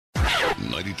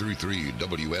93.3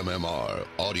 WMMR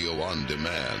Audio on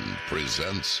Demand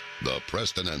presents the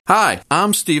Preston and... Hi,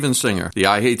 I'm Steven Singer, the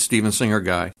I Hate Steven Singer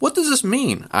guy. What does this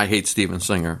mean, I hate Steven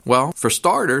Singer? Well, for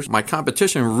starters, my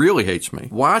competition really hates me.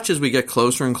 Watch as we get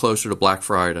closer and closer to Black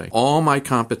Friday. All my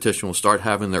competition will start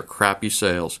having their crappy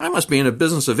sales. I must be in a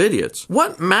business of idiots.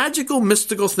 What magical,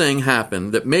 mystical thing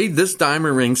happened that made this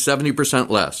diamond ring 70%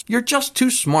 less? You're just too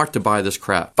smart to buy this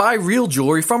crap. Buy real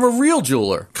jewelry from a real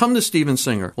jeweler. Come to Steven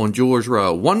Singer on Jewelers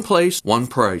Row. One place, one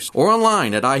price. Or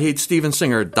online at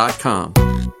IHateStevenSinger.com.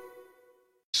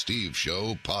 Steve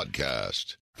Show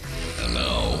Podcast. And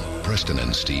now, Preston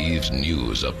and Steve's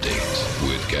News Update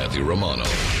with Kathy Romano.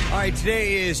 All right,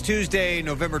 today is Tuesday,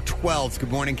 November 12th. Good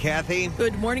morning, Kathy.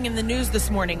 Good morning. In the news this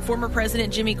morning, former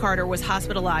President Jimmy Carter was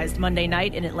hospitalized Monday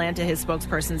night in Atlanta, his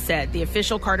spokesperson said. The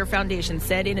official Carter Foundation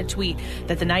said in a tweet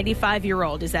that the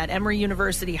 95-year-old is at Emory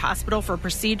University Hospital for a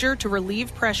procedure to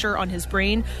relieve pressure on his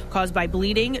brain caused by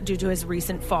bleeding due to his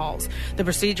recent falls. The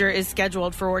procedure is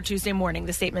scheduled for Tuesday morning,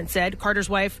 the statement said. Carter's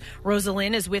wife,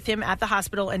 Rosalind, is with him at the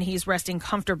hospital, and he's resting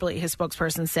comfortably, his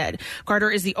spokesperson said.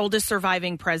 Carter is the oldest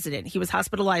surviving president. He was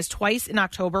hospitalized twice in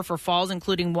October for falls,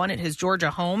 including one at his Georgia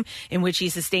home, in which he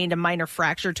sustained a minor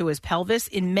fracture to his pelvis.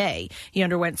 In May, he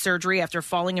underwent surgery after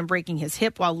falling and breaking his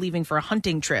hip while leaving for a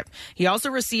hunting trip. He also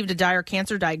received a dire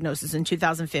cancer diagnosis in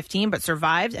 2015, but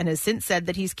survived and has since said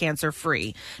that he's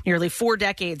cancer-free. Nearly 4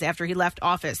 decades after he left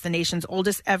office, the nation's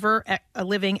oldest ever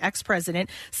living ex-president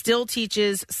still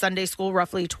teaches Sunday school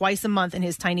roughly twice a month in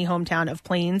his tiny hometown of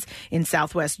Plains in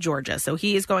southwest Georgia. So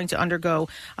he is going to undergo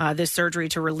this surgery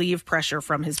to relieve pressure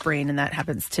from his brain, and that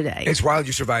happens today. It's wild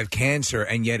you survive cancer,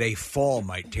 and yet a fall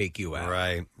might take you out.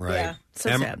 Right. Yeah. So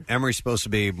sad. Emory's supposed to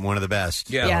be one of the best.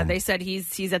 Yeah, they said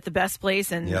he's at the best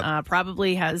place and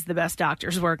probably has the best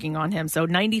doctors working on him. So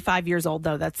 95 years old,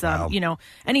 though, that's, Wow.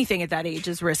 anything at that age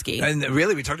is risky. And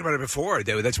really, we talked about it before.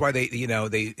 That's why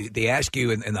they ask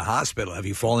you in the hospital, have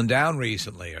you fallen down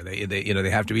recently? Or they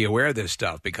have to be aware of this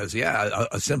stuff because,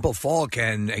 a simple fall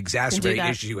can exacerbate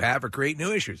issues you have or create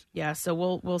new issues. Yeah, so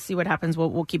we'll see what happens.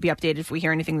 We'll keep you updated if we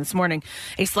hear anything this morning.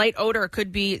 A slight odor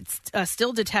could be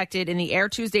still detected in the air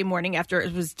Tuesday morning after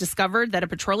it was discovered that a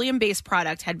petroleum-based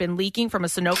product had been leaking from a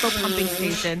Sunoco pumping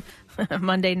station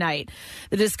Monday night.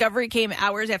 The discovery came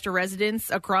hours after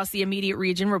residents across the immediate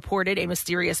region reported a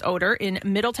mysterious odor. In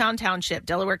Middletown Township,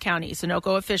 Delaware County,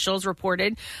 Sunoco officials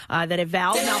reported that a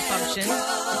valve malfunction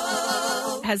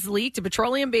has leaked a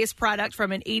petroleum-based product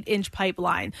from an 8-inch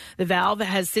pipeline. The valve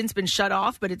has since been shut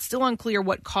off, but it's still unclear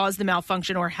what caused the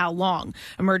malfunction or how long.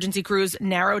 Emergency crews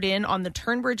narrowed in on the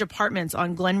Turnbridge Apartments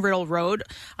on Glen Riddle Road,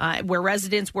 where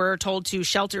residents were told to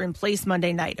shelter in place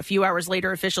Monday night. A few hours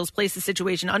later, officials placed the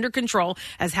situation under control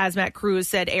as hazmat crews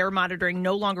said air monitoring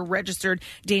no longer registered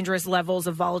dangerous levels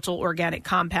of volatile organic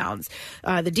compounds.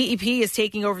 The DEP is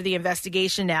taking over the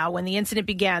investigation now. When the incident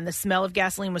began, the smell of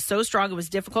gasoline was so strong it was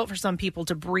difficult for some people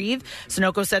to breathe.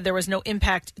 Sunoco said there was no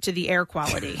impact to the air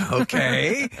quality.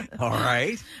 Okay. All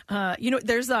right.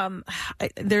 There's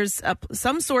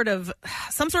some sort of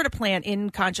plant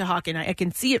in Conshohocken. I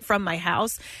can see it from my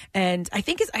house, and I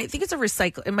think it's a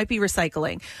recycle. It might be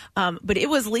recycling, but it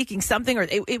was leaking something, or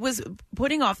it was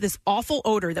putting off this awful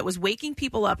odor that was waking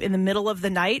people up in the middle of the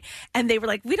night, and they were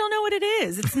like, "We don't know what it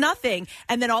is. It's nothing."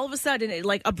 And then all of a sudden, it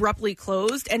like abruptly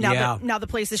closed, and now the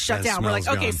place is shut down. We're like,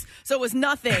 okay, so it was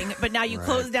nothing, but now you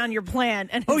close down your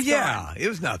plant, and it's gone. It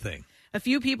was nothing. A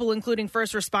few people, including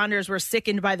first responders, were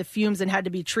sickened by the fumes and had to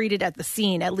be treated at the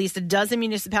scene. At least a dozen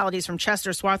municipalities from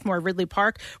Chester, Swarthmore, Ridley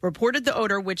Park reported the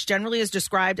odor, which generally is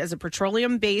described as a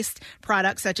petroleum-based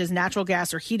product such as natural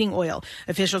gas or heating oil.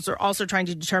 Officials are also trying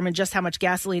to determine just how much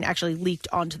gasoline actually leaked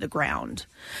onto the ground.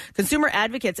 Consumer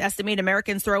advocates estimate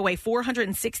Americans throw away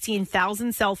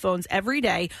 416,000 cell phones every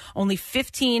day. Only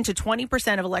 15 to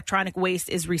 20% of electronic waste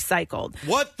is recycled.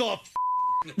 What the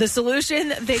The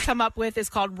solution they come up with is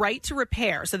called Right to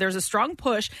Repair. So there's a strong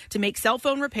push to make cell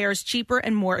phone repairs cheaper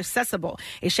and more accessible.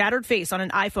 A shattered face on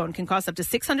an iPhone can cost up to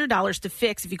 $600 to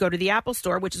fix if you go to the Apple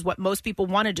Store, which is what most people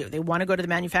want to do. They want to go to the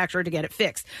manufacturer to get it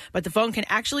fixed. But the phone can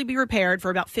actually be repaired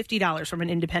for about $50 from an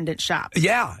independent shop.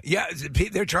 Yeah.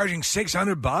 They're charging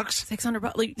 $600.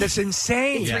 $600. That's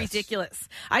insane. It's ridiculous.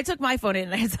 I took my phone in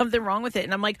and I had something wrong with it.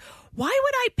 And I'm like, why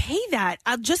would I pay that?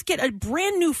 I'll just get a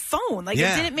brand new phone. It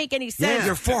didn't make any sense.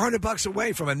 They're $400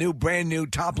 away from a brand new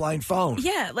top-line phone.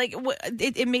 Yeah, like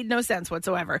it made no sense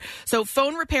whatsoever. So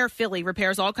Phone Repair Philly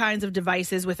repairs all kinds of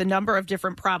devices with a number of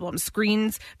different problems: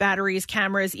 screens, batteries,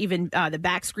 cameras, even the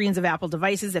back screens of Apple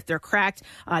devices if they're cracked,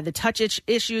 the touch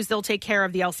issues they'll take care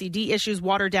of, the LCD issues,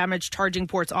 water damage, charging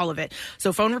ports, all of it.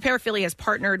 So Phone Repair Philly has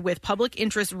partnered with Public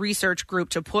Interest Research Group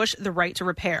to push the right to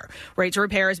repair. Right to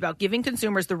repair is about giving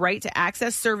consumers the right to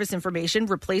access service information,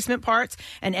 replacement parts,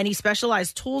 and any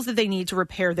specialized tools that they need to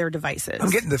repair their devices. I'm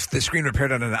getting the screen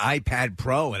repaired on an iPad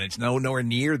Pro, and it's nowhere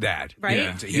near that. Right?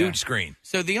 Yeah, it's a huge screen.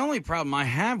 So the only problem I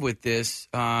have with this,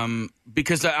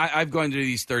 because I've gone to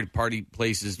these third-party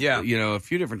places, a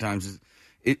few different times,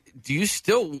 do you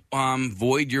still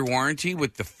void your warranty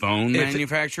with the phone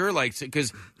manufacturer?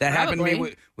 Because that happened to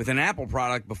me with an Apple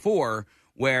product before,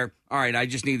 where, all right, I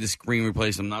just need the screen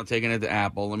replaced. I'm not taking it to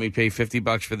Apple. Let me pay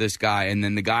 $50 for this guy. And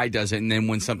then the guy does it. And then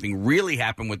when something really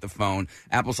happened with the phone,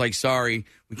 Apple's like, sorry,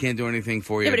 we can't do anything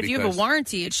for you. Yeah, but if you have a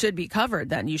warranty, it should be covered.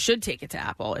 Then you should take it to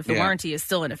Apple if the warranty is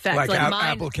still in effect. Like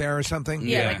Apple Care or something?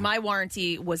 Yeah, like my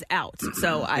warranty was out.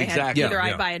 So I had either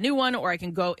I buy a new one, or I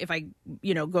can go, if I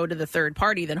go to the third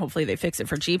party, then hopefully they fix it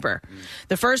for cheaper.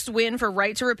 The first win for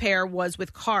Right to Repair was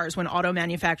with cars, when auto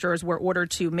manufacturers were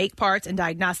ordered to make parts and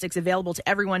diagnostics available to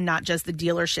everyone, not just the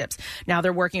dealerships. Now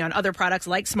they're working on other products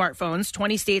like smartphones.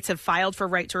 20 states have filed for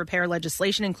Right to Repair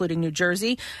legislation, including New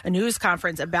Jersey. A news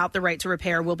conference about the Right to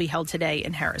Repair will be held today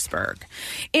in Harrisburg.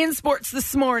 In sports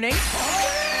this morning.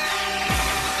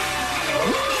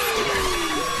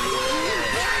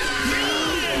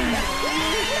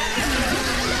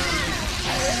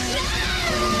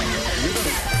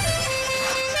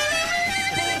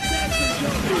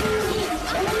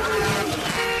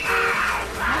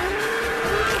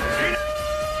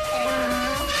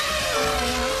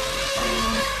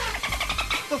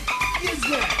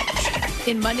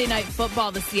 In Monday Night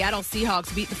Football, the Seattle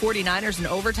Seahawks beat the 49ers in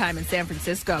overtime in San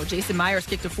Francisco. Jason Myers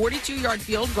kicked a 42-yard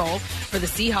field goal for the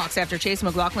Seahawks after Chase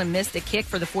McLaughlin missed a kick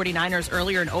for the 49ers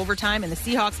earlier in overtime, and the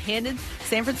Seahawks handed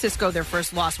San Francisco their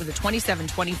first loss with a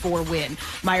 27-24 win.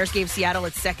 Myers gave Seattle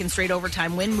its second straight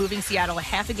overtime win, moving Seattle a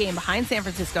half a game behind San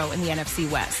Francisco in the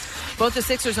NFC West. Both the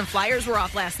Sixers and Flyers were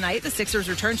off last night. The Sixers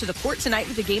return to the court tonight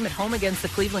with a game at home against the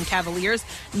Cleveland Cavaliers.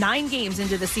 9 games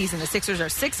into the season, the Sixers are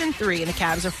 6-3 and the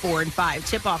Cavs are 4-5.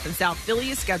 Tip-off in South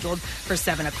Philly is scheduled for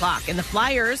 7 o'clock. And the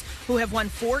Flyers, who have won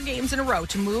 4 games in a row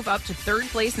to move up to third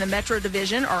place in the Metro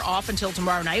Division, are off until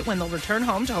tomorrow night when they'll return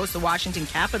home to host the Washington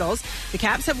Capitals. The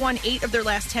Caps have won 8 of their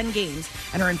last 10 games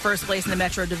and are in first place in the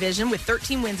Metro Division with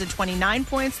 13 wins and 29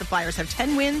 points. The Flyers have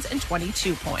 10 wins and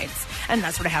 22 points. And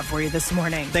that's what I have for you this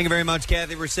morning. Thank you very much,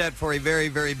 Kathy. We're set for a very,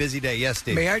 very busy day. Yes,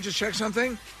 Steve. May I just check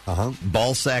something?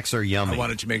 Ball sacks are yummy. I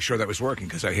wanted to make sure that was working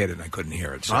because I hit it and I couldn't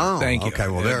hear it. So thank you. Okay,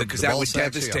 well, because that would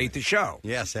devastate the show.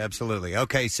 Yes, absolutely.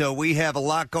 Okay, so we have a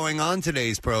lot going on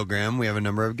today's program. We have a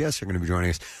number of guests who are going to be joining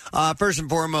us. First and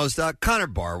foremost, Connor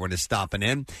Barwin is stopping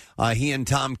in. He and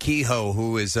Tom Kehoe,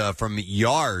 who is from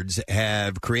Yards,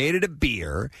 have created a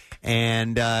beer,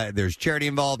 and there's charity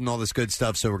involved and all this good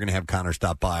stuff, so we're going to have Connor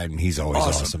stop by, and he's always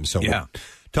awesome. So we'll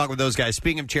talk with those guys.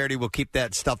 Speaking of charity, we'll keep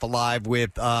that stuff alive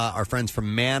with our friends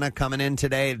from Manna coming in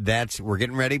today. We're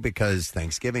getting ready because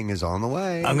Thanksgiving is on the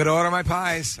way. I'm going to order my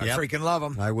pies. I freaking love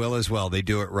them. I will as well. They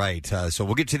do it right. So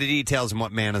we'll get to the details and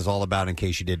what Manna is all about in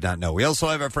case you did not know. We also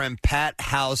have our friend Pat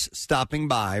House stopping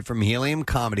by from Helium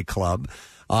Comedy Club.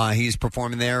 He's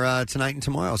performing there tonight and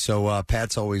tomorrow. So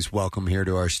Pat's always welcome here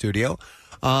to our studio.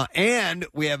 And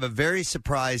we have a very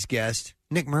surprise guest.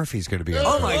 Nick Murphy's going to be on.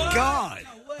 Oh, my God.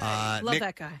 Love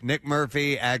that guy. Nick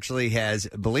Murphy actually has,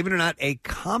 believe it or not, a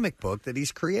comic book that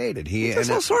he's created. He does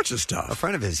all sorts of stuff. A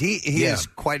friend of his. He is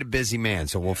quite a busy man,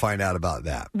 so we'll find out about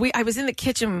that. I was in the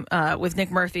kitchen with Nick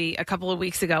Murphy a couple of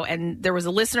weeks ago, and there was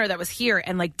a listener that was here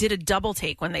and did a double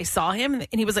take when they saw him, and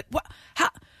he was like, "What?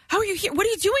 How are you here? What are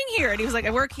you doing here?" And he was like, "I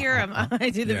work here. I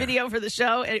do the video for the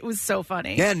show." And it was so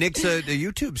funny. Yeah, Nick's a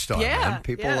YouTube star. Yeah,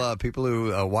 man. People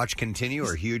who watch Continue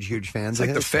are huge fans. It's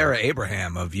like the Farrah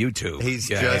Abraham of YouTube. He's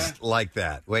just like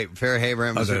that. Wait, Farrah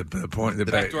Abraham is the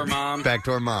backdoor mom.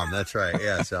 Backdoor mom. That's right.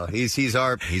 Yeah. So he's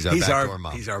our backdoor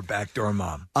mom. He's our backdoor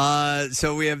mom.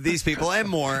 So we have these people and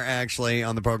more actually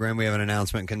on the program. We have an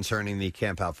announcement concerning the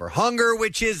Camp Out for Hunger,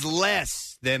 which is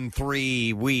less than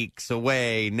 3 weeks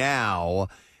away now.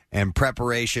 and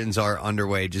preparations are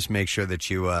underway. Just make sure that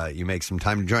you make some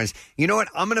time to join us. You know what?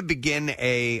 I'm going to begin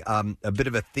a bit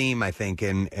of a theme, I think,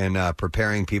 in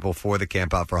preparing people for the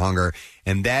Camp Out for Hunger,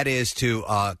 and that is to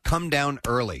come down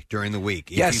early during the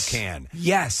week if you can.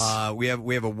 Yes. We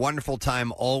have a wonderful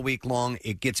time all week long.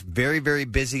 It gets very, very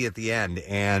busy at the end,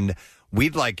 and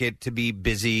we'd like it to be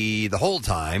busy the whole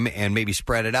time and maybe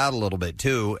spread it out a little bit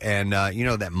too. And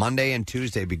that Monday and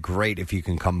Tuesday would be great if you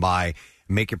can come by.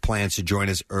 Make your plans to join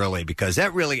us early, because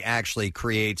that really actually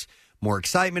creates more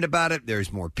excitement about it.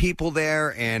 There's more people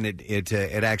there, and it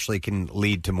actually can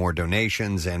lead to more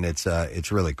donations, and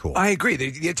it's really cool. I agree.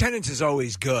 The attendance is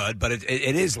always good, but it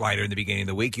is lighter in the beginning of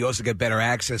the week. You also get better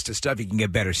access to stuff. You can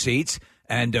get better seats.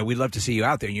 And we'd love to see you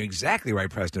out there. And you're exactly right,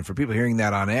 Preston. For people hearing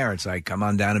that on air, it's like, come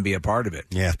on down and be a part of it.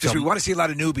 Yeah. Because we want to see a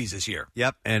lot of newbies this year.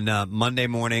 Yep. And Monday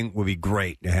morning will be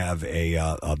great to have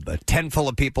a tent full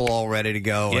of people all ready to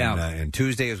go. Yeah. And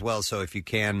Tuesday as well. So if you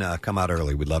can come out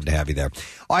early, we'd love to have you there.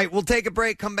 All right. We'll take a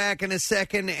break, come back in a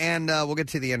second, and we'll get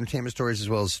to the entertainment stories as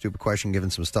well as stupid question, giving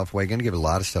some stuff away. Going to give a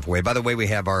lot of stuff away. By the way, we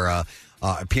have our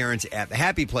appearance at the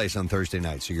Happy Place on Thursday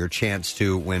night. So your chance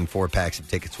to win 4 packs of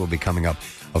tickets will be coming up,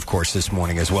 of course, this morning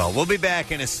as well. We'll be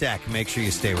back in a sec. Make sure you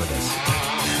stay with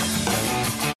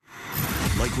us.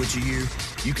 Like what you hear?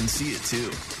 You can see it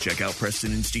too. Check out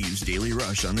Preston and Steve's Daily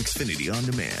Rush on Xfinity On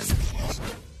Demand.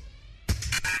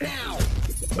 Now,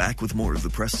 back with more of the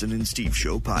Preston and Steve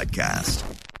Show podcast.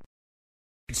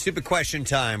 Stupid question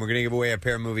time. We're going to give away a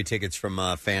pair of movie tickets from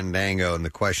Fandango. And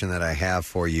the question that I have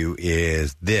for you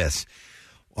is this.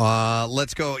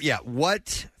 Let's go. Yeah.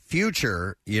 What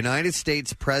future United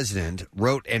States president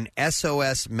wrote an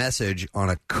SOS message on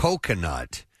a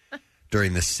coconut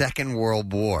during the Second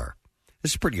World War?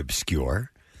 This is pretty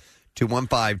obscure.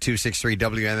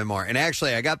 215-263-WMMR. And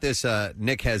actually, I got this.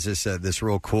 Nick has this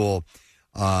real cool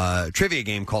trivia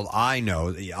game called I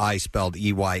Know, the I spelled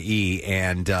EYE,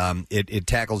 and it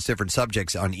tackles different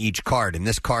subjects on each card. And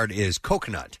this card is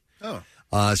coconut. Oh.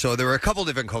 So there were a couple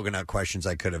different coconut questions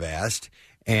I could have asked.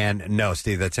 And no,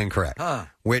 Steve, that's incorrect. Huh.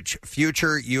 Which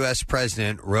future U.S.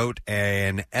 president wrote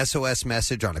an SOS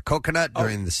message on a coconut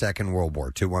during the Second World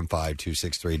War?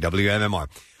 215-263-WMMR.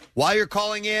 While you're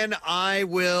calling in, I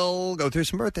will go through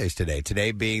some birthdays today.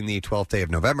 Today being the 12th day of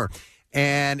November.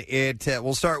 And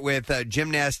we'll start with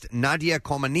gymnast Nadia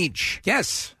Comaneci.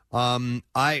 Yes.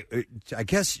 I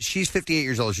guess she's 58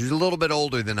 years old. She's a little bit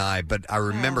older than I, but I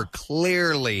remember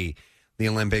clearly the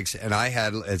Olympics, and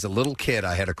as a little kid,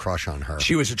 I had a crush on her.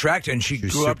 She was attractive, and she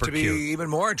grew up to be cute.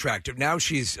 even more attractive. Now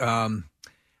she's, as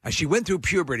she went through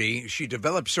puberty, she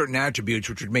developed certain attributes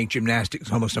which would make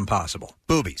gymnastics almost impossible.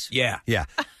 Boobies. Yeah. Yeah.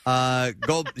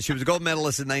 She was a gold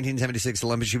medalist in 1976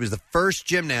 Olympics. She was the first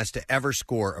gymnast to ever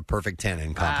score a perfect 10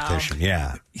 in competition. Wow.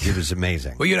 Yeah. She was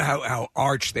amazing. Well, you know how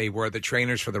arch they were, the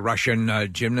trainers for the Russian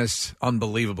gymnasts?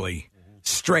 Unbelievably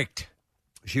strict.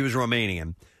 She was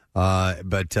Romanian.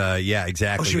 Yeah,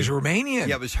 exactly. Oh, she was Romanian.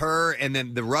 Yeah, it was her, and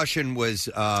then the Russian was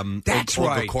That's Olga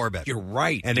right. Korbut. You're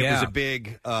right. And it was a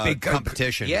big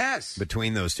competition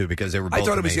between those two because they were both I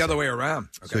thought it was amazing. the other way around.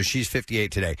 Okay. So she's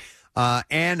 58 today.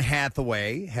 Anne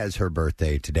Hathaway has her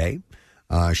birthday today.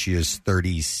 She is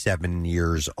 37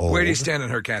 years old. Where do you stand on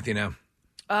her, Kathy, now?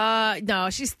 No,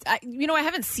 she's, I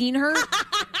haven't seen her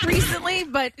recently,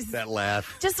 but that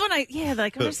laugh. Just when I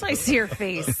just when I see her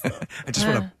face. I just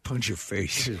want to punch your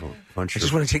face. I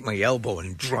just want to take my elbow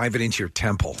and drive it into your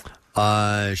temple.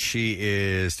 She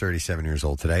is 37 years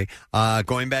old today.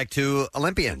 Going back to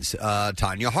Olympians,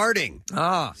 Tanya Harding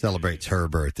celebrates her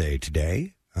birthday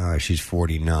today. She's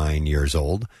 49 years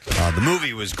old. The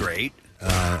movie was great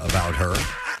about her.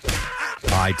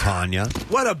 Hi, Tanya.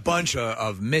 What a bunch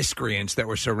of miscreants that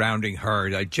were surrounding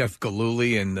her. Jeff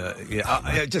Galooly and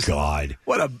God.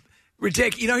 What a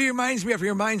ridiculous. You know, he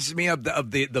reminds me of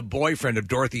the boyfriend of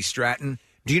Dorothy Stratton.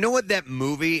 Do you know what that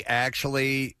movie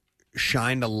actually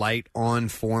shined a light on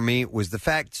for me was the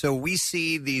fact, so we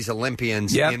see these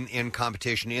Olympians in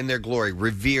competition, in their glory,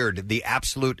 revered, the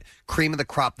absolute cream of the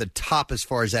crop, the top as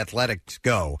far as athletics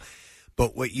go.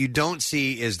 But what you don't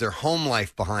see is their home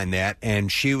life behind that.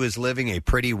 And she was living a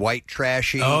pretty white,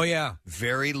 trashy,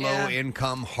 very low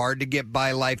income, hard to get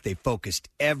by life. They focused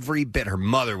every bit. Her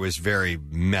mother was very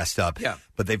messed up. Yeah.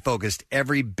 But they focused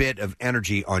every bit of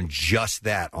energy on just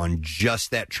that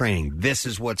training. This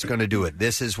is what's going to do it.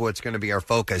 This is what's going to be our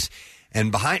focus.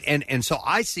 And so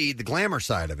I see the glamour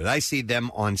side of it. I see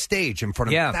them on stage in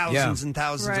front of thousands and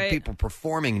thousands of people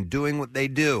performing and doing what they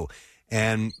do.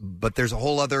 But there's a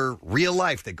whole other real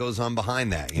life that goes on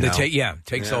behind that. You know?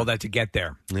 Takes all that to get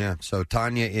there. Yeah. So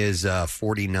Tanya is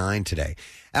 49 today.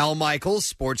 Al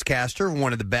Michaels, sportscaster,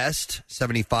 one of the best,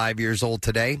 75 years old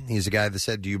today. He's the guy that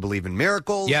said, "Do you believe in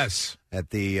miracles?" Yes. At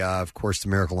the, of course, the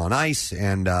Miracle on Ice,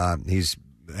 and he's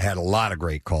had a lot of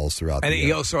great calls throughout. And the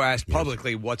he also asked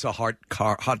publicly, "What's a hot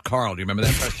Carl?" Do you remember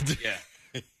that question? Yeah.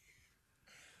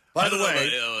 By the way,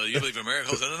 you believe in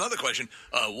miracles. And another question: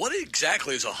 what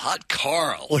exactly is a hot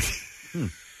Carl?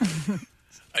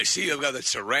 I see you've got that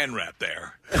Saran wrap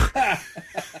there.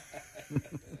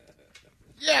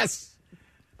 Yes.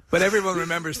 But everyone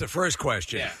remembers the first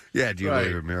question. Yeah. Do you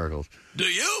believe in miracles? Do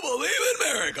you believe in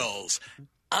miracles?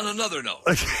 On another note,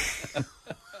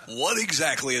 what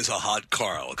exactly is a hot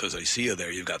Carl? Because I see you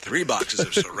there. You've got 3 boxes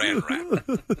of Saran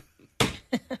wrap.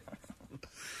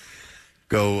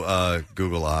 Go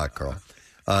Google a hot Carl.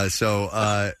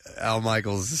 Al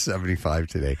Michaels is 75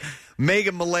 today.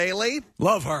 Megan Mullally.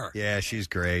 Love her. Yeah, she's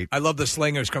great. I love the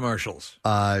Slingers commercials.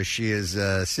 She is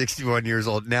 61 years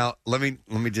old. Now, let me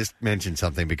just mention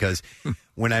something, because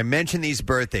when I mention these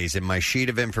birthdays in my sheet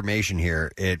of information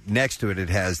here, next to it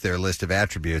has their list of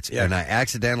attributes, and I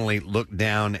accidentally looked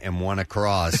down and one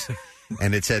across,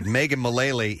 and it said Megan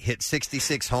Mullally hit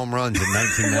 66 home runs in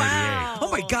 1998. Wow. Oh,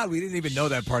 my God, we didn't even know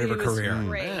that part of her career.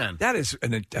 Man. That is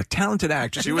a talented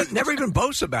actress. She never even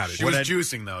boasts about it. She was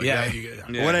juicing, though. Yeah.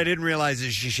 What I didn't realize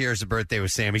is she shares a birthday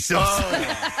with Sammy Sosa.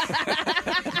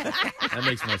 That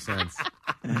makes more sense.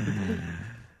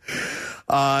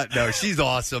 No, she's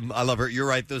awesome. I love her. You're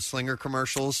right. Those Slinger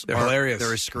commercials They're hilarious.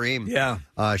 They're a scream. Yeah.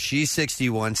 She's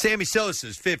 61. Sammy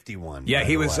Sosa's 51. Yeah,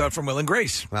 he was from Will and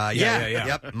Grace. Yeah.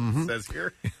 Yep. Mm-hmm. Says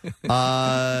here.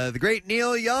 The great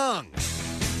Neil Young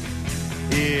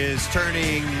is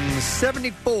turning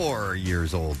 74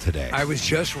 years old today. I was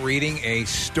just reading a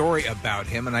story about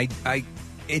him, and I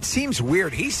it seems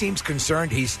weird. He seems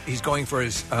concerned. He's going for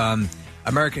his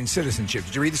American citizenship.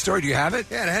 Did you read the story? Do you have it?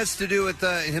 Yeah, it has to do with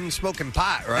him smoking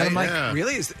pot, right? And I'm like,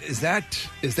 really? Is that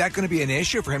going to be an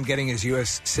issue for him getting his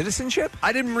U.S. citizenship?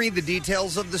 I didn't read the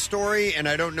details of the story, and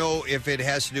I don't know if it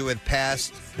has to do with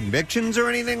past convictions or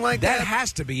anything like that. That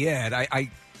has to be it.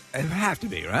 It have to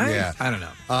be, right? Yeah. I don't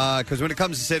know. Because when it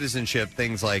comes to citizenship,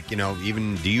 things like,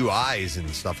 even DUIs and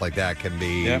stuff like that can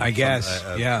be, I guess,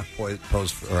 a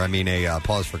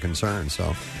pause for concern.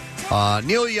 So,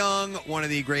 Neil Young, one of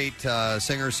the great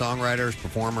singers, songwriters,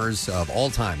 performers of all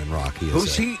time in rock.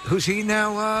 Who's he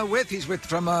now with? He's with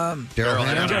from Daryl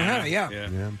Hannah. Daryl Hannah,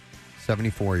 yeah.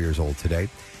 74 years old today.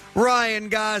 Ryan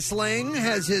Gosling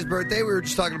has his birthday. We were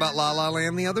just talking about La La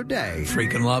Land the other day.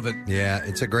 Freaking love it. Yeah,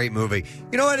 it's a great movie.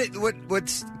 You know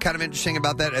what's kind of interesting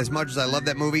about that, as much as I love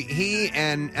that movie, he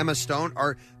and Emma Stone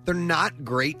they're not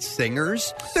great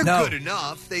singers. They're good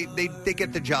enough. They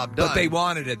get the job done. But they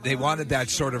wanted it. They wanted that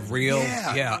sort of real.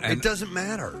 Yeah. And it doesn't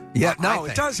matter. Yeah, no,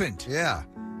 it doesn't. Yeah.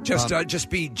 Just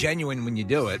be genuine when you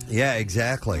do it. Yeah,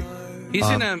 exactly. He's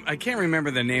in I can't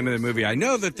remember the name of the movie. I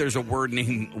know that there's a word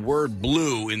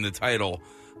blue in the title.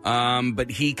 But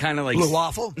he kind of like Blue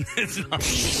Waffle? It's not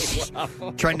Blue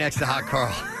Waffle. Try next to Hot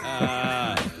Carl.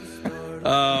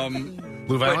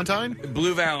 Blue Valentine?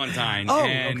 Blue Valentine. Oh,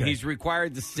 and okay. he's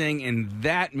required to sing in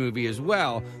that movie as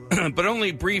well, but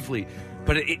only briefly.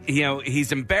 But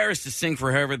he's embarrassed to sing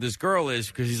for whoever this girl is,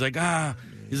 because he's like, I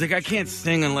can't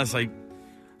sing unless I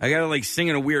gotta sing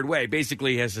in a weird way.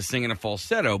 Basically, he has to sing in a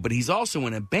falsetto. But he's also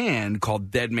in a band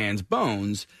called Dead Man's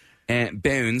Bones, and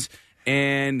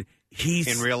he's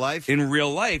in real life.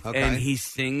 Okay. And he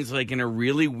sings in a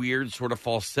really weird sort of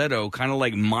falsetto, kind of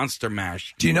like Monster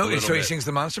Mash. Do you know? So he sings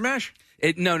the Monster Mash?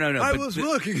 No. I was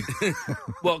walking.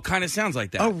 Well, it kind of sounds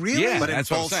like that. Oh, really? Yeah, But in that's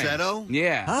what I'm saying. falsetto?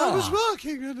 Yeah. I was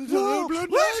walking in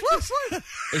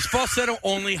Is falsetto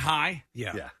only high?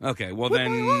 Yeah. Okay. Well,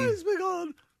 then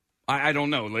I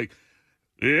don't know. What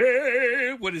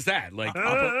is that?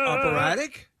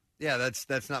 Operatic? Yeah,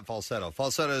 that's not falsetto.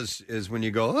 Falsetto is when you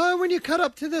go, when you cut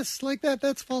up to this like that,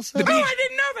 that's falsetto. I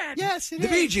didn't know that. Yes, it The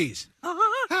is. Bee Gees.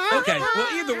 Okay. Well,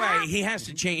 either way, he has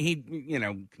to change. He,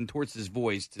 contorts his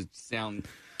voice to sound.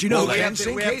 Do you know we who have can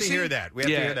sing, to Casey? hear that. We have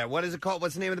to hear that. What is it called?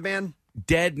 What's the name of the band?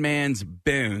 Dead Man's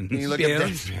Bones. Can you look Yeah. up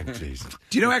Jeez.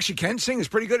 Do you know actually Ken sing is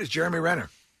pretty good? It's Jeremy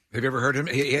Renner. Have you ever heard him?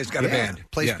 He has got a band.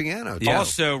 Plays piano. Yeah.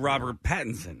 Also, Robert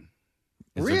Pattinson.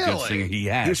 Is a good Really? singer. He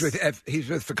has. He's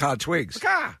with Facade Twigs.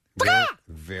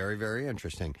 Very, very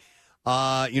interesting.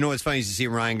 What's funny is to see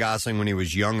Ryan Gosling when he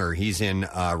was younger. He's in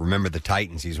Remember the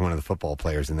Titans. He's one of the football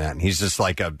players in that, and he's just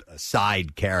like a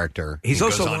side character. He's he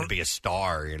also goes on one- to be a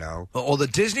star. All the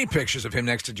Disney pictures of him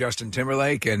next to Justin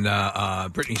Timberlake and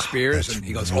Britney Spears, and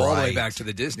he goes all the way back to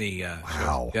the Disney. Wow.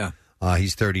 Show. Yeah.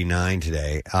 He's 39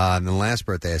 today. And the last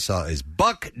birthday I saw is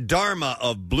Buck Dharma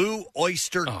of Blue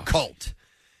Oyster Cult.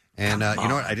 And you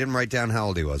know what? I didn't write down how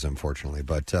old he was, unfortunately.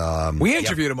 But we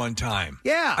interviewed him one time.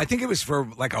 Yeah. I think it was for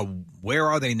like a Where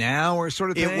Are They Now or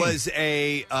sort of thing. It was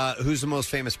a Who's the Most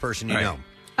Famous Person You Know?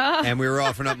 And we were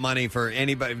offering up money for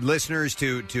anybody, listeners,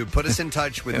 to put us in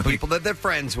touch with people that they're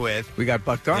friends with. We got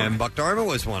Buck Dharma. And Buck Dharma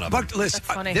was one of them. Listen,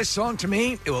 this song, to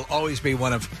me, it will always be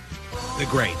one of the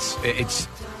greats.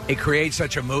 It creates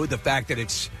such a mood, the fact that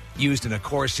it's used in a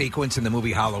chorus sequence in the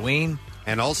movie Halloween.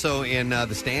 And also in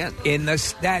The Stand.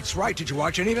 That's right. Did you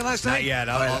watch any of it last night? Not yet.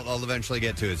 I'll eventually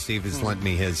get to it. Steve has lent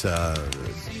me his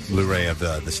Blu-ray of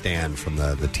The Stand from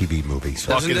the TV movie.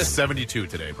 So Buck is 72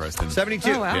 today, Preston.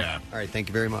 72? Oh, wow. Yeah. All right, thank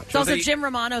you very much. It's also Jim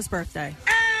Romano's birthday.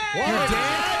 What? No,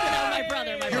 my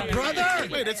brother. Your brother?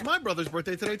 Wait, it's my brother's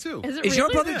birthday today, too. Is it Is really? your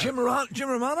brother Yeah. Jim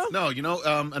Romano? No,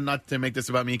 and not to make this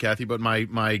about me, Kathy, but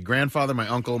my grandfather, my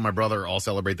uncle, my brother all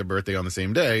celebrate their birthday on the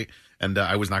same day, and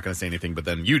I was not going to say anything, but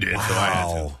then you did, so I had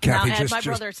to. Now Kathy, add my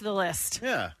brother to the list.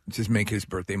 Yeah. Just make his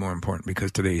birthday more important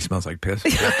because today he smells like piss.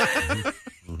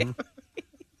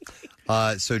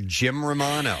 So Jim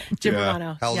Romano. Jim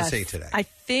Romano. How old yes. is he today? I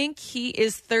think he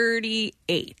is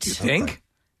 38. You think?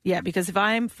 Yeah, because if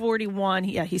I'm 41,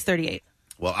 he's 38.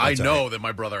 Well, I know that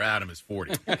my brother Adam is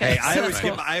 40. Hey,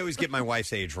 I always get my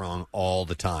wife's age wrong all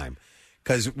the time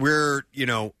because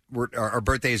our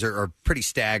birthdays are pretty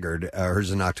staggered. Hers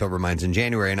is in October, mine's in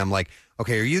January, and I'm like,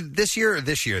 okay, are you this year or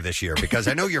this year? This year, because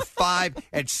I know you're 5.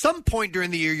 At some point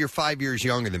during the year, you're 5 years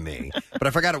younger than me, but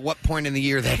I forgot at what point in the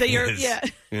year that is.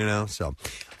 Yeah. So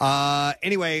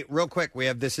anyway, real quick, we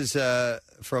have this is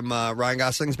from Ryan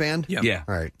Gosling's band. Yeah.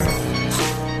 All right.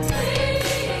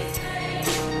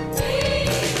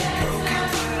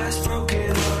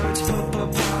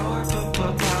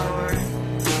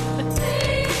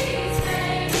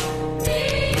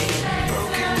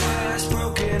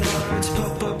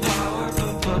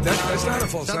 That's not a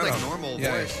full Sounds setup. like normal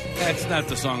voice. That's not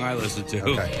the song I listen to.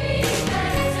 Okay.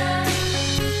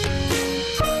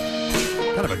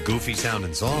 Kind of a goofy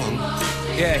sounding song.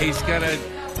 Yeah, he's got an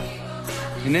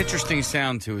interesting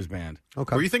sound to his band.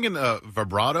 Okay. Were you thinking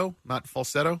vibrato, not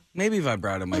falsetto? Maybe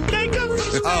vibrato might be.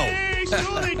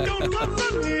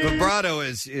 Vibrato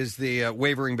is the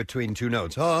wavering between two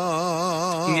notes.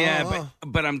 Yeah,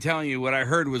 but I'm telling you, what I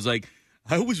heard was like,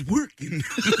 I was working.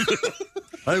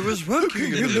 I was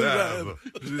working in the lab.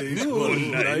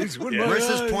 Marissa's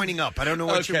Marissa's pointing up. I don't know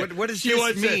what what does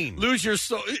this mean? Lose your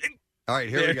soul. All right,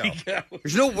 here we go.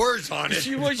 There's no words on it.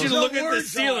 She wants you to look at the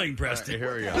ceiling, Preston.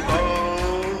 Here we go.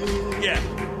 Yeah.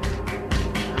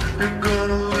 You're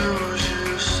gonna lose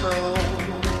your soul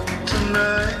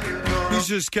tonight. He's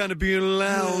just kind of being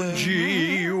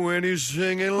loungy when he's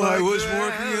singing like I was that.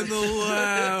 working in the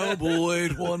lab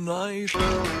late one night.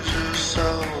 Lose your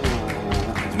soul.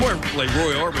 It's more like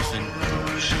Roy Orbison.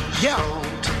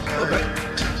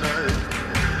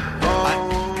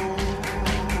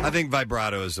 I think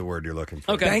vibrato is the word you're looking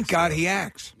for. Okay. Thank God he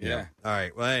acts. Yeah. All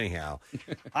right. Well, anyhow,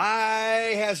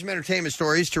 I have some entertainment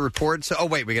stories to report. So,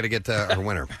 wait, we got to get to our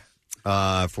winner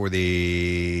for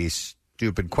the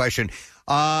stupid question.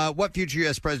 What future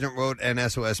U.S. president wrote an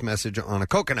SOS message on a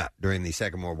coconut during the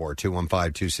Second World War?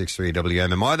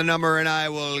 215-263-WMMR, the number, and I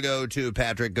will go to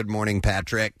Patrick. Good morning,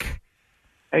 Patrick.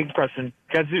 Hey, Preston.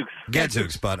 Gadzooks.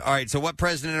 Gadzooks, bud. All right, so what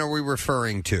president are we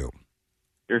referring to?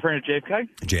 You're referring to JFK?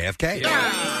 JFK.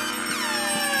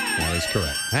 That is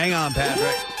correct. Hang on,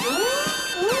 Patrick.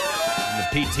 The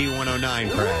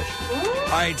PT-109 crash.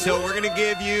 All right, so we're going to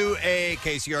give you a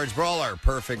case of Yards Brawler,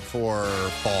 perfect for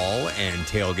fall and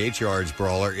tailgates. Yards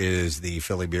Brawler is the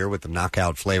Philly beer with the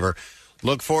knockout flavor.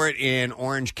 Look for it in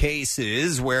orange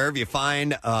cases wherever you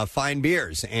find fine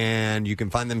beers, and you can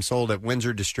find them sold at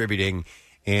Windsor Distributing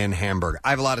in Hamburg. I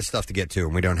have a lot of stuff to get to,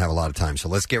 and we don't have a lot of time, so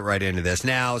let's get right into this.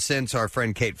 Now, since our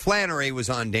friend Kate Flannery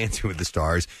was on Dancing with the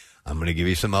Stars, I'm going to give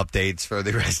you some updates for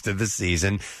the rest of the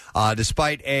season.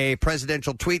 Despite a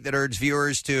presidential tweet that urged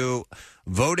viewers to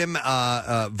vote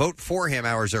for him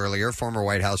hours earlier, former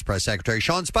White House press secretary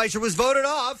Sean Spicer was voted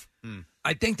off.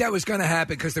 I think that was going to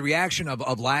happen because the reaction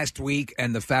of last week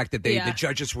and the fact that the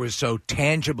judges were so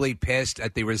tangibly pissed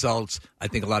at the results, I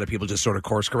think a lot of people just sort of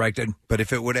course corrected. But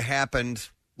if it would have happened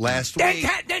last week,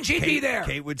 then she'd be there.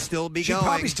 Kate would still be She'd going.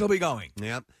 probably still be going.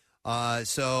 Yep.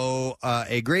 So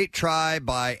a great try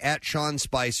by @Sean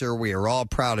Spicer. We are all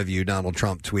proud of you, Donald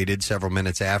Trump tweeted several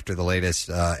minutes after the latest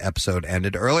episode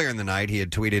ended. Earlier in the night, he had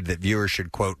tweeted that viewers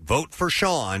should, quote, vote for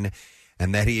Sean,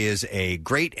 and that he is a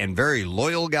great and very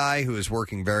loyal guy who is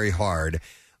working very hard.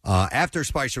 After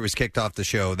Spicer was kicked off the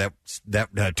show,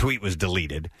 that tweet was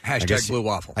deleted. Hashtag Blue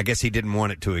Waffle. I guess he didn't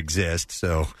want it to exist,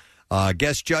 so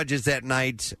Guest judges that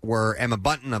night were Emma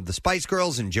Bunton of the Spice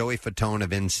Girls and Joey Fatone of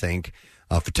NSYNC.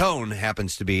 Fatone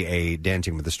happens to be a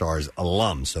Dancing with the Stars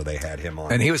alum, so they had him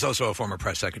on. And he was also a former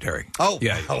press secretary. Oh,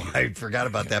 yeah. I forgot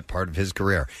about that part of his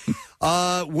career.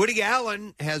 Woody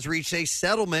Allen has reached a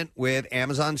settlement with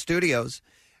Amazon Studios.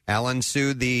 Allen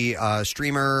sued the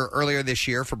streamer earlier this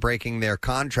year for breaking their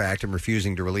contract and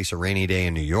refusing to release A Rainy Day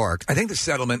in New York. I think the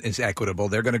settlement is equitable.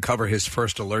 They're going to cover his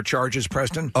first alert charges,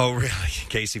 Preston. Oh, really?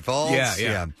 Casey Falls?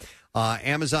 Yeah.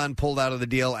 Amazon pulled out of the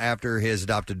deal after his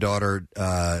adopted daughters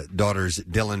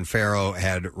Dylan Farrow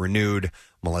had renewed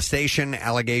molestation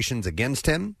allegations against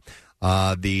him.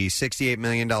 The $68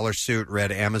 million suit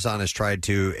read Amazon has tried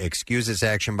to excuse its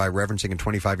action by referencing a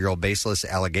 25-year-old baseless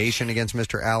allegation against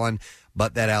Mr. Allen,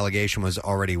 but that allegation was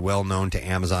already well known to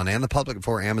Amazon and the public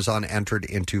before Amazon entered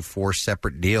into 4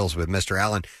 separate deals with Mr.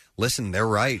 Allen. Listen, they're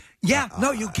right. Yeah,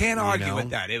 no, you can't argue with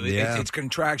that. It's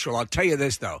contractual. I'll tell you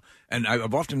this, though, and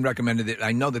I've often recommended it.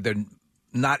 I know that they're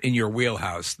not in your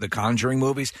wheelhouse, the Conjuring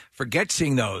movies. Forget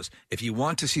seeing those. If you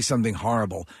want to see something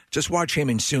horrible, just watch him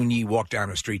and Soon Yi walk down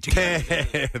a street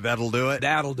together. That'll do it?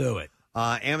 That'll do it.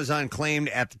 Amazon claimed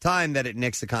at the time that it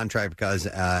nixed the contract because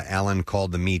Allen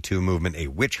called the Me Too movement a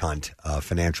witch hunt.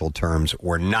 Financial terms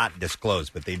were not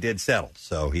disclosed, but they did settle,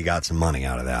 so he got some money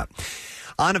out of that.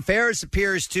 Anna Faris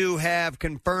appears to have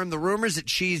confirmed the rumors that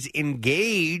she's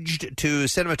engaged to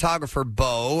cinematographer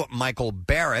beau Michael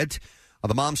Barrett.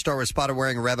 The mom star was spotted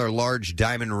wearing a rather large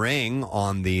diamond ring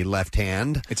on the left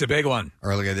hand. It's a big one.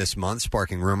 Earlier this month,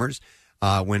 sparking rumors.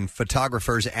 When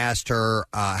photographers asked her,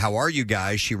 how are you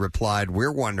guys? She replied,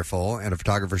 we're wonderful. And a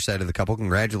photographer said to the couple,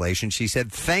 congratulations. She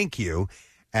said, thank you,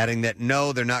 adding that,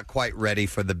 no, they're not quite ready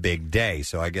for the big day.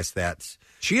 So I guess that's...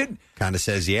 She had kind of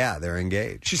says, yeah, they're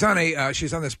engaged. She's on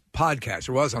this podcast,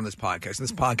 or was on this podcast. And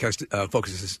this podcast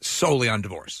focuses solely on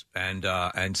divorce, and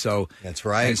so that's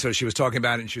right. And so she was talking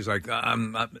about it, and she was like,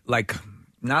 I'm like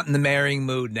not in the marrying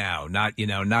mood now, not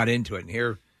into it. And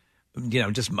here,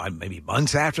 just maybe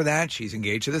months after that, she's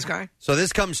engaged to this guy. So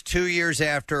this comes 2 years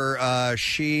after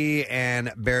she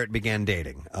and Barrett began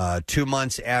dating. 2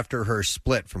 months after her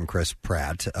split from Chris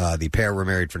Pratt. The pair were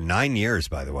married for 9 years,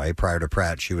 by the way. Prior to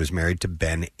Pratt, she was married to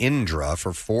Ben Indra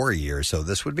for 4 years. So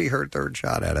this would be her third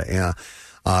shot at it. Yeah.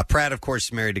 Pratt, of course,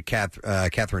 is married to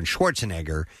Katherine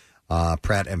Schwarzenegger.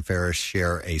 Pratt and Ferris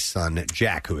share a son,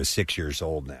 Jack, who is 6 years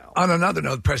old now. On another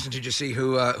note, Preston, did you see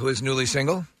who is newly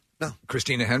single? No.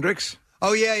 Christina Hendricks.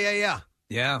 Oh, yeah.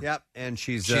 Yeah. Yep. And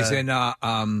she's in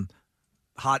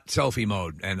hot selfie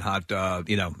mode and hot,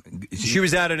 She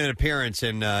was out in an appearance,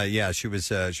 and she was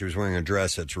wearing a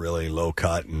dress that's really low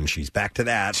cut, and she's back to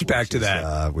that. She's back to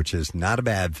that, which is not a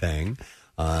bad thing.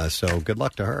 So good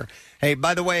luck to her. Hey,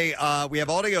 by the way, we have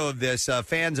audio of this.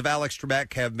 Fans of Alex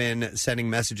Trebek have been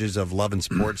sending messages of love and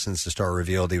support since the star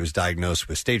revealed he was diagnosed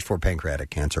with stage 4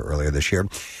 pancreatic cancer earlier this year.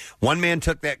 One man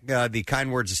took the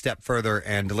kind words a step further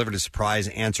and delivered a surprise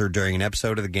answer during an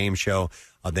episode of the game show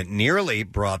that nearly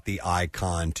brought the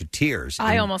icon to tears.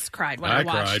 I almost cried when I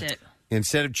watched it.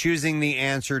 Instead of choosing the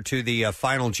answer to the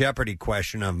Final Jeopardy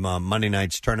question of Monday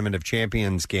night's Tournament of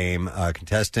Champions game,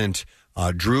 contestant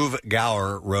Dhruv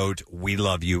Gower wrote, "We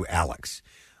love you, Alex."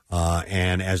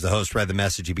 And as the host read the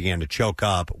message, he began to choke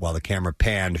up. While the camera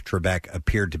panned, Trebek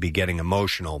appeared to be getting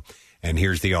emotional. And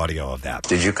here's the audio of that.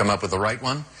 Did you come up with the right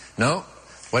one? No?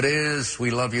 What is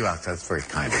 "We love you, Alex"? That's very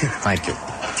kind of you. Thank you.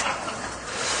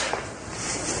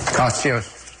 Cost you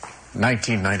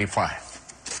 $19.95.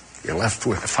 You're left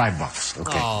with $5.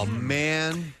 Okay. Oh,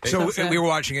 man. So we were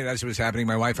watching it as it was happening.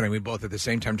 My wife and I, we both at the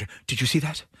same time. Did you see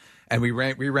that? And we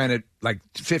ran it like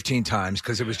 15 times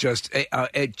because it was just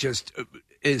it just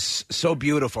is so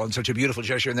beautiful and such a beautiful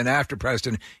gesture. And then after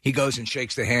Preston, he goes and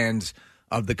shakes the hands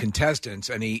of the contestants,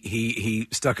 and he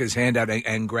stuck his hand out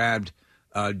and grabbed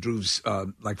Dhruv's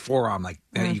forearm,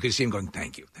 and you could see him going,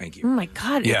 "Thank you, thank you." Oh my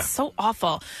God, It's so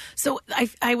awful. So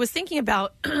I was thinking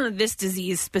about this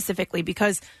disease specifically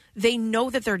because they know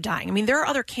that they're dying. I mean, there are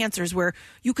other cancers where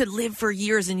you could live for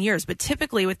years and years, but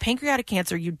typically with pancreatic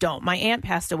cancer, you don't. My aunt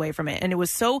passed away from it, and it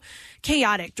was so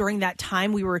chaotic during that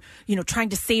time. We were, trying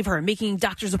to save her, making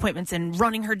doctor's appointments and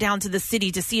running her down to the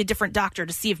city to see a different doctor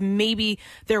to see if maybe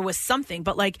there was something.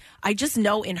 But I just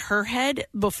know in her head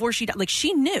before she died,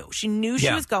 she knew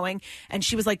she was going, and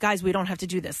she was like, "Guys, we don't have to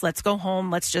do this. Let's go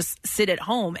home. Let's just sit at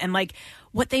home." And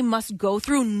what they must go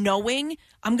through knowing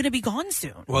I'm going to be gone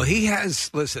soon. Well, he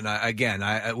has, listen,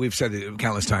 we've said it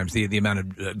countless times, the amount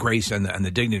of grace and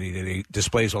the dignity that he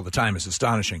displays all the time is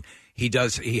astonishing. He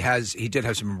did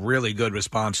have some really good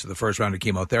response to the first round of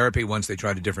chemotherapy once they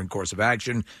tried a different course of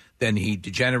action. Then he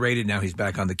degenerated. Now he's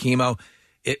back on the chemo.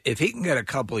 if he can get a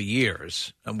couple of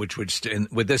years, which would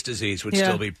with this disease would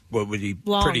still be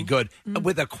Long. pretty good,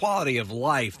 with a quality of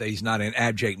life that he's not in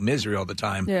abject misery all the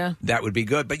time. Yeah. That would be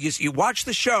good. But you watch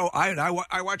the show. I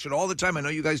watch it all the time. I know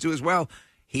you guys do as well.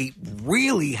 He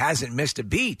really hasn't missed a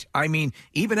beat. I mean,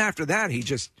 even after that, he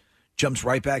just jumps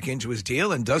right back into his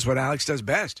deal and does what Alex does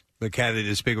best. But Kathy,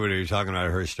 to speak of what you were talking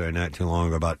about, her story not too long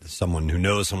ago about someone who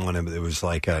knows someone. It was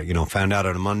like, found out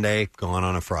on a Monday, gone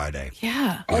on a Friday.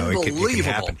 Yeah. Unbelievable. It can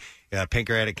happen.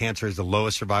 Pancreatic cancer is the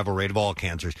lowest survival rate of all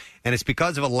cancers. And it's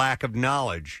because of a lack of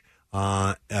knowledge,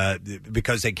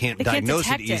 because they can't diagnose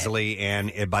it easily.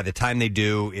 And by the time they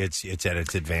do, it's at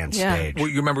its advanced stage. Well,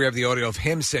 you remember we have the audio of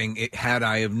him saying, had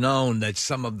I have known that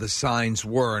some of the signs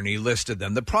were, and he listed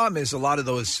them. The problem is a lot of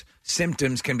those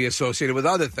symptoms can be associated with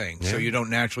other things, so you don't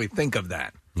naturally think of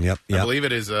that. Yep. I believe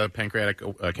it is Pancreatic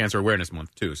Cancer Awareness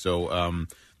Month, too. So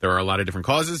there are a lot of different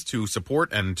causes to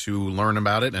support and to learn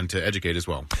about it and to educate as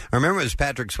well. I remember it was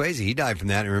Patrick Swayze. He died from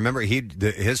that. And remember,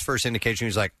 his first indication, he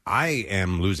was like, I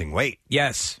am losing weight.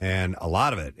 Yes. And a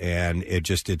lot of it. And it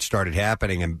started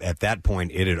happening. And at that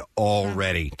point, it had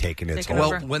already taken its hold.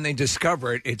 Well, when they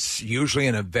discover it, it's usually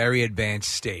in a very advanced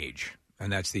stage.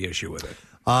 And that's the issue with it.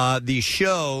 The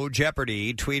show,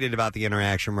 Jeopardy, tweeted about the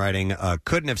interaction, writing,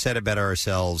 couldn't have said it better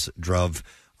ourselves, Druv.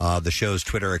 The show's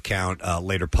Twitter account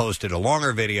later posted a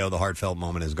longer video. The heartfelt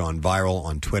moment has gone viral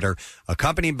on Twitter,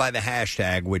 accompanied by the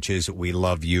hashtag, which is We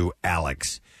Love You,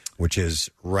 Alex, which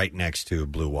is right next to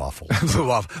Blue Waffle. Blue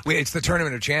Waffle. Wait, it's the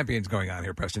Tournament of Champions going on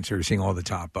here, Preston. So you're seeing all the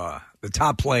top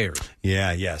players.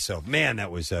 Yeah. So, man,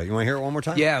 that was... you want to hear it one more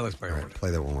time? Yeah, let's play it. All right,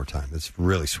 play that one more time. It's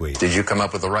really sweet. Did you come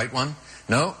up with the right one?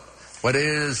 No? What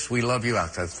is We Love You,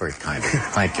 Alex? That's very kind of you.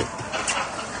 Thank you.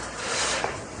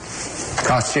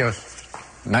 Cost you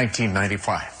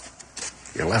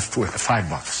 $19.95. You're left with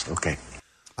 $5. Okay.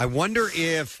 I wonder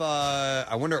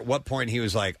at what point he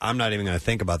was like, I'm not even going to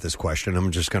think about this question.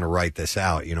 I'm just going to write this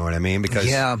out. You know what I mean? Because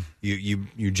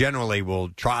you generally will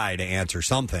try to answer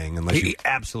something unless you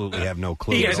absolutely have no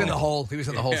clue. He was in the hole. He was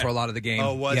in the hole for a lot of the game.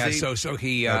 Oh, was he? So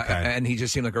he and he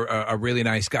just seemed like a really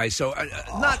nice guy. So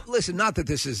not that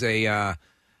this is a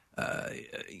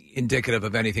indicative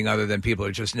of anything other than people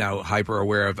are just now hyper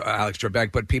aware of Alex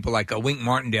Trebek, but people like Wink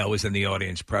Martindale was in the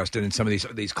audience, Preston, and some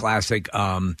of these classic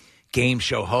game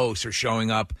show hosts are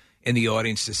showing up in the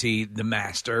audience to see the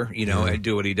master, and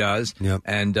do what he does. Yep.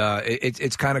 And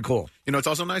it's kind of cool. It's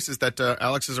also nice is that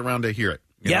Alex is around to hear it.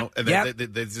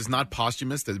 This is not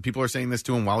posthumous. That people are saying this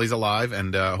to him while he's alive,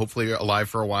 and hopefully alive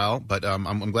for a while. But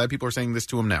I'm glad people are saying this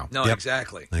to him now. No,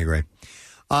 exactly. I agree.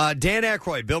 Dan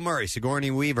Aykroyd, Bill Murray,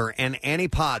 Sigourney Weaver, and Annie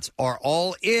Potts are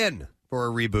all in for a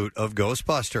reboot of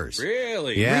Ghostbusters.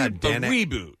 Really? Yeah, a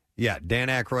reboot. Yeah, Dan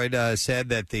Aykroyd said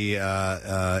that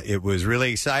it was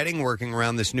really exciting working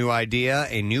around this new idea,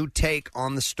 a new take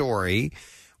on the story,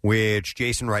 which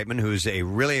Jason Reitman, who's a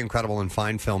really incredible and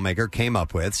fine filmmaker, came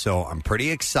up with. So I'm pretty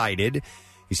excited.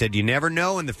 He said, you never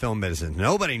know in the film business.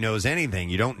 Nobody knows anything.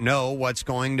 You don't know what's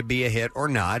going to be a hit or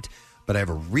not. But I have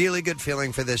a really good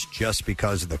feeling for this just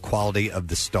because of the quality of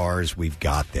the stars we've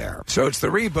got there. So it's the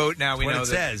reboot now. We what know it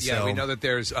that, says. Yeah, so. we know that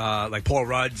there's like Paul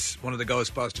Rudd's one of the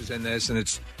Ghostbusters in this, and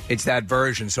it's that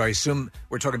version. So I assume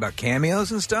we're talking about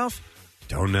cameos and stuff.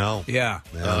 Don't know. Yeah.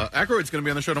 Aykroyd's going to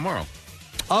be on the show tomorrow.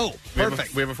 Oh,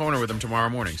 perfect. We have a phoner with him tomorrow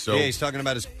morning. So yeah, he's talking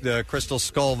about the Crystal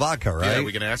Skull vodka, right? Yeah,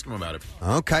 we can ask him about it.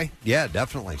 Okay. Yeah,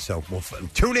 definitely. So we'll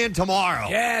tune in tomorrow.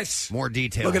 Yes. More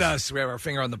details. Look at us. We have our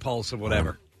finger on the pulse of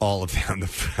whatever. All of on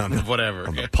the whatever.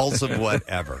 On the pulse of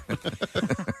whatever.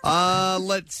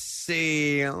 Let's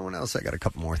see. What else? I got a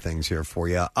couple more things here for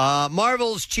you.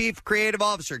 Marvel's chief creative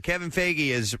officer, Kevin Feige,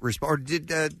 is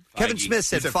Kevin Smith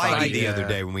said Feige the other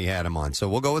day when we had him on. So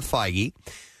we'll go with Feige.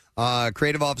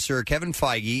 Creative officer Kevin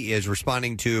Feige is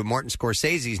responding to Martin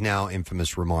Scorsese's now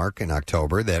infamous remark in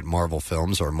October that Marvel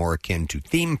films are more akin to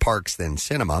theme parks than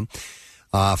cinema.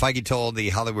 Feige told The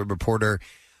Hollywood Reporter,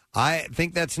 I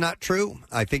think that's not true.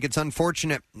 I think it's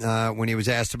unfortunate when he was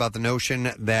asked about the notion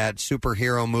that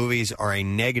superhero movies are a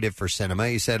negative for cinema.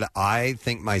 He said, I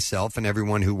think myself and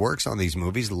everyone who works on these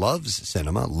movies loves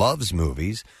cinema, loves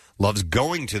movies, loves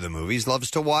going to the movies, loves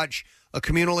to watch a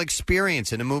communal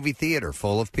experience in a movie theater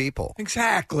full of people.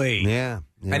 Exactly. Yeah.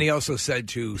 And he also said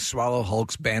to swallow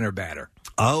Hulk's banner batter.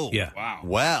 Oh. Yeah. Wow.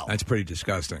 Well. That's pretty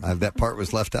disgusting. That part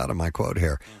was left out of my quote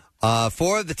here. 4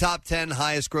 of the top 10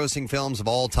 highest grossing films of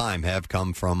all time have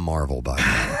come from Marvel, by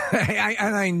the way.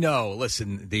 I know.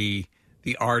 Listen, the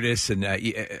artists and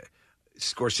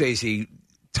Scorsese,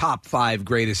 top 5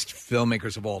 greatest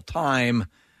filmmakers of all time,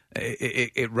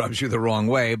 it rubs you the wrong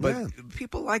way, but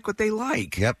people like what they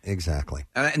like. Yep, exactly.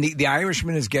 And the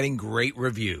Irishman is getting great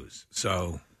reviews,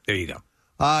 so there you go.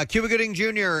 Cuba Gooding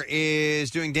Jr.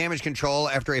 is doing damage control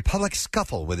after a public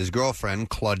scuffle with his girlfriend,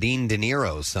 Claudine De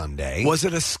Niro, Sunday. Was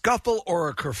it a scuffle or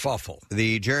a kerfuffle?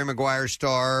 The Jerry Maguire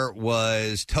star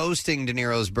was toasting De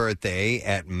Niro's birthday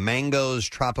at Mango's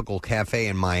Tropical Cafe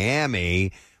in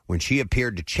Miami when she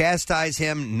appeared to chastise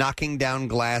him, knocking down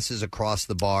glasses across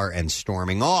the bar and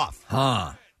storming off.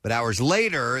 But hours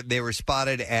later, they were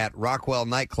spotted at Rockwell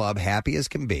nightclub, happy as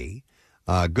can be.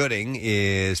 Gooding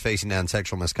is facing down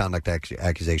sexual misconduct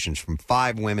accusations from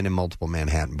 5 women in multiple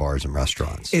Manhattan bars and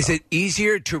restaurants. Is it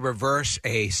easier to reverse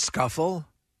a scuffle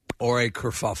or a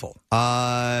kerfuffle?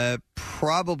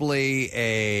 Probably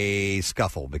a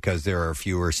scuffle because there are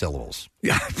fewer syllables.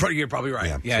 Yeah, you're probably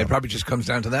right. Yeah, it probably just comes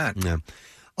down to that.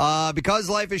 Yeah. Because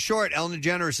life is short, Ellen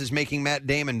DeGeneres is making Matt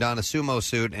Damon don a sumo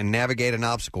suit and navigate an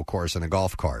obstacle course in a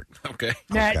golf cart. Okay.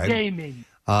 Matt Damon.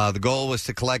 The goal was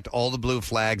to collect all the blue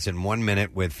flags in 1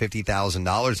 minute with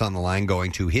 $50,000 on the line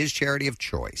going to his charity of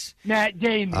choice. Matt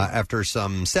Damon. After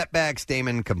some setbacks,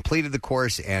 Damon completed the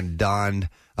course and donated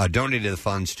the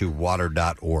funds to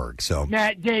water.org. So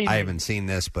Matt Damon. I haven't seen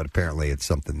this, but apparently it's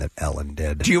something that Ellen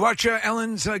did. Do you watch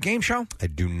Ellen's game show? I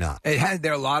do not.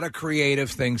 There are a lot of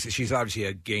creative things. She's obviously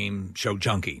a game show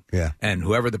junkie. Yeah. And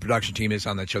whoever the production team is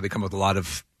on that show, they come up with a lot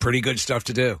of pretty good stuff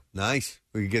to do. Nice.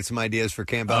 We could get some ideas for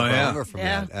Camp Out for Hunger from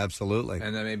that. Absolutely.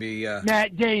 And then maybe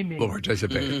Matt Damon will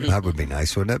participate. That would be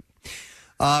nice, wouldn't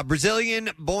it?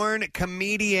 Brazilian-born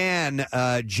comedian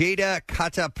Jada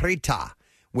Catapreta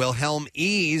will helm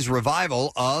E's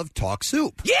revival of Talk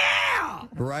Soup. Yeah!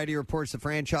 Variety reports the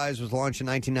franchise was launched in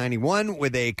 1991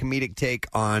 with a comedic take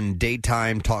on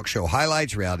daytime talk show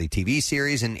highlights, reality TV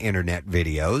series, and internet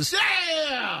videos.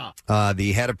 Yeah!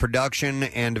 The head of production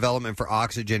and development for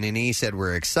Oxygen and E said,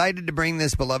 "We're excited to bring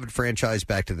this beloved franchise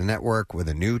back to the network with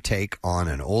a new take on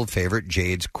an old favorite.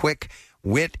 Jade's quick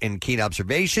wit and keen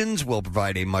observations will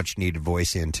provide a much-needed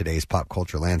voice in today's pop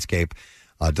culture landscape,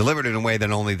 delivered in a way that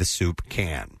only the soup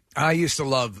can." I used to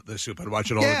love the soup. I'd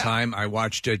watch it all the time. I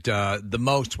watched it the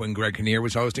most when Greg Kinnear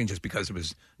was hosting, just because it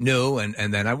was new,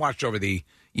 and then I watched over the,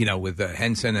 with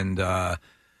Henson and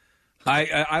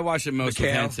I watched it most McHale.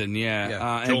 with Henson,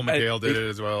 Joel McHale did it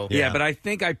as well. Yeah, but I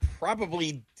think I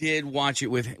probably did watch it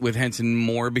with Henson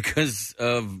more because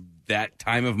of that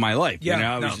time of my life.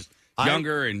 I was just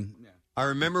younger and... I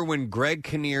remember when Greg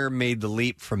Kinnear made the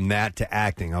leap from that to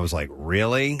acting. I was like,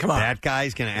 really? Come on. That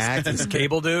guy's going to act? This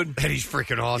cable dude? And he's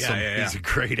freaking awesome. Yeah. He's a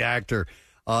great actor.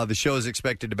 The show is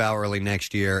expected to bow early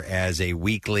next year as a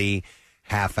weekly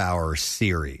half-hour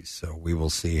series. So we will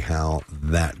see how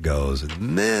that goes.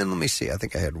 And then, let me see. I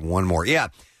think I had one more. Yeah.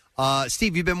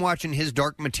 Steve, you've been watching his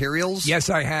Dark Materials? Yes,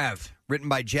 I have. Written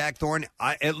by Jack Thorne.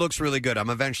 It looks really good. I'm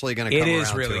eventually going to come around to it. It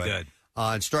is really good.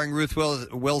 And starring Ruth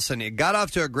Wilson. It got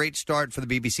off to a great start for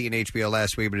the BBC and HBO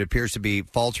last week, but it appears to be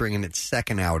faltering in its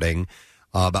second outing.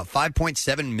 About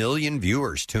 5.7 million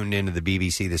viewers tuned into the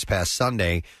BBC this past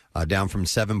Sunday, down from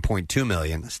 7.2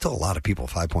 million. Still a lot of people,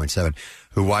 5.7,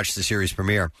 who watched the series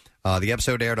premiere. The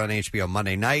episode aired on HBO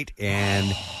Monday night,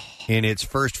 and in its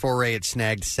first foray, it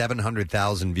snagged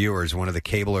 700,000 viewers, one of the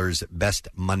cabler's best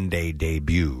Monday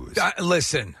debuts.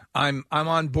 Listen, I'm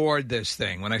on board this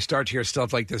thing. When I start to hear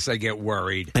stuff like this, I get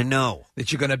worried. I know.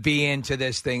 That you're going to be into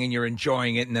this thing and you're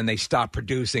enjoying it, and then they stop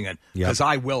producing it. Because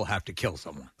I will have to kill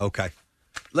someone. Okay.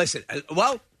 Listen,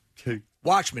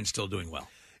 Watchmen's still doing well.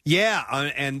 Yeah,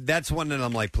 and that's one that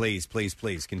I'm like, please,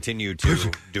 continue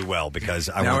to do well, because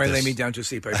I now want I this. lay me down to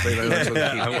sleep. I pray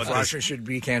that Watchmen should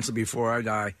be canceled before I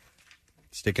die.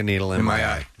 Stick a needle in my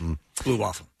eye. Blue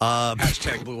waffle.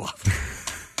 Hashtag blue waffle.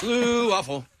 Blue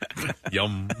waffle.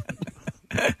 Yum.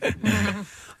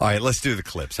 All right, let's do the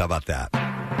clips. How about that?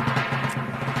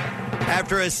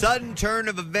 After a sudden turn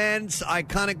of events,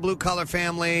 iconic blue-collar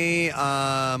family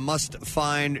must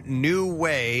find new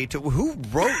way to... Who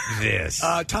wrote this?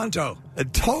 Tonto.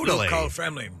 Totally. Blue-collar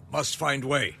family must find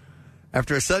way.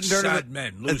 After a sudden turn sad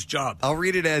men lose job. I'll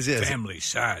read it as is. Family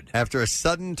sad. After a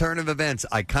sudden turn of events,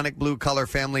 iconic blue-collar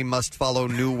family must follow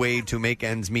new way to make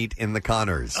ends meet in the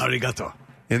Connors. Arigato.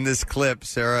 In this clip,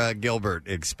 Sarah Gilbert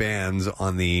expands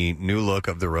on the new look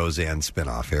of the Roseanne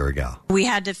spinoff. Here we go. We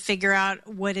had to figure out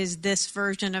what is this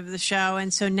version of the show,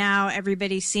 and so now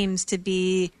everybody seems to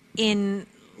be in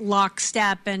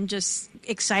lockstep and just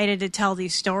excited to tell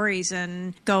these stories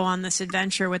and go on this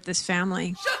adventure with this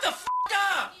family. Shut the f***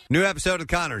 up! New episode of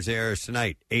Connors airs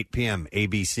tonight, 8 p.m.,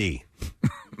 ABC.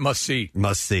 Must see.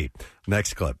 Must see.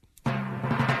 Next clip.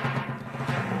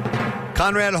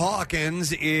 Conrad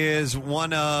Hawkins is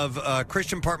one of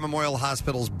Christian Park Memorial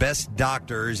Hospital's best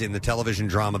doctors in the television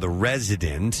drama The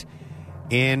Resident.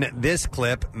 In this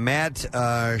clip, Matt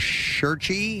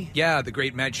Shurchey. Yeah, the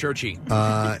great Matt Shurchey.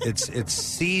 It's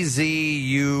CZUCHRY.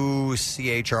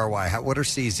 What are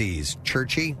CZs?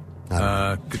 Churchy?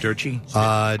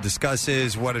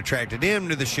 Discusses what attracted him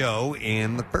to the show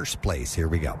in the first place. Here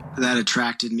we go. That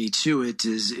attracted me to it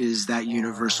is that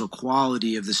universal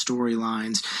quality of the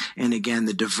storylines, and again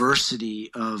the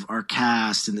diversity of our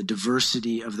cast and the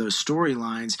diversity of those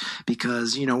storylines.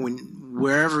 Because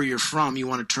wherever you're from, you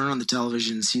want to turn on the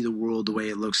television and see the world the way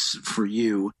it looks for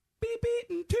you. Beep, beep,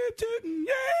 and toot, toot, and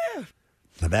yeah.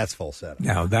 Now that's full setup.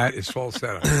 Now that is full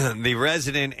setup. The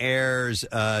Resident airs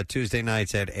Tuesday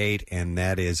nights at 8, and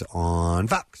that is on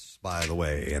Fox, by the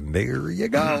way. And there you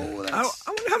go. I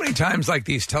wonder how many times, like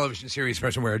these television series,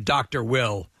 Preston, where a doctor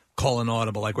will call an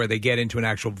audible, like where they get into an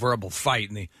actual verbal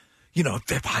fight, and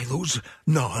if I lose,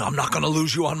 no, I'm not going to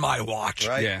lose you on my watch.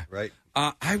 Right. Yeah. Right.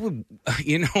 I would,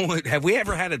 have we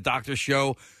ever had a doctor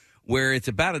show where it's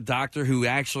about a doctor who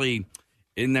actually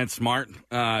isn't that smart,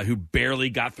 who barely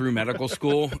got through medical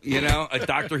school, a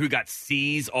doctor who got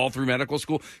C's all through medical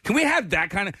school? Can we have that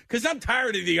kind of, because I'm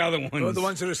tired of the other ones. Oh, the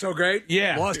ones that are so great?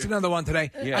 Yeah. Lost another one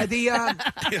today. Yeah.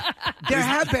 There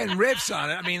have been riffs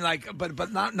on it. I mean,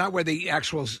 but not where the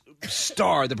actual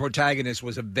star, the protagonist,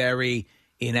 was a very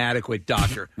inadequate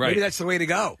doctor. Right. Maybe that's the way to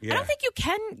go. I don't think you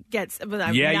can get.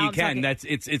 Yeah, you can.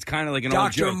 It's kind of like an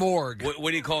Dr. old joke. Morgue. What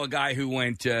do you call a guy who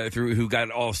went who got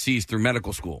all C's through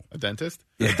medical school? A dentist?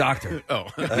 Yeah, doctor. Oh,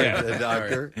 yeah, a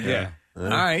doctor. Yeah. All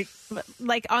right.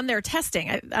 But, on their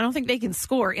testing, I don't think they can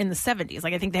score in the 70s.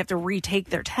 I think they have to retake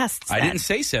their tests. I didn't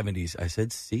say 70s. I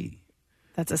said C.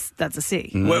 That's a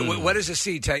C. What is a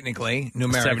C technically?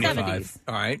 Numerically? 75.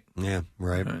 All right. Yeah,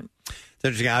 right. It's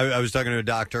interesting. I was talking to a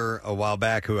doctor a while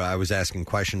back who I was asking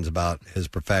questions about his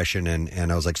profession,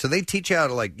 and I was like, so they teach you how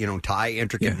to tie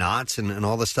intricate knots and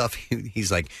all this stuff?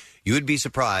 He's like, you would be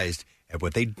surprised at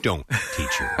what they don't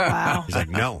teach you. Wow. He's like,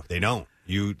 no, they don't.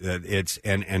 He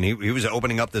was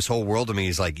opening up this whole world to me.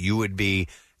 He's like, you would be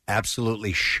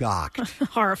absolutely shocked,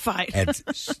 horrified at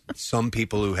some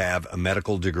people who have a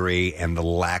medical degree and the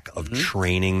lack of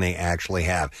training they actually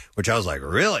have. Which I was like,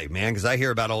 really, man? Because I hear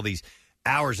about all these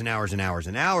hours and hours and hours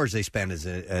and hours they spend as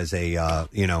a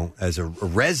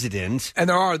resident, and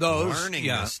there are those learning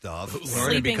this stuff,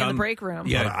 sleeping in the break room.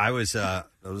 Yeah, but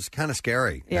it was kind of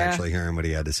scary actually hearing what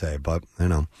he had to say, but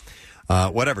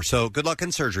whatever. So good luck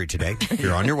in surgery today.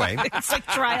 You're on your way. It's like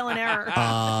trial and error.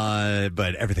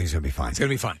 But everything's going to be fine. It's going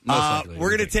to be fine. We're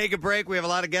going to take a break. We have a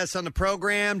lot of guests on the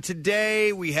program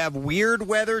today. We have weird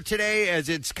weather today as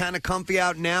it's kind of comfy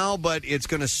out now, but it's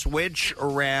going to switch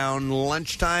around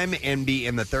lunchtime and be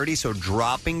in the 30s, so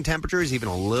dropping temperatures, even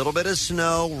a little bit of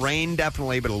snow, rain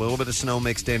definitely, but a little bit of snow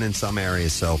mixed in some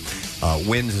areas, so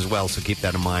winds as well, so keep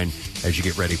that in mind as you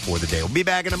get ready for the day. We'll be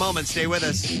back in a moment. Stay with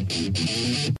us.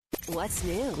 What's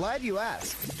new? Glad you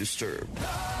asked. Disturbed.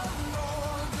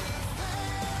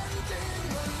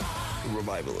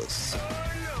 Revivalists.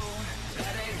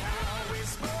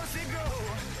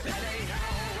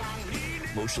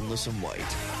 Motionless in White.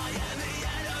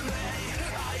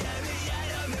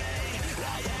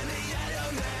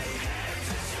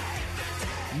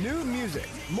 New music.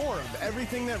 More of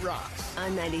everything that rocks.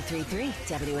 On 93.3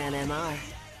 WMMR.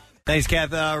 Thanks,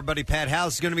 Kath. Our buddy Pat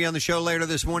House is going to be on the show later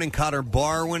this morning. Cotter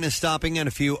Barwin is stopping in,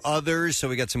 a few others. So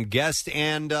we got some guests.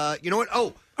 And you know what?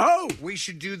 Oh, we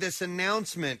should do this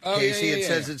announcement, Casey. It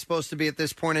says it's supposed to be at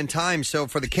this point in time. So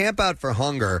for the Camp Out for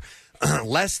Hunger,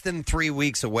 less than 3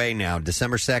 weeks away now.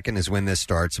 December 2nd is when this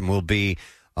starts. And we'll be,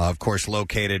 of course,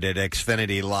 located at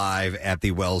Xfinity Live at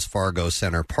the Wells Fargo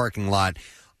Center parking lot.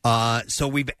 So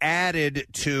we've added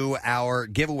to our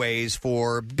giveaways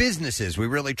for businesses. We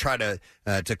really try to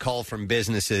call from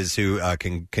businesses who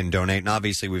can donate. And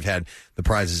obviously, we've had the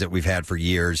prizes that we've had for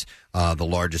years. The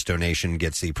largest donation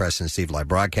gets the Preston and Steve live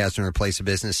broadcast in place of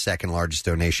business. Second largest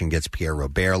donation gets Pierre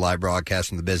Robert live broadcast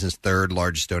from the business. Third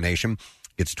largest donation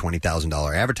gets a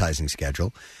 $20,000 advertising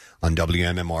schedule on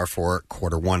WMMR for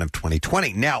Q1 of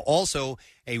 2020. Now, also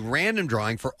a random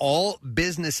drawing for all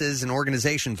businesses and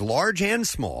organizations, large and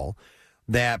small,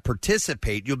 that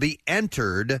participate. You'll be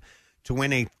entered to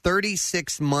win a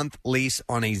 36-month lease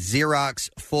on a Xerox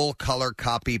full-color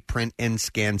copy print and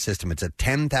scan system. It's a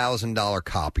 $10,000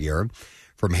 copier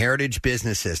from Heritage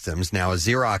Business Systems, now a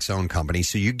Xerox-owned company.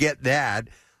 So you get that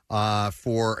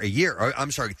for a year.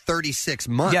 I'm sorry, 36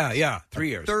 months. Yeah, 3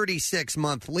 years.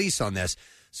 36-month lease on this.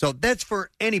 So that's for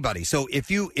anybody. So if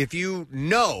you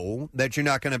know that you're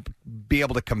not going to be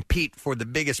able to compete for the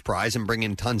biggest prize and bring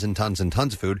in tons and tons and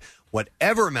tons of food.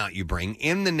 Whatever amount you bring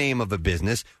in the name of a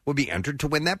business will be entered to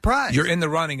win that prize. You're in the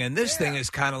running, and this thing is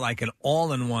kind of like an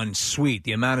all-in-one suite.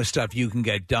 The amount of stuff you can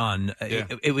get done,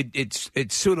 it's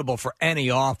suitable for any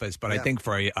office. But I think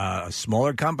for a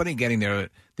smaller company, getting their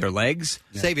legs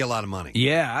save you a lot of money.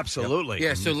 Yeah, absolutely.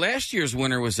 Yeah. So last year's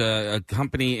winner was a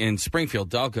company in Springfield,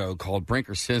 Delco, called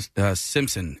Brinker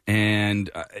Simpson, and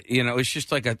it's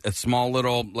just like a small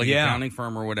little accounting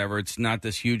firm or whatever. It's not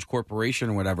this huge corporation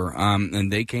or whatever.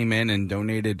 And they came in and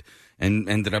donated and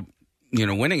ended up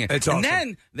winning it. It's and awesome.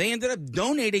 then they ended up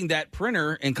donating that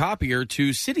printer and copier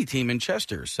to City Team in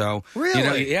Chester. So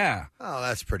Really? yeah. Oh,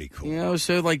 that's pretty cool.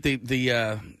 So like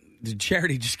the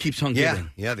charity just keeps on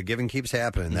giving. Yeah, the giving keeps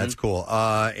happening. That's cool.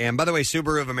 And by the way,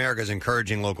 Subaru of America is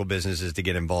encouraging local businesses to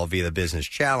get involved via the Business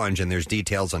Challenge, and there's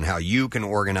details on how you can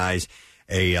organize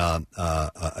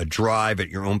a drive at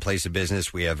your own place of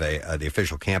business. We have the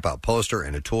official Camp Out poster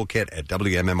and a toolkit at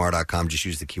WMMR.com. Just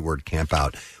use the keyword Camp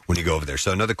Out when you go over there.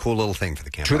 So another cool little thing for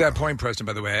the Camp Out. To that point, Preston,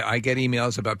 by the way, I get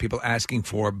emails about people asking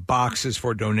for boxes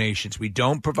for donations. We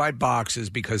don't provide boxes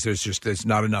because there's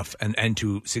not enough and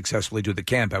to successfully do the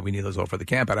Camp Out. We need those all for the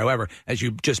Camp Out. However, as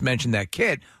you just mentioned that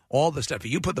kit, all the stuff,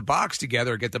 if you put the box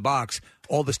together, get the box,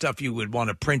 all the stuff you would want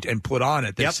to print and put on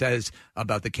it that says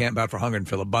about the Camp Out for Hunger and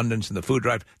Fill Abundance and the food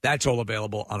drive, that's all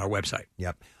available on our website.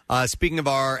 Yep. Speaking of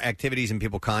our activities and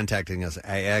people contacting us,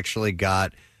 I actually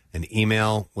got an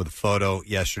email with a photo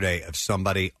yesterday of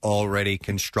somebody already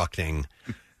constructing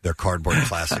their cardboard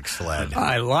plastic sled.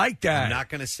 I like that. I'm not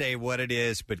going to say what it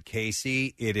is, but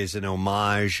Casey, it is an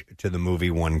homage to the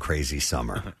movie One Crazy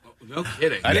Summer. No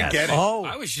kidding. I didn't get it. Oh,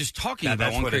 I was just talking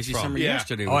about One Crazy Summer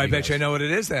yesterday. Oh, I bet you I know what it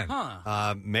is then.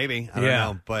 Maybe. I don't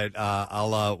know. But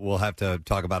we'll have to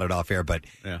talk about it off air. But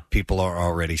people are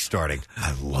already starting.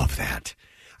 I love that.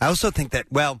 I also think that,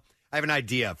 I have an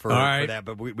idea for that,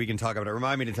 but we can talk about it.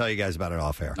 Remind me to tell you guys about it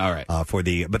off air. All right.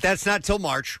 But that's not till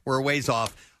March. We're a ways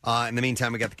off. In the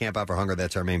meantime, we got the Camp Out for Hunger.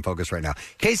 That's our main focus right now.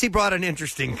 Casey brought an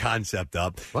interesting concept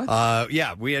up. What?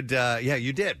 We had.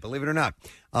 You did. Believe it or not,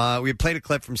 we had played a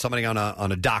clip from somebody on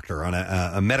a doctor on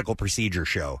a medical procedure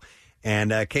show,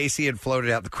 and Casey had floated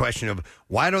out the question of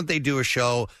why don't they do a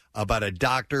show about a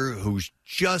doctor who's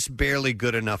just barely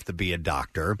good enough to be a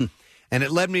doctor. And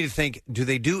it led me to think, do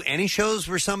they do any shows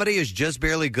where somebody is just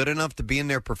barely good enough to be in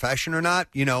their profession or not?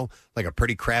 Like a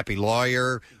pretty crappy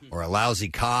lawyer or a lousy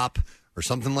cop or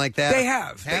something like that? They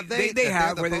have. Have they? They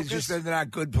have, the where focus? they're not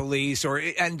good police,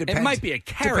 depends. It might be a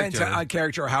character. Depends on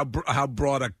character or how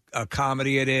broad a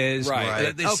comedy it is.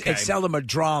 Right. It's seldom a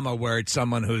drama where it's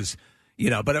someone who's,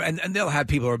 but and they'll have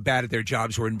people who are bad at their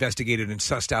jobs who are investigated and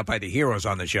sussed out by the heroes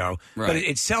on the show. Right. But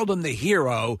it's seldom the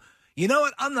hero. You know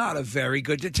what? I'm not a very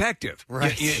good detective.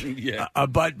 Right. Yeah.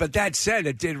 But that said,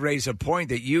 it did raise a point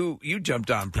that you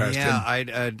jumped on, Preston. Yeah, I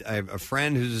have a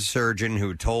friend who's a surgeon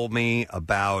who told me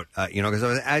about, because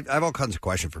I have all kinds of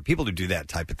questions for people who do that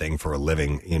type of thing for a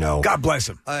living, God bless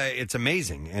them. It's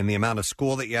amazing. And the amount of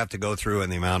school that you have to go through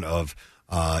and the amount of,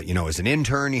 as an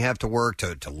intern, you have to work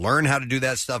to learn how to do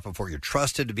that stuff before you're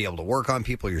trusted to be able to work on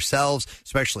people yourselves,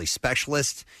 especially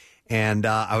specialists. And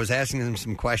I was asking him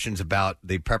some questions about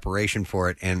the preparation for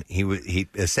it, and he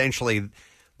essentially,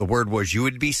 the word was, you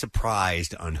would be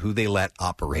surprised on who they let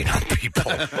operate on people.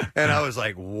 And I was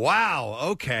like, wow,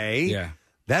 okay. Yeah.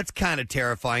 That's kind of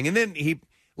terrifying. And then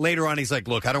later on, he's like,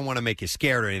 look, I don't want to make you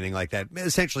scared or anything like that.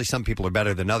 Essentially, some people are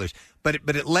better than others. But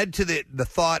it led to the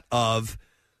thought of,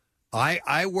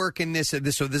 I work in this, so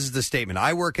this is the statement.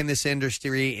 I work in this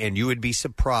industry, and you would be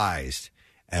surprised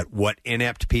at what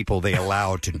inept people they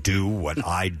allow to do what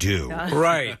I do.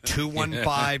 Right.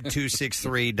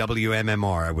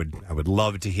 215-263-WMMR. I would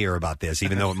love to hear about this,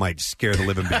 even though it might scare the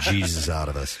living bejesus out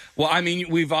of us. Well, I mean,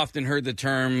 we've often heard the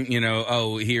term,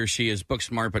 he or she is book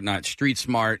smart but not street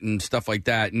smart and stuff like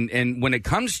that. And when it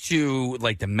comes to,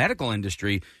 like, the medical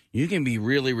industry, you can be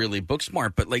really, really book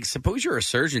smart, but suppose you're a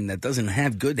surgeon that doesn't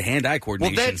have good hand-eye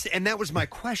coordination. Well, that was my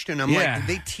question. I'm like, did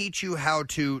they teach you how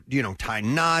to, tie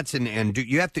knots and do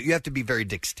you have to be very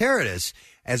dexterous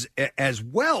as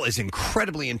well as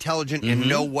incredibly intelligent and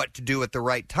know what to do at the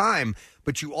right time,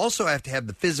 but you also have to have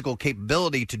the physical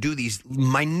capability to do these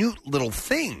minute little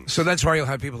things. So that's why you'll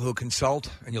have people who consult,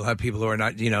 and you'll have people who are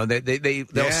not.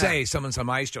 They'll say someone's a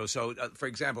maestro. So, for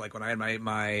example, like when I had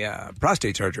my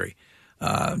prostate surgery.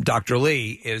 Dr.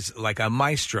 Lee is like a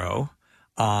maestro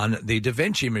on the Da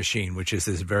Vinci machine, which is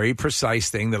this very precise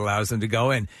thing that allows them to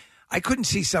go in. I couldn't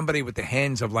see somebody with the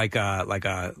hands of like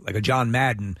a John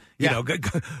Madden,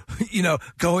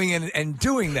 going in and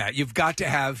doing that. You've got to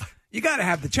have You got to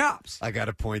have the chops. I got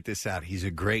to point this out. He's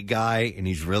a great guy, and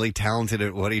he's really talented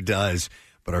at what he does.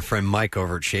 But our friend Mike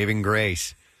over at Shaving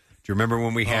Grace, do you remember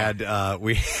when we had Well,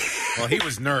 he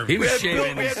was nervous. He was we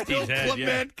shaving had Steve's Bill head,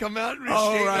 Clement come out and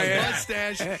Oh, shave right, his yeah.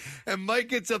 mustache, and Mike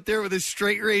gets up there with his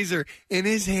straight razor, and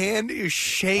his hand is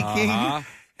shaking.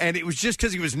 And it was just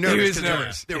because he was nervous. He was 'cause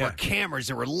nervous, There yeah. were cameras,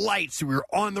 there were lights, we were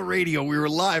on the radio, we were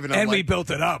live, and I'm we like, built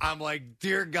it up. I'm like,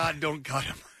 dear God, don't cut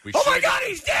him. Oh my God,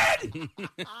 he's dead!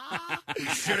 We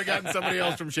should have gotten somebody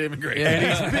else from Shaving Grace.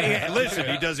 And listen,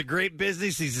 he does a great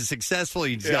business. He's successful.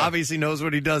 He obviously knows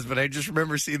what he does. But I just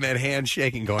remember seeing that hand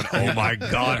shaking, going, "Oh my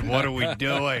God, what are we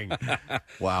doing?"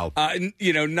 Wow.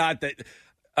 Not that.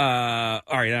 All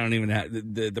right, I don't even have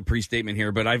the pre-statement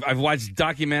here, but I've watched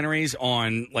documentaries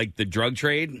on like the drug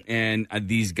trade and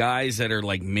these guys that are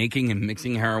like making and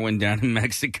mixing heroin down in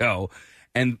Mexico.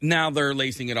 And now they're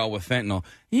lacing it all with fentanyl.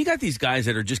 You got these guys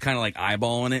that are just kind of like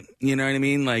eyeballing it. You know what I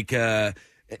mean? Like,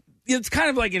 it's kind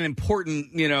of like an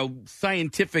important,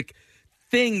 scientific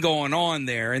thing going on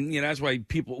there. And, that's why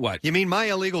people, what? You mean my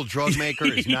illegal drug maker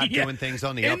is not doing things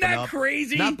on the Isn't up and that up?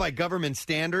 crazy? Not by government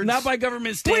standards? Not by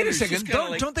government Wait a standards. second. Just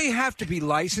kinda Don't they have to be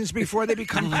licensed before they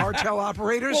become cartel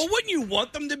operators? Well, wouldn't you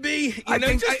want them to be? I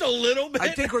think just a little bit.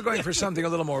 I think we're going for something a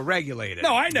little more regulated.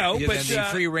 No, I know, than but, the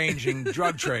free-ranging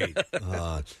drug trade.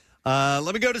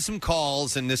 Let me go to some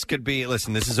calls, and this could be,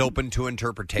 listen, this is open to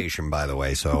interpretation, by the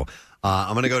way. So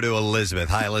I'm going to go to Elizabeth.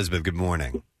 Hi, Elizabeth. Good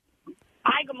morning.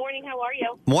 Hi, good morning. How are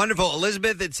you? Wonderful.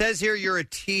 Elizabeth, it says here you're a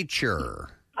teacher.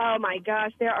 Oh, my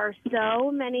gosh. There are so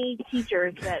many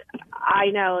teachers that I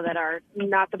know that are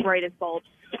not the brightest bulbs.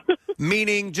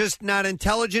 Meaning just not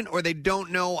intelligent, or they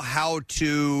don't know how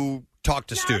to talk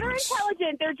to students? They're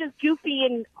intelligent. They're just goofy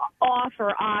and off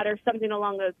or odd or something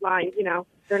along those lines.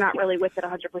 They're not really with it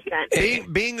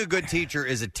 100%. Being a good teacher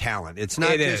is a talent. It's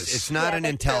not It's not an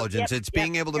intelligence. It's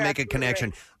being able to make a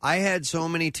connection. Right. I had so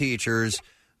many teachers,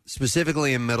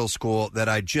 specifically in middle school, that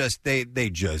I just they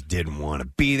just didn't want to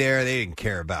be there. They didn't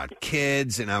care about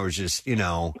kids, and I was just you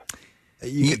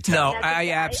could tell. No,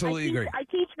 I absolutely agree. I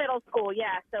teach middle school,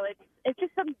 so it's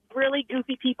just some really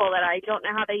goofy people that I don't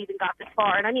know how they even got this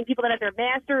far. And I mean people that have their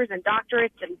masters and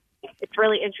doctorates, and it's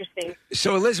really interesting.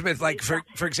 So Elizabeth, like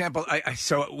for example,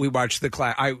 so we watched the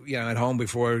class. At home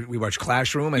before we watched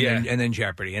Classroom and then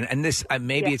Jeopardy, and this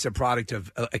maybe it's a product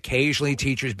of occasionally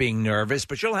teachers being nervous,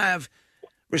 but you'll have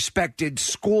respected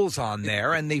schools on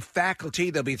there, and the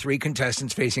faculty, there'll be 3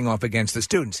 contestants facing off against the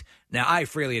students. Now, I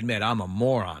freely admit I'm a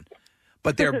moron.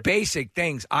 But they're basic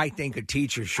things I think a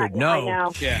teacher should know. I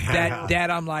know. Yeah. That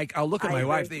I'm like, I'll look at my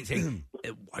wife. They say,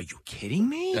 "Are you kidding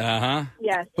me?"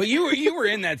 Yes. But you were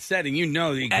in that setting.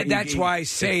 That's why I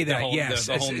say that. Whole, yes,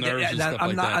 the whole nerves and stuff I'm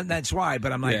like not. that. That's why.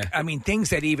 But I'm like, I mean,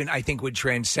 things that even I think would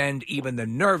transcend even the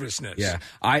nervousness. Yeah.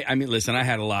 I mean, listen, I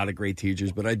had a lot of great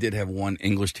teachers, but I did have one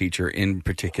English teacher in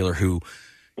particular who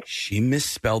she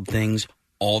misspelled things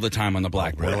all the time on the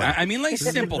blackboard. Really? I mean, like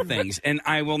simple things, and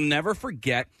I will never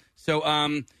forget. So,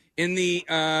 in the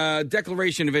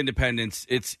Declaration of Independence,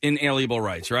 it's inalienable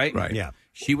rights, right? Right. Yeah.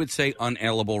 She would say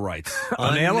unalienable rights.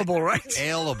 Unalienable rights.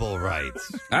 Unalienable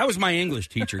rights. That was my English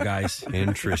teacher, guys.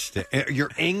 Interesting. Your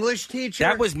English teacher?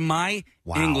 That was my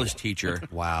English teacher.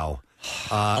 Wow.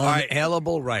 All right.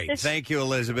 Unalienable rights. Thank you,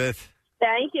 Elizabeth.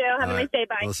 Thank you. Have a nice day.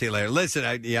 Bye. We'll see you later. Listen,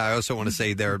 I also want to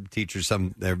say there are teachers,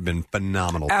 there have been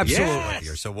phenomenal Absolutely. teachers right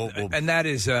here. So we'll And that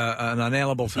is an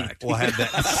unalienable fact. we'll have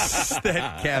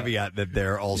that caveat that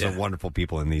there are also wonderful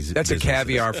people in these. That's a businesses.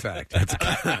 caviar fact.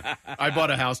 I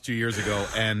bought a house 2 years ago,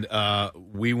 and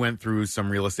we went through some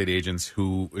real estate agents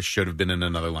who should have been in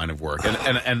another line of work,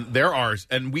 and there are,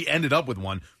 and we ended up with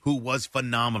one who was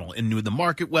phenomenal and knew the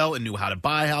market well and knew how to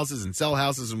buy houses and sell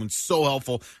houses and was so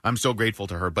helpful. I'm so grateful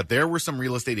to her. But there were some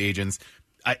real estate agents.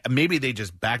 Maybe they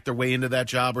just backed their way into that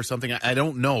job or something. I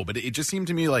don't know, but it just seemed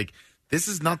to me like this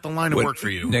is not the line of work for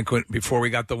you. Nick, before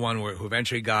we got the one who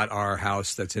eventually got our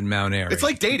house that's in Mount Airy. It's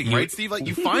like dating, right, Steve? Like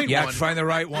you find you one. have to find the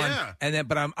right one. Yeah. And then,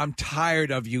 but I'm tired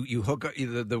of you hook up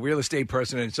the real estate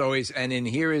person, and it's always, and then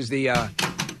here is the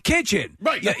kitchen.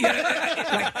 Right. Like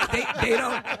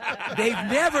they've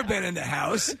never been in the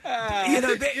house. And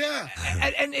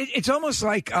it's almost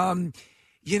like,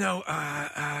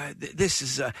 this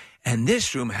is, and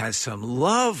this room has some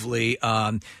lovely,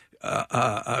 crown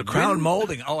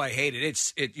molding. Oh, I hate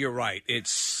it. You're right.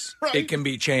 It can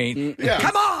be changed. Yeah.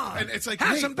 Come on. And it's like,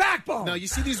 have hey, some backbone. Now you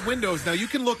see these windows. Now you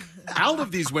can look out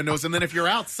of these windows, and then if you're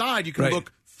outside, you can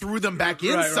look through them back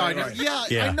inside. Right.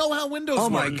 Yeah, I know how windows work. Oh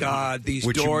my God, these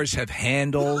doors have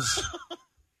handles.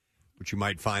 which you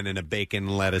might find in a bacon,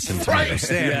 lettuce, and tomato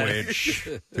sandwich,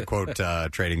 to quote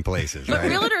Trading Places. But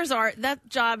Right? realtors that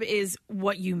job is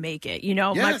what you make it. You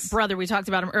know, Yes. my brother, we talked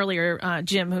about him earlier,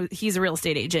 Jim, he's a real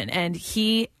estate agent, and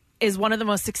he is one of the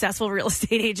most successful real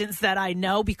estate agents that I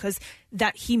know because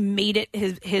that he made it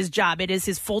his job. It is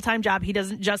his full-time job. He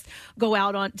doesn't just go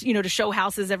out on, to show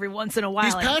houses every once in a while.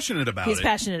 He's passionate about it. He's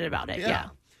passionate about it, yeah.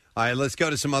 All right, let's go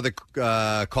to some other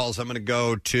calls. I'm going to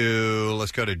go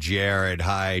to Jared.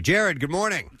 Hi, Jared. Good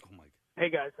morning. Hey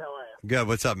guys, how are you? Good.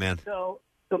 What's up, man? So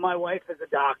my wife is a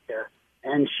doctor,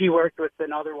 and she worked with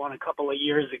another one a couple of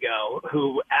years ago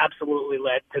who absolutely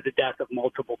led to the death of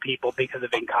multiple people because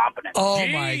of incompetence. Oh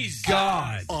my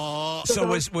God! So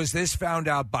was this found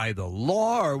out by the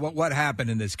law, or what happened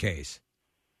in this case?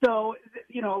 So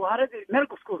a lot of the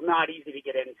medical school is not easy to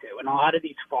get into, and a lot of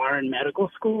these foreign medical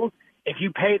schools, if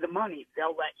you pay the money,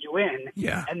 they'll let you in.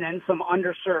 Yeah. And then some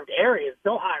underserved areas,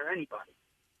 they'll hire anybody.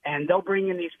 And they'll bring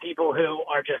in these people who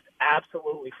are just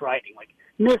absolutely frightening, like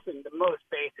missing the most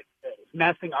basic things,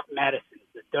 messing up medicines,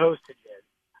 the dosages,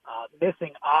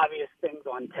 missing obvious things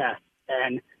on tests.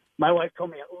 And my wife told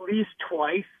me at least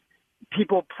twice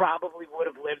people probably would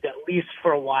have lived at least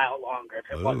for a while longer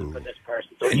if it wasn't for this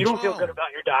person. So if you don't feel good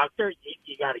about your doctor,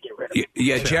 you got to get rid of him.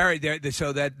 Yeah, Jared.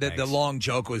 So the long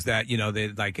joke was that they,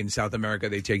 like in South America,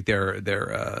 they take their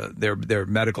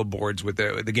medical boards with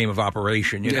the game of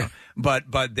Operation. You know,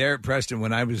 but there, Preston.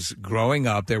 When I was growing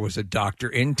up, there was a doctor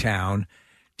in town.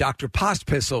 Dr.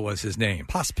 Postpissel was his name.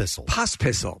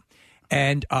 Postpissel.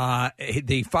 And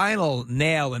the final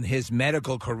nail in his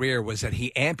medical career was that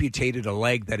he amputated a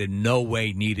leg that in no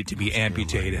way needed to be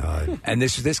amputated. And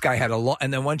this guy had a lot.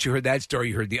 And then once you heard that story,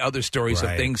 you heard the other stories of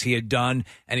things he had done.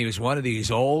 And he was one of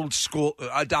these old school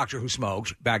a doctor who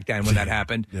smoked back then when that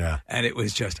happened. Yeah. And it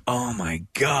was just, oh my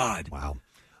God! Wow.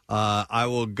 I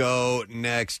will go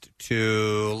next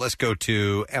let's go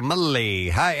to Emily.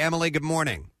 Hi, Emily. Good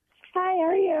morning. Hi, how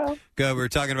are you? Good. We were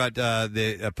talking about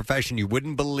the profession. You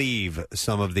wouldn't believe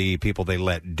some of the people they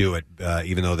let do it,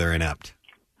 even though they're inept.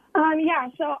 Yeah,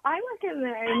 so I work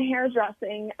in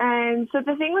hairdressing, and so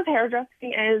the thing with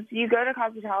hairdressing is you go to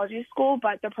cosmetology school,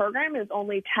 but the program is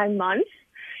only 10 months.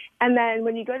 And then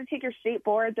when you go to take your state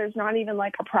board, there's not even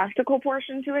like a practical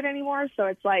portion to it anymore. So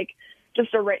it's like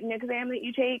just a written exam that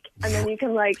you take, and then you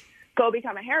can like go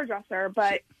become a hairdresser,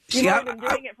 but you've only been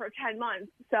doing it for 10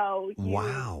 months. So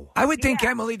wow. I would think,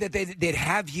 Emily, that they'd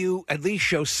have you at least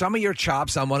show some of your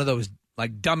chops on one of those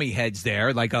like dummy heads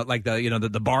there, like the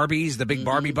the Barbies, the big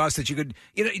Barbie bust that you could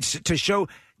to show.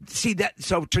 See that?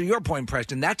 So to your point,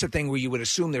 Preston, that's a thing where you would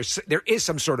assume there is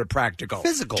some sort of practical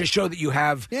physical to show that you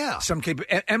have some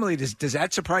Emily, does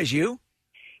that surprise you?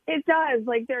 It does.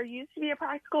 Like, there used to be a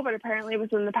practical, but apparently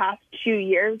within the past 2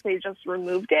 years, they just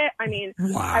removed it. I mean,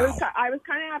 I was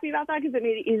kind of happy about that because it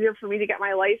made it easier for me to get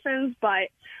my license. But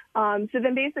so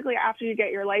then basically after you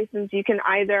get your license, you can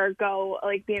either go,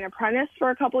 like, be an apprentice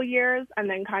for a couple years and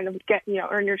then kind of get,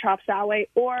 earn your chops that way.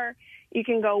 Or you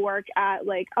can go work at,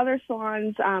 like, other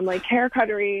salons, like hair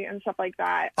cuttery and stuff like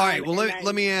that. All right. Well,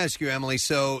 let me ask you, Emily.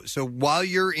 So while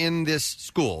you're in this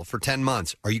school for 10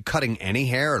 months, are you cutting any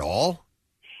hair at all?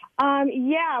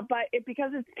 Yeah, but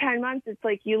because it's 10 months, it's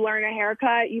like you learn a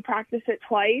haircut, you practice it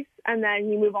twice, and then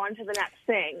you move on to the next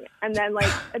thing. And then,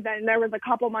 then there was a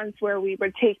couple months where we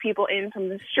would take people in from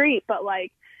the street, but,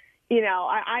 like,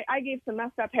 I gave some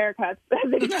messed up haircuts.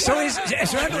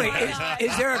 So Emily,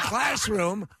 is there a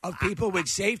classroom of people with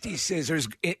safety scissors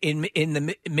in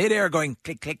the midair going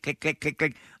click, click, click, click, click,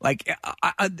 click? Like,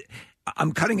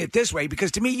 I'm cutting it this way,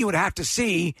 because to me, you would have to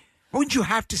see. Wouldn't you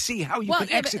have to see how you can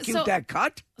execute that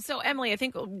cut? So, Emily, I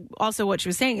think also what she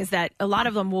was saying is that a lot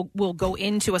of them will go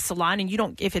into a salon, and you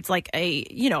don't, if it's like a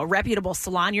reputable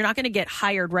salon, you're not going to get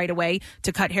hired right away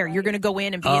to cut hair. You're going to go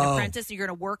in and be an apprentice, and you're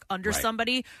going to work under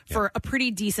somebody for a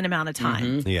pretty decent amount of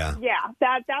time. Yeah,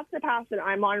 that's the path that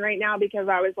I'm on right now, because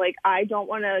I was like, I don't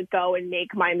want to go and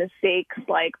make my mistakes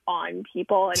like on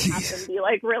people and have them be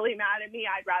like really mad at me.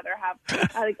 I'd rather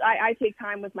have I take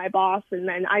time with my boss, and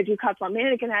then I do cuts on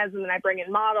mannequin heads, and then I bring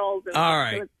in models. And all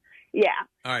right. So yeah.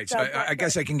 All right. So I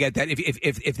guess I can get that.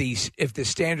 If the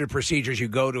standard procedures, you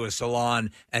go to a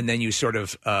salon and then you sort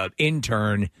of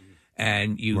intern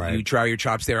and you try your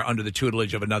chops there under the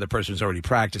tutelage of another person who's already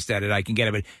practiced at it, I can get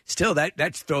it. But still,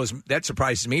 that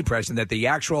surprises me, Preston, that the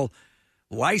actual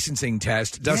licensing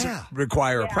test doesn't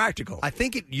require a practical. I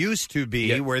think it used to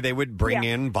be where they would bring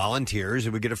in volunteers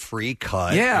who would get a free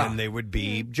cut, and they would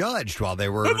be judged while they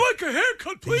were... I'd like a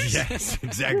haircut, please. Yes,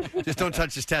 exactly. Just don't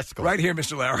touch his testicles. Right here,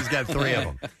 Mr. Lauer. He's got 3 of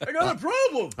them. I got a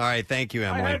problem. All right, thank you,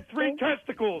 Emily. I had 3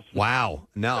 testicles. schools. Wow.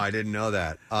 No, I didn't know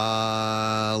that.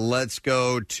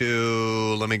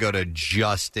 Let me go to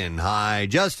Justin. Hi,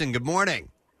 Justin. Good morning.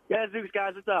 Gadzooks,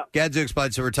 guys, what's up? Gadzooks,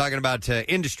 bud. So we're talking about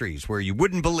industries where you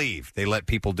wouldn't believe they let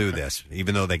people do this,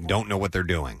 even though they don't know what they're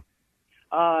doing.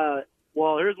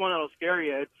 Well, here's one that'll scare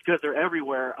you. It's because they're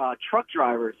everywhere. Truck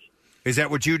drivers. Is that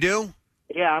what you do?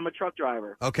 Yeah, I'm a truck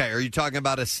driver. Okay. Are you talking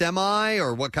about a semi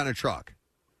or what kind of truck?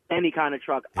 Any kind of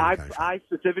truck. I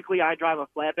specifically drive a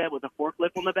flatbed with a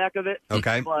forklift on the back of it.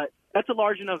 Okay. But that's a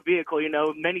large enough vehicle,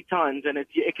 many tons, and it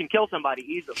can kill somebody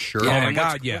easily. Sure. Yeah, my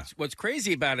God, yeah. What's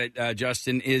crazy about it,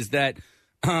 Justin, is that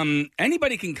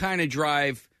anybody can kind of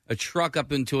drive a truck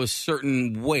up into a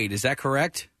certain weight. Is that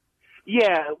correct?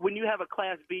 Yeah, when you have a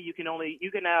Class B, you can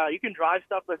drive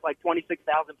stuff that's like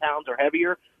 26,000 pounds or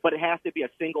heavier, but it has to be a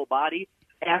single body.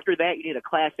 After that, you need a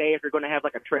Class A if you're going to have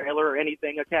like a trailer or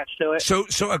anything attached to it. So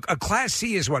a Class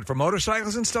C is what, for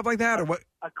motorcycles and stuff like that, or what?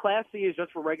 A Class C is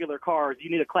just for regular cars.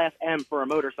 You need a Class M for a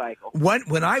motorcycle. One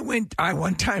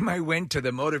time I went to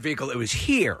the motor vehicle. It was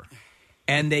here,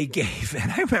 and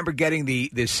I remember getting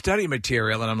the study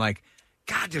material, and I'm like,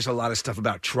 God, there's a lot of stuff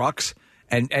about trucks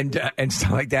and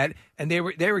stuff like that. And they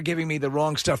were giving me the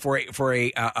wrong stuff for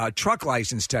a truck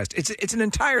license test. It's an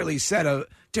entirely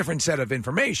different set of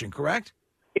information, correct?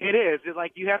 It is. It's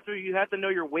like you have to know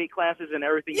your weight classes and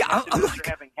everything. Yeah, I'm like,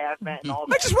 having hazmat and all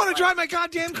that. I just want to drive my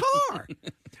goddamn car.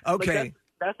 Okay.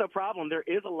 That's the problem. There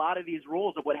is a lot of these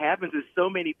rules, and what happens is so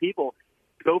many people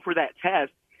go for that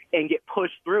test and get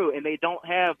pushed through, and they don't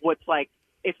have what's like,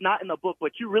 it's not in the book,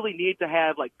 but you really need to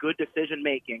have like good decision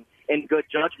making and good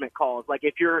judgment calls. Like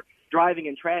if you're driving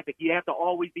in traffic, you have to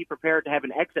always be prepared to have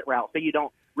an exit route so you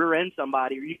don't rear end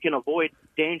somebody, or you can avoid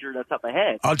danger that's up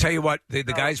ahead. I'll tell you what, the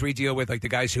guys we deal with, like the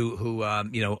guys who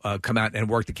come out and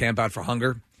work the camp out for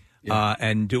hunger.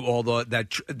 And do all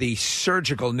the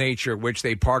surgical nature which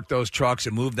they park those trucks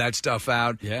and move that stuff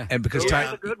out. Yeah, and because those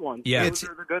are the good ones. Yeah, those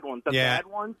are the good ones. The bad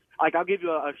ones, like I'll give you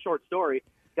a short story.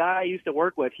 Guy I used to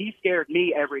work with, he scared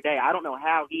me every day. I don't know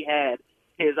how he had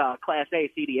his Class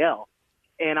A CDL,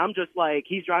 and I'm just like,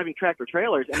 he's driving tractor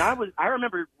trailers, and I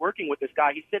remember working with this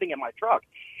guy. He's sitting in my truck,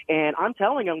 and I'm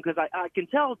telling him because I can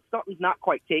tell something's not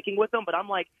quite taking with him, but I'm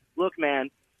like, look, man.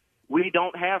 We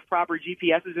don't have proper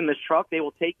GPSs in this truck. They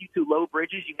will take you to low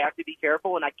bridges. You have to be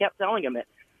careful. And I kept telling him it.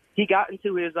 He got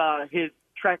into his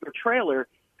tractor trailer,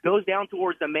 goes down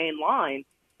towards the main line,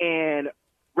 and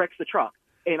wrecks the truck.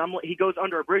 And he goes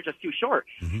under a bridge that's too short.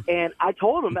 Mm-hmm. And I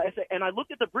told him, and I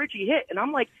looked at the bridge he hit, and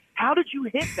I'm like, "How did you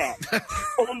hit that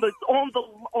on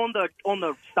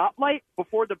the stoplight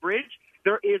before the bridge?"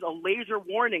 There is a laser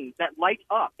warning that lights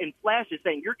up and flashes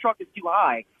saying your truck is too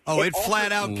high. Oh, it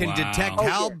flat out can detect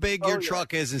how big your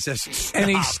truck is and says, stop. And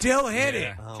he still hit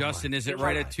it. Oh, Justin, is it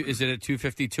right at is it at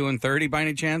 252 and 30 by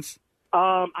any chance?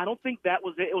 I don't think that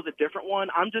was it. It was a different one.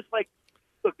 I'm just like,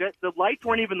 look, the lights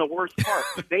weren't even the worst part.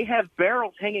 They have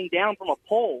barrels hanging down from a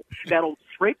pole that'll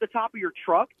scrape the top of your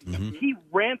truck. Mm-hmm. He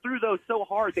ran through those so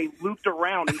hard they looped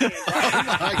around. And came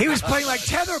down. He was playing like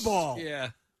tetherball. Yeah.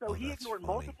 So he ignored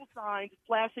multiple signs,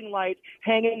 flashing lights,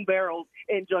 hanging barrels,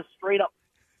 and just straight up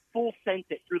full sent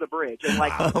it through the bridge. And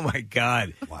like, oh my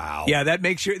God! Wow. Yeah, that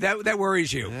makes you that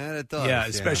worries you. Yeah, it does. Yeah,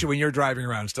 especially when you're driving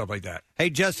around and stuff like that.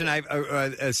 Hey, Justin, I have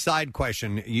a side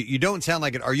question. You don't sound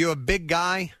like it. Are you a big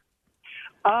guy?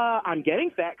 I'm getting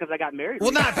fat because I got married.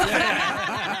 Well, not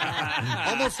fat.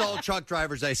 Almost all truck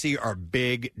drivers I see are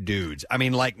big dudes. I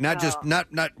mean, like not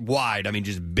wide. I mean,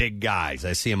 just big guys.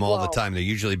 I see them all the time. They're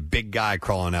usually big guy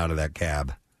crawling out of that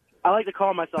cab. I like to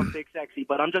call myself big sexy,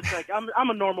 but I'm just like I'm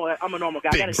a normal guy.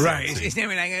 Right. It's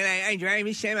never like I drive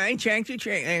a semi tractor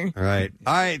trailer. All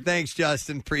right. Thanks,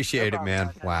 Justin. Appreciate it, man.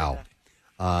 Wow.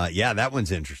 Yeah, that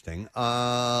one's interesting.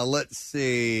 Let's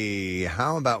see.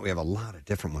 How about we have a lot of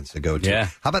different ones to go to? Yeah.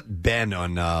 How about Ben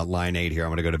on line 8 here? I'm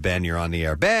going to go to Ben. You're on the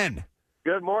air. Ben.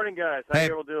 Good morning, guys. How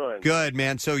you all doing? Good,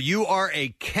 man. So you are a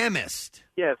chemist.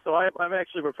 Yeah, so I'm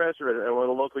actually a professor at one of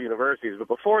the local universities, but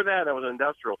before that, I was an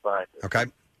industrial scientist. Okay.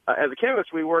 As a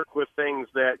chemist, we work with things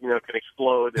that can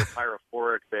explode. They're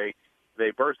pyrophoric.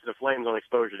 They burst into flames on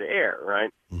exposure to air,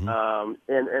 right? Mm-hmm.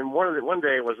 And one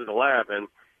day I was in the lab, and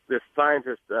this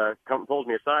scientist told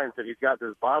me aside and said he's got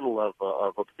this bottle of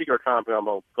a particular compound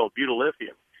called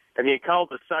butyllithium. And he called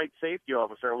the site safety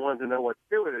officer and wanted to know what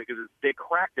to do with it because it's a big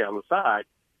crack down the side.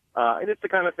 And it's the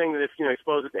kind of thing that if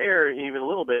expose it to air even a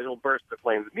little bit, it'll burst into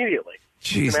flames immediately.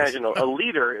 Jesus. Imagine a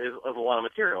liter is a lot of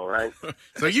material, right?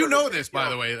 So you know this, by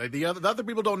the way. The other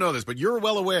people don't know this, but you're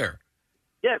well aware.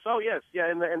 Yes. Oh, yes.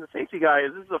 Yeah. And the safety guy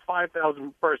this is a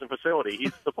 5,000 person facility.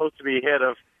 He's supposed to be head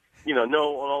of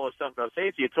know all this stuff about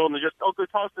safety. I told him to just go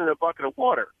toss it in a bucket of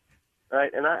water,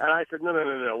 right? And I said, no,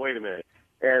 wait a minute.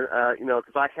 And,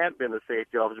 because I had been the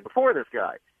safety officer before this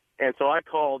guy. And so I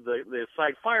called the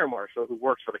site fire marshal who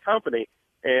works for the company.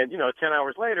 And, 10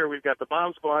 hours later, we've got the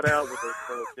bomb squad out with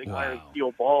those big iron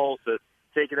steel balls to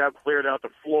take it out, cleared out the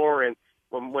floor. And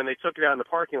when they took it out in the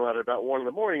parking lot at about 1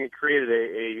 a.m, it created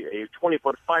a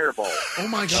 20-foot fireball. Oh,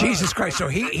 my God. Jesus Christ. So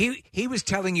he was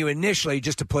telling you initially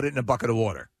just to put it in a bucket of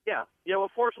water. Yeah. Yeah,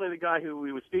 well, fortunately, the guy who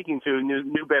we were speaking to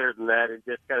knew better than that. It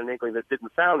just got an inkling that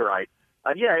didn't sound right.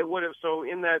 It would have. So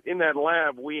in that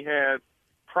lab, we had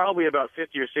probably about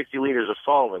 50 or 60 liters of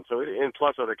solvent, and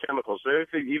plus other chemicals. So if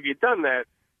you'd done that,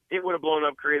 it would have blown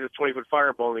up, created a 20-foot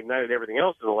fireball, and ignited everything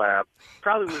else in the lab.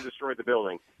 Probably would have destroyed the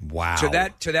building. Wow.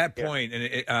 To that point,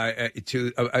 and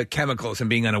to chemicals and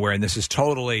being unaware, and this is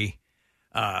totally,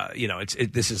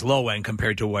 this is low end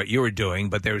compared to what you were doing.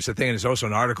 But there's a thing. There's also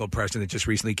an article, Preston, that just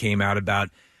recently came out about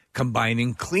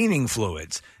combining cleaning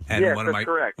fluids. And yes, one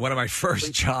of my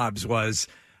first jobs was,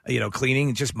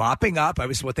 cleaning, just mopping up. I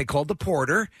was what they called the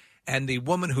porter, and the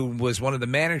woman who was one of the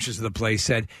managers of the place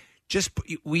said,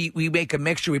 we make a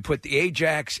mixture. We put the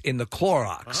Ajax in the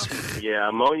Clorox. Yeah,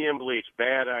 ammonia and bleach,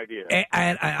 bad idea.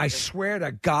 And I swear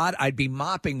to God, I'd be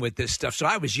mopping with this stuff. So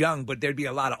I was young, but there'd be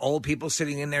a lot of old people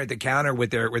sitting in there at the counter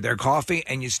with their coffee,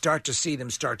 and you start to see them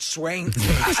start swaying.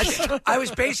 I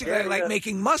was basically like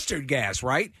making mustard gas,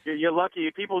 right? You're lucky.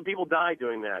 People die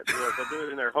doing that. They'll do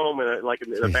it in their home,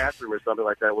 in a bathroom or something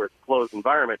like that, where it's a closed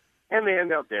environment. And they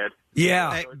end up dead.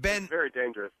 Yeah. Hey, Ben, it's very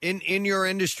dangerous. In your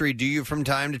industry, do you from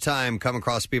time to time come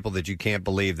across people that you can't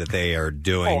believe that they are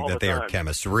doing, that they are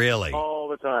chemists? Really? All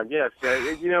the time, yes.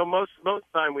 Most of the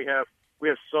time we have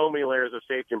so many layers of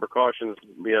safety and precautions,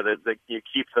 that it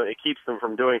keeps them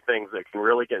from doing things that can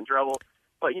really get in trouble.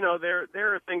 But,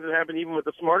 there are things that happen even with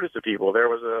the smartest of people. I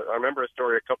remember a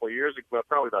story a couple of years ago,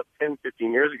 probably about 10,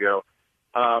 15 years ago.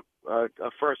 A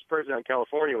first person out in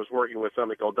California was working with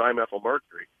something called dimethyl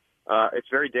mercury. It's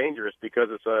very dangerous because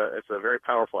it's a very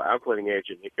powerful alkylating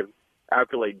agent. It can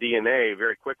alkylate DNA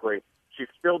very quickly. She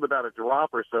spilled about a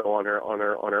drop or so on her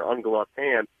ungloved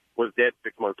hand. Was dead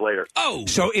 6 months later. Oh,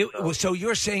 so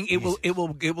you're saying it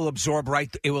will absorb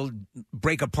it will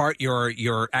break apart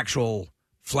your actual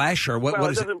flesh, or what? Well,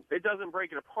 what is it doesn't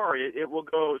break it apart. It will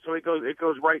go. So it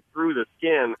goes right through the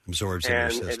skin, absorbs in your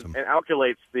system, and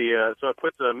alkylates the. So it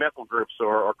puts methyl groups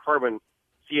or carbon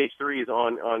CH3s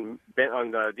on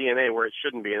DNA where it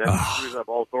shouldn't be, and that screws up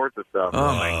all sorts of stuff.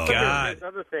 Oh my God! There's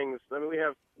other things. I mean,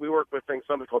 we work with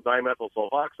something called dimethyl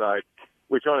sulfoxide,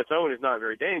 which on its own is not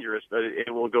very dangerous, but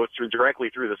it will go directly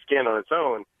through the skin on its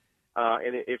own.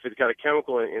 And if it's got a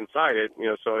chemical inside it,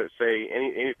 so say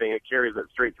anything, it carries it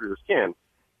straight through the skin.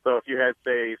 So if you had,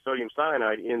 say, sodium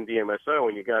cyanide in DMSO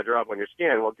and you got a drop on your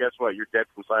skin, well, guess what? You're dead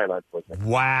from cyanide poisoning.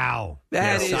 Wow.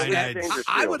 That is.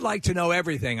 I would like to know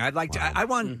everything. I'd like to. I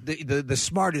want the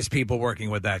smartest people working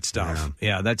with that stuff.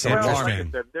 Yeah, that's interesting. Like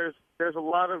I said, there's a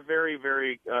lot of very,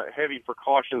 very heavy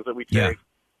precautions that we take.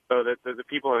 So that the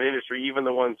people in the industry, even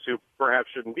the ones who perhaps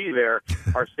shouldn't be there,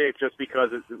 are safe just because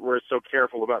we're so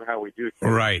careful about how we do things.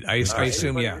 Right. I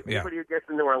assume, anybody who gets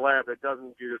into our lab that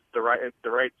doesn't do the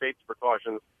right safety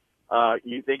precautions,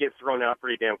 they get thrown out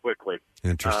pretty damn quickly.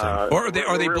 Interesting. Or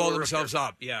they blow themselves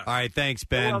up. Yeah. All right. Thanks,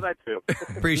 Ben. Well, that too.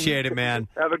 Appreciate it, man.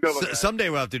 Have a good one. Someday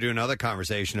we'll have to do another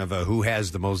conversation of who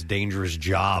has the most dangerous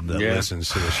job that listens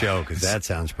to the show, because that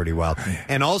sounds pretty wild.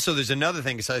 And also, there's another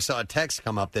thing, because I saw a text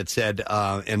come up that said,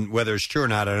 and whether it's true or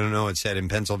not, I don't know. It said in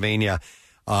Pennsylvania,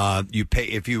 you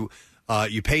pay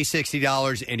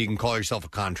 $60 and you can call yourself a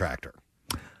contractor.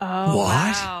 Oh, what?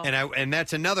 Wow. And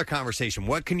that's another conversation.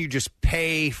 What can you just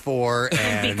pay for?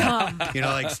 And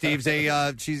like Steve's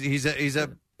he's a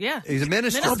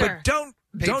minister. Oh, but don't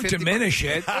diminish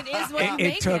it. It is what you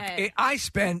make it. I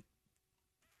spent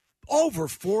over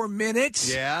 4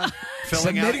 minutes. Yeah.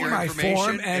 Filling out submitting your my information.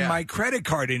 form and my credit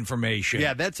card information.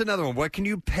 Yeah, that's another one. What can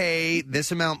you pay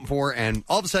this amount for? And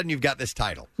all of a sudden, you've got this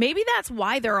title. Maybe that's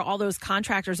why there are all those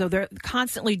contractors, though. They're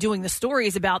constantly doing the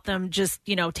stories about them just,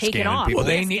 take it off. Well,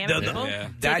 they need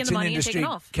that's an industry.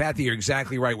 Kathy, you're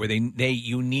exactly right. Where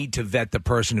you need to vet the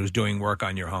person who's doing work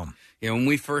on your home. Yeah, when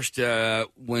we first,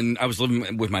 when I was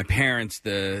living with my parents,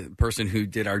 the person who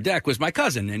did our deck was my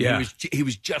cousin, and he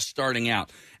was just starting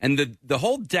out, and the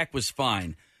whole deck was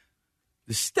fine.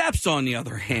 The steps, on the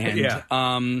other hand,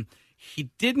 he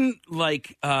didn't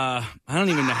I don't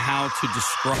even know how to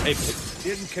describe it.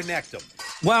 Didn't connect them.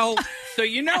 Well, so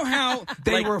you know how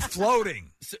they were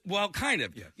floating. Well, kind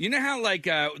of. Yeah. You know how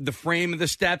the frame of the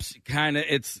steps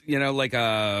it's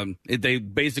they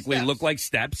basically look like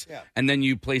steps, and then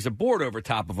you place a board over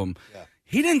top of them. Yeah.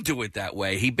 He didn't do it that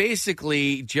way. He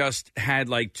basically just had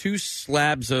 2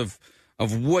 slabs of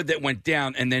of wood that went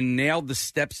down and then nailed the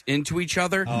steps into each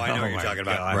other. Oh, I know what you're talking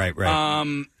about. Right.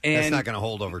 And That's not going to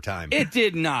hold over time. It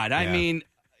did not. I mean,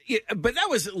 but that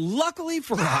was luckily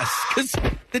for us because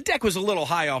the deck was a little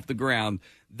high off the ground.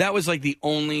 That was like the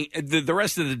only. The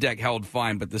rest of the deck held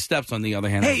fine, but the steps, on the other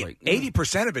hand, Hey, was like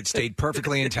 80% of it stayed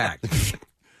perfectly intact.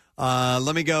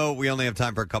 Let me go. We only have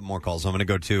time for a couple more calls. I'm going to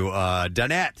go to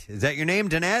Danette. Is that your name,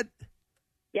 Danette?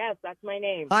 Yes, that's my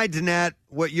name. Hi, Danette.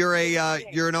 What? You're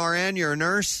an RN. You're a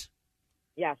nurse.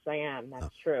 Yes, I am.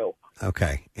 That's true.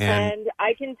 Okay. And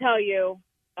I can tell you,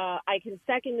 I can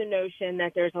second the notion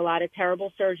that there's a lot of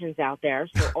terrible surgeons out there.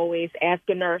 So always ask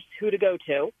a nurse who to go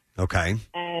to. Okay.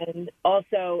 And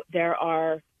also, there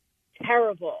are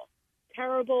terrible,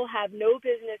 have no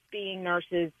business being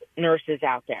nurses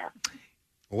out there.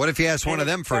 What if you ask one of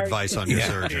them for advice on your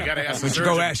surgery? You got to ask the surgeon.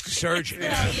 Go ask a surgeon.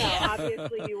 No,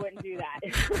 obviously you wouldn't do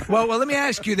that. Well, let me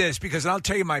ask you this, because I'll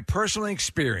tell you my personal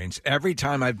experience. Every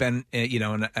time I've been,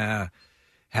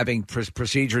 having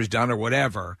procedures done or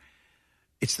whatever,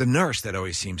 it's the nurse that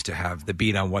always seems to have the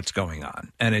beat on what's going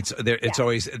on, and it's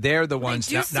always they're the ones.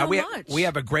 They do now so we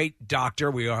have a great doctor.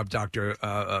 We have Dr.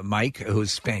 Mike,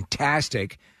 who's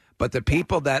fantastic. But the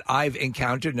people that I've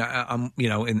encountered, in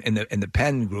the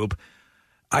Penn group,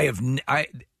 I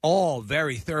all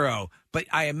very thorough. But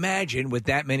I imagine with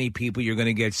that many people, you're going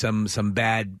to get some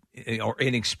bad or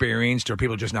inexperienced, or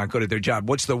people just not good at their job.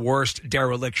 What's the worst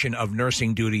dereliction of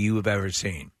nursing duty you have ever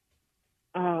seen?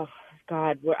 Oh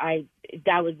God,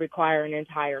 that would require an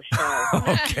entire show.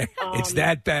 Okay, it's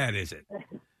that bad, is it?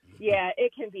 Yeah,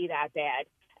 it can be that bad.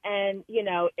 And,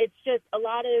 it's just a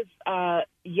lot of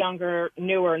younger,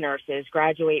 newer nurses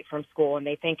graduate from school and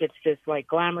they think it's this like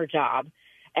glamour job.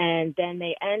 And then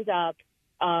they end up,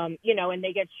 and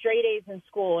they get straight A's in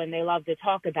school and they love to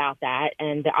talk about that.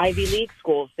 And the Ivy League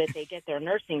schools that they get their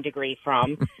nursing degree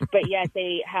from, but yet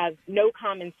they have no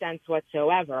common sense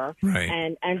whatsoever. Right.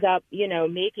 And end up,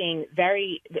 making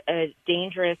very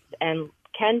dangerous and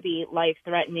can be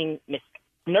life-threatening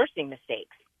nursing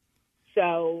mistakes.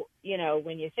 So,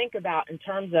 when you think about in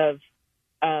terms of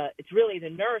it's really the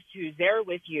nurse who's there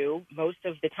with you most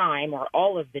of the time or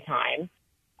all of the time.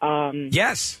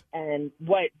 Yes. And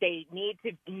what they need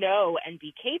to know and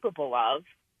be capable of,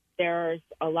 there's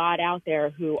a lot out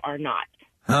there who are not.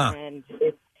 Huh. And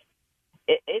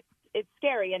it's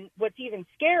scary. And what's even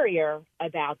scarier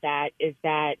about that is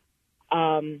that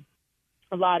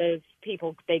a lot of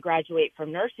people, they graduate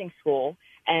from nursing school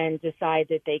and decide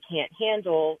that they can't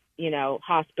handle,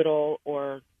 hospital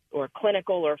or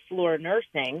clinical or floor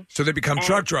nursing. So they become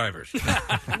truck drivers.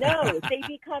 No, they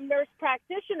become nurse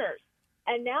practitioners.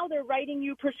 And now they're writing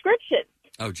you prescriptions.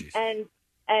 Oh, geez.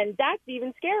 And that's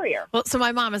even scarier. Well, so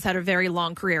my mom has had a very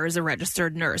long career as a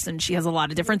registered nurse, and she has a lot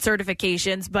of different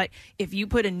certifications. But if you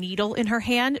put a needle in her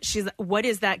hand, she's like, what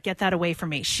is that? Get that away from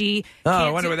me. I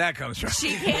wonder where that comes from.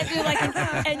 She can't do like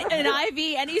an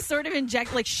IV, any sort of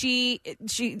inject. Like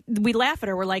we laugh at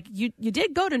her. We're like, you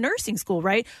did go to nursing school,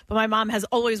 right? But my mom has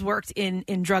always worked in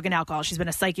drug and alcohol. She's been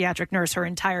a psychiatric nurse her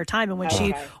entire time. And when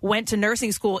she went to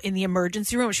nursing school in the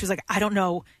emergency room, she was like, I don't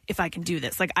know if I can do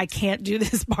this. Like, I can't do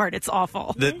this part. It's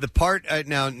awful. The part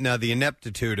now the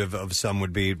ineptitude of some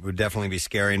would definitely be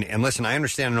scary. And listen, I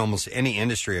understand in almost any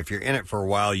industry, if you're in it for a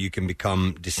while, you can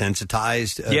become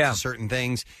desensitized to certain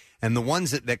things. And the ones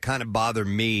that kind of bother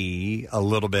me a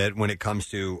little bit when it comes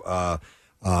to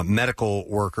medical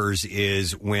workers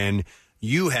is when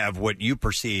you have what you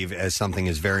perceive as something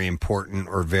as very important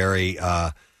or very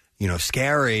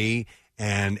scary,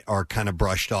 and are kind of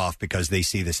brushed off because they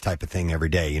see this type of thing every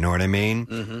day. You know what I mean?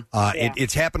 Mm-hmm.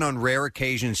 It's happened on rare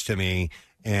occasions to me,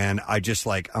 and I just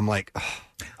I'm like,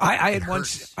 I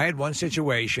had one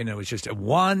situation. It was just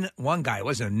one guy. It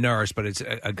wasn't a nurse, but it's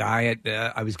a guy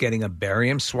I was getting a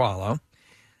barium swallow,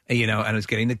 and I was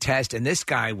getting the test, and this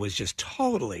guy was just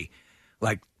totally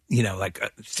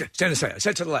stand aside,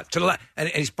 set to the left, and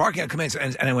he's barking at commands,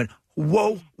 and I went,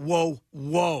 whoa.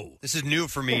 This is new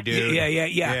for me, dude.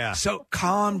 Yeah. So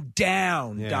calm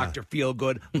down, Dr.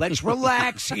 Feelgood. Let's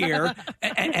relax here.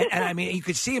 And I mean, you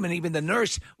could see him, and even the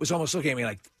nurse was almost looking at me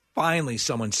like, finally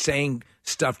someone's saying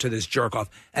stuff to this jerk off.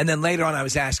 And then later on, I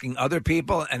was asking other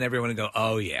people, and everyone would go,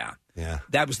 oh, yeah.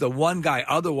 That was the one guy.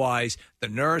 Otherwise, the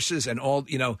nurses and all,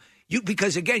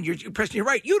 because again, Preston, you're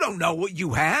right. You don't know what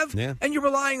you have, and you're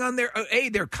relying on their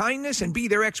their kindness, and B,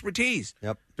 their expertise.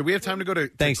 Yep. Do we have time to go to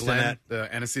Glenn, the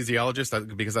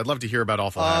anesthesiologist? Because I'd love to hear about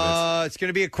awful habits. It's going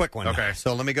to be a quick one. Okay.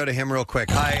 So let me go to him real quick.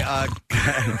 Hi,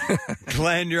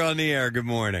 Glenn, you're on the air. Good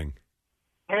morning.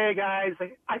 Hey, guys,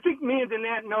 I think me and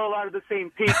Danette know a lot of the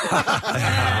same people.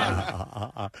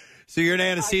 So you're an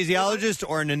anesthesiologist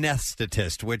or an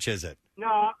anesthetist? Which is it?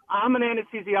 No, I'm an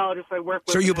anesthesiologist. I work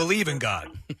with... So you believe in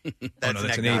God?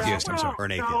 That's an atheist. I'm sorry. Or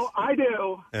an atheist. No, I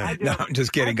do. I do. No, I'm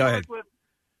just kidding. Go ahead.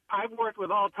 I've worked with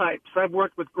all types. I've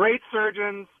worked with great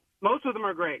surgeons. Most of them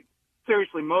are great.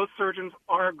 Seriously, most surgeons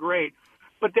are great.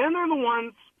 But then there are the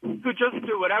ones who just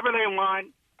do whatever they want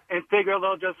and figure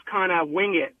they'll just kind of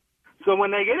wing it. So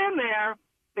when they get in there,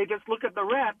 they just look at the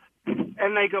rep,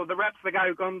 and they go, the rep's the guy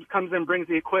who comes in, brings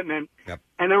the equipment,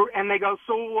 and they go,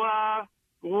 so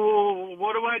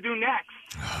what do I do next?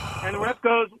 And the rep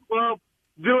goes, well,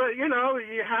 do it, you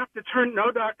have to turn,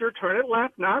 no, doctor, turn it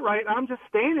left, not right. I'm just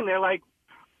standing there like,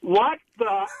 what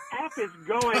the F is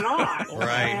going on?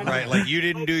 Right. Like you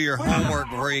didn't do your homework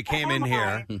before you came in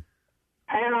here.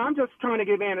 And I'm just trying to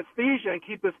give anesthesia and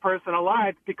keep this person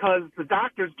alive because the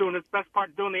doctor's doing his best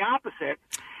part, doing the opposite.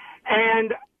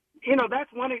 And,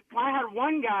 that's one. I had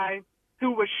one guy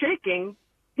who was shaking.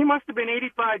 He must have been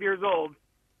 85 years old.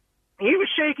 He was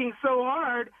shaking so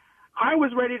hard, I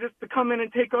was ready just to come in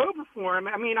and take over for him.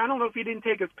 I mean, I don't know if he didn't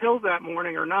take his pills that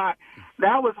morning or not.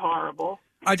 That was horrible.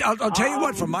 I'll tell you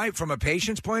what, from a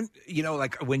patient's point,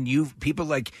 like when people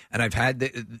like, and I've had,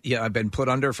 I've been put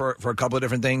under for a couple of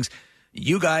different things.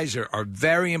 You guys are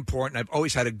very important. I've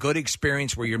always had a good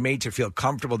experience where you're made to feel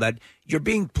comfortable that you're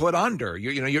being put under.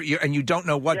 You're and you don't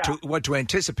know what to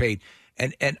anticipate.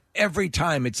 And every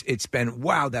time it's been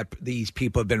wow, that these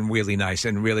people have been really nice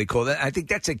and really cool. I think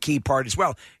that's a key part as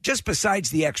well. Just besides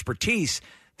the expertise,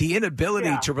 the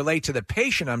inability to relate to the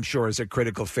patient, I'm sure, is a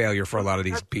critical failure for a lot of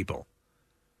these people.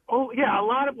 Oh yeah, a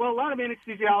lot of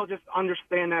anesthesiologists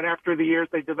understand that after the years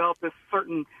they develop this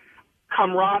certain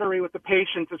camaraderie with the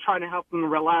patient to try to help them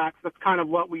relax. That's kind of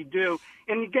what we do.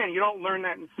 And again, you don't learn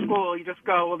that in school. You just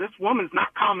go, well, this woman's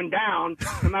not calming down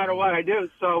no matter what I do.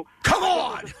 So come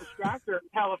on, just distract her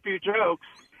and tell a few jokes.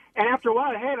 And after a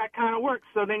while, hey, that kind of works.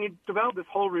 So then you develop this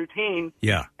whole routine.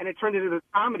 Yeah. And it turned into this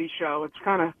comedy show. It's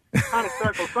kind of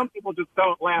circle. Some people just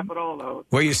don't laugh at all, though.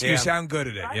 Well, you sound good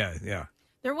at it. Yeah.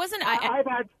 There wasn't. I've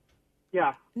had.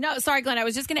 Yeah. No, sorry, Glenn. I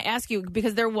was just going to ask you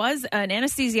because there was an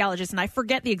anesthesiologist, and I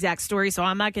forget the exact story, so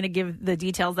I'm not going to give the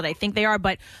details that I think they are.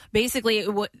 But basically,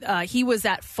 he was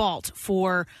at fault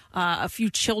for a few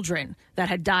children that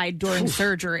had died during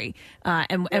surgery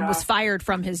and was fired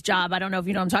from his job. I don't know if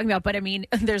you know what I'm talking about, but I mean,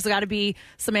 there's got to be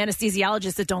some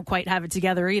anesthesiologists that don't quite have it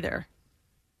together either.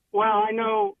 Well, I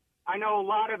know a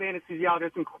lot of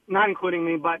anesthesiologists, not including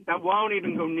me, but that won't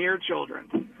even go near children.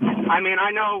 I mean,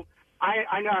 I know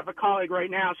I have a colleague right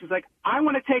now. She's like, I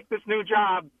want to take this new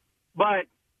job, but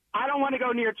I don't want to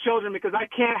go near children because I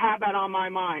can't have that on my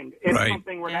mind if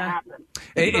something were to happen.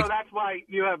 So that's why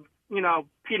you have,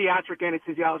 pediatric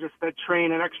anesthesiologists that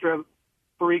train an extra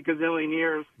 3 gazillion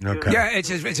years. Okay. Yeah,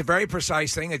 it's a very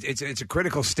precise thing. It's a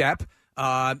critical step.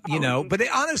 But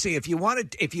honestly, if you want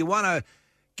to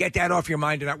get that off your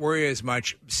mind and not worry as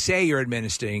much, say you're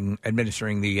administering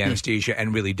the anesthesia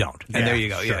and really don't. And there you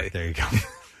go. Sure, yeah, there you go.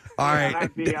 All right. All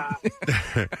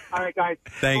right, guys.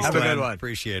 Thanks, Have Glenn. a good one.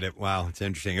 Appreciate it. Wow, it's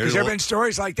interesting. Because there have been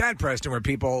stories like that, Preston, where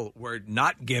people were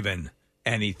not given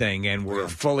anything and were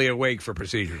fully awake for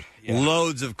procedures.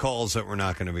 Loads of calls that we're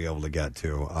not going to be able to get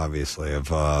to, obviously,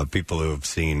 of people who have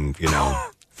seen,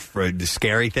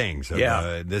 scary things.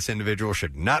 This individual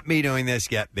should not be doing this,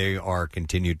 yet they are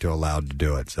continued to allowed to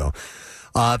do it. So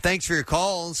thanks for your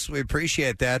calls. We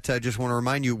appreciate that. I just want to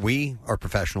remind you, we are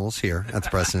professionals here at the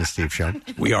Preston and Steve Show.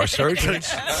 We are surgeons.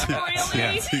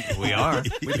 We are.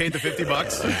 We paid the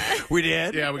 $50. We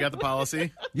did? Yeah, we got the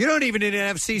policy. You don't even need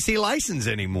an FCC license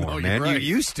anymore, man. Right.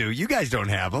 You used to. You guys don't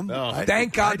have them. No.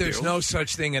 Thank God there's no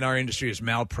such thing in our industry as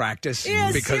malpractice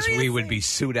because we would be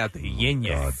sued out the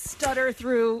yin-yang. Stutter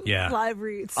through live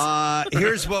reads.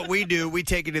 Here's what we do. We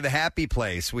take you to the happy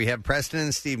place. We have Preston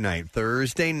and Steve night,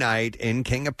 Thursday night in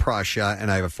King of Prussia,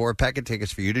 and I have a 4-pack of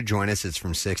tickets for you to join us. It's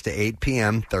from 6 to 8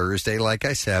 p.m. Thursday, like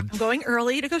I said. I'm going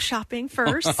early to go shopping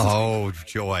first. Oh,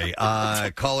 joy.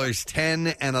 Callers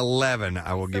 10 and 11,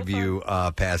 I will give you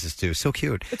passes to. So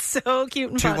cute. It's so cute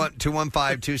and fun.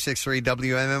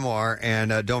 215-263-WMMR,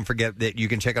 and don't forget that you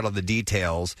can check out all the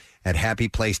details at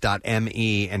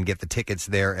happyplace.me and get the tickets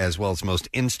there, as well as the most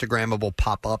Instagrammable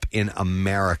pop-up in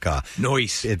America.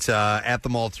 Nice. It's at the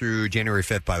mall through January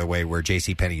 5th, by the way, where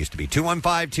JCPenney used to be.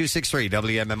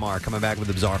 215-263-WMMR. Coming back with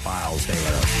the Bizarre Files. Stay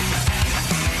with us.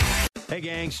 Hey,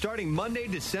 gang, starting Monday,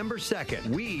 December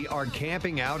 2nd, we are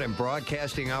camping out and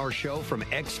broadcasting our show from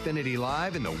Xfinity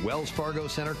Live in the Wells Fargo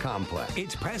Center complex.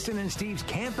 It's Preston and Steve's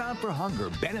Camp Out for Hunger,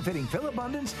 benefiting Phil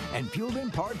Abundance and fueled in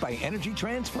part by Energy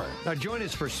Transfer. Now, join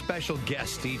us for special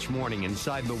guests each morning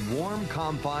inside the warm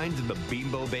confines of the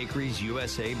Bimbo Bakeries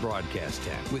USA broadcast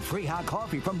tent. With free hot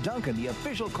coffee from Dunkin', the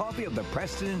official coffee of the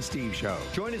Preston and Steve Show.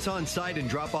 Join us on site and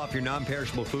drop off your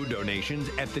non-perishable food donations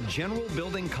at the General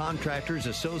Building Contractors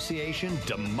Association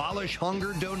Demolish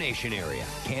Hunger donation area.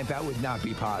 Camp Out would not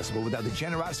be possible without the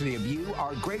generosity of you,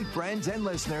 our great friends and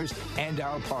listeners, and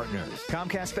our partners.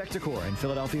 Comcast Spectacor and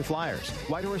Philadelphia Flyers,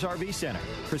 Whitehorse RV Center,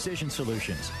 Precision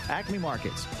Solutions, Acme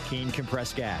Markets, Keen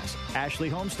Compressed Gas, Ashley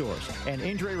Home Stores, and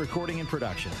Indre Recording and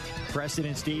Production. Preston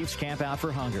and Steve's Camp Out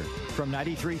for Hunger from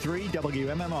 93.3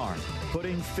 WMMR,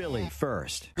 putting Philly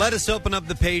first. Let us open up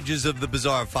the pages of the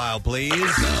Bizarre File, please.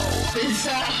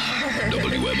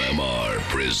 WMMR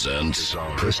presents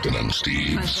Preston and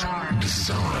Steve's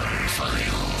Bizarre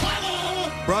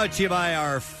File. Brought to you by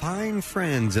our fine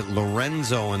friends at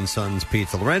Lorenzo & Sons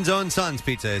Pizza. Lorenzo & Sons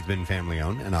Pizza has been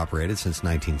family-owned and operated since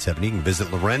 1970. You can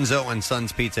visit Lorenzo &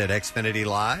 Sons Pizza at Xfinity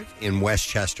Live in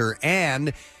Westchester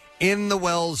and in the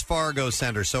Wells Fargo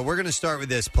Center. So we're going to start with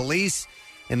this. Police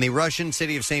in the Russian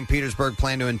city of St. Petersburg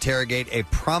plan to interrogate a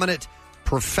prominent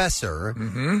professor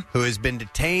who has been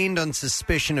detained on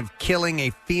suspicion of killing a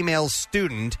female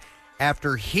student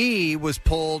after he was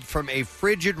pulled from a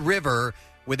frigid river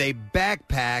with a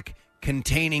backpack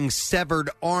containing severed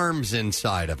arms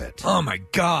inside of it. Oh, my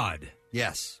God.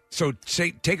 Yes. So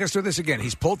take us through this again.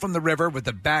 He's pulled from the river with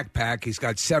a backpack. He's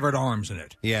got severed arms in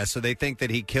it. Yeah, so they think that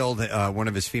he killed one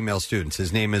of his female students.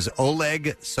 His name is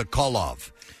Oleg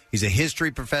Sokolov. He's a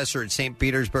history professor at St.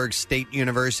 Petersburg State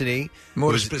University.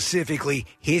 More specifically,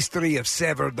 history of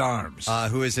severed arms.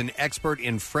 Who is an expert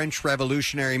in French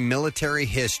Revolutionary military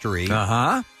history.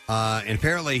 Uh-huh. And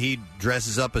apparently he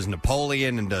dresses up as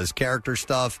Napoleon and does character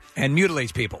stuff. And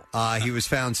mutilates people. He was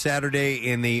found Saturday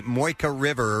in the Moika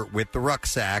River with the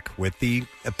rucksack with the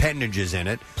appendages in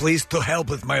it. Please to help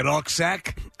with my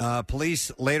rucksack.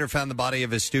 Police later found the body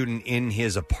of his student in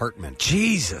his apartment.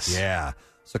 Jesus. Yeah.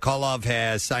 Sokolov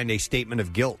has signed a statement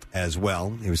of guilt as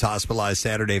well. He was hospitalized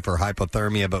Saturday for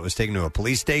hypothermia, but was taken to a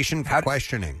police station for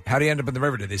questioning. How did he end up in the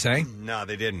river, did they say? No,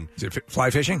 they didn't. Is it fly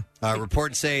fishing?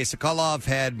 Reports say Sokolov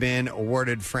had been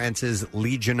awarded France's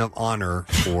Legion of Honor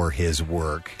for his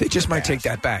work. They just might take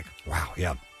that back. Wow,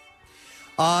 yeah.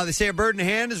 They say a bird in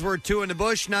hand is worth two in the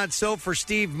bush. Not so for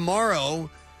Steve Morrow,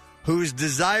 whose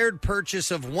desired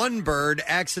purchase of one bird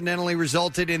accidentally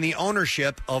resulted in the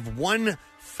ownership of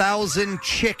 1,000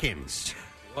 chickens.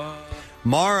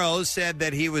 Morrow said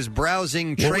that he was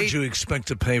browsing What would you expect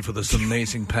to pay for this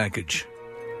amazing package?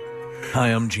 Hi,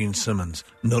 I'm Gene Simmons,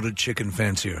 noted chicken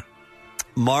fancier.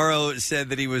 Morrow said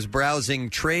that he was browsing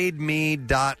trademe.co.nz,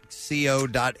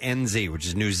 which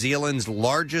is New Zealand's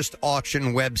largest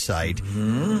auction website.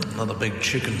 Another big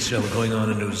chicken sale going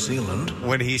on in New Zealand.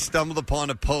 When he stumbled upon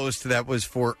a post that was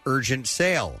for urgent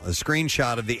sale. A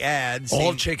screenshot of the ad.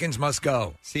 All chickens must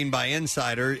go. Seen by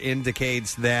Insider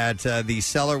indicates that the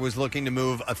seller was looking to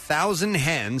move 1,000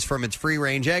 hens from its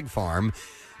free-range egg farm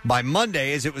by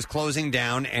Monday as it was closing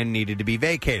down and needed to be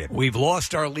vacated. We've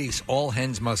lost our lease. All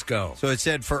hens must go. So it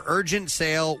said, for urgent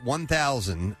sale,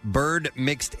 1,000 bird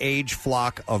mixed age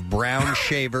flock of brown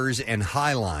shavers and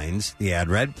highlines, the ad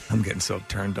read. I'm getting so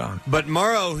turned on. But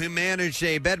Morrow, who managed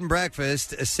a bed and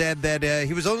breakfast, said that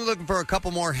he was only looking for a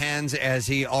couple more hens as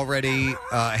he already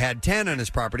had 10 on his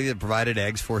property that provided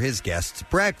eggs for his guests'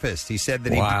 breakfast. He said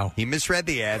that he misread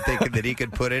the ad, thinking that he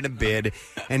could put in a bid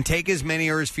and take as many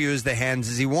or as few as the hens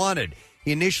as he wanted.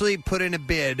 He initially put in a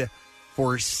bid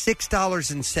for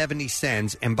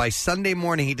 $6.70, and by Sunday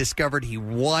morning he discovered he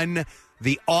won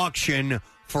the auction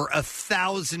for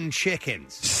 1,000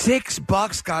 chickens.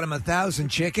 $6 got him 1,000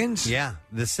 chickens? Yeah.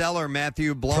 The seller,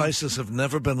 Matthew Blum... Prices have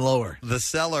never been lower. The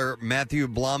seller, Matthew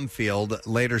Blumfield,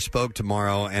 later spoke to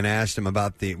Morrow and asked him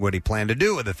about what he planned to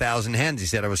do with 1,000 hens. He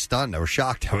said, I was stunned. I was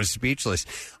shocked. I was speechless.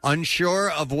 Unsure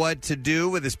of what to do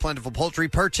with his plentiful poultry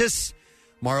purchase,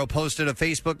 Morrow posted a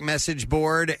Facebook message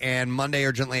board and Monday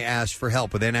urgently asked for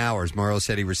help. Within hours, Morrow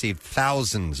said he received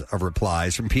thousands of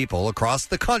replies from people across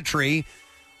the country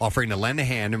offering to lend a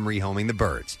hand in rehoming the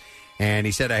birds. And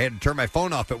he said, I had to turn my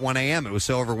phone off at 1 a.m. It was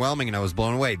so overwhelming and I was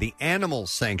blown away. The Animal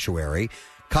Sanctuary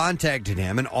contacted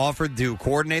him and offered to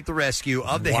coordinate the rescue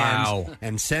of the hens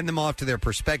and send them off to their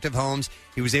prospective homes.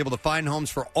 He was able to find homes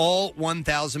for all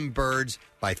 1,000 birds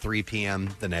by 3 p.m.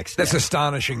 the next day. That's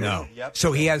astonishing, though. Yep.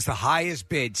 So he has the highest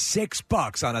bid,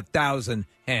 $6 on 1,000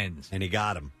 hens. And he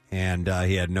got them. And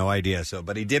he had no idea.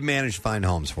 But he did manage to find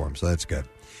homes for them, so that's good.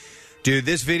 Dude,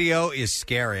 this video is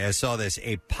scary. I saw this.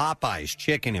 A Popeye's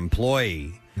chicken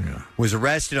employee was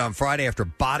arrested on Friday after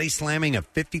body slamming a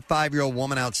 55-year-old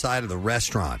woman outside of the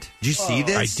restaurant. Did you see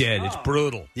this? I did. It's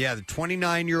brutal. Yeah, the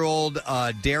 29-year-old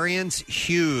Darian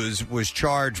Hughes was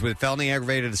charged with felony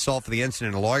aggravated assault for the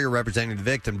incident. A lawyer representing the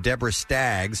victim, Deborah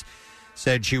Staggs,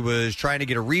 said she was trying to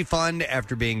get a refund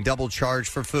after being double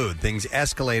charged for food. Things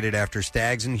escalated after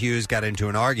Staggs and Hughes got into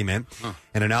an argument.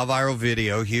 In a now viral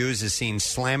video, Hughes is seen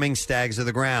slamming Staggs to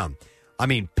the ground. I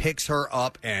mean, picks her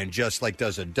up and just like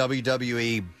does a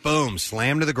WWE, boom,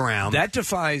 slam to the ground. That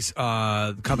defies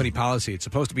company policy. It's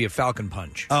supposed to be a falcon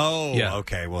punch. Oh,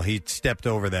 okay. Well, he stepped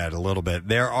over that a little bit.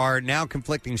 There are now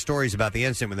conflicting stories about the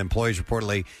incident, with employees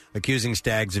reportedly accusing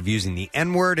Staggs of using the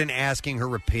N-word and asking her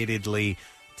repeatedly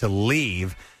to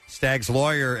leave. Staggs'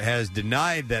 lawyer has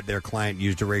denied that their client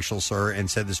used a racial slur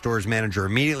and said the store's manager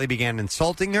immediately began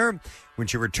insulting her when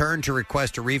she returned to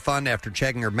request a refund after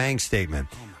checking her bank statement.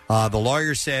 The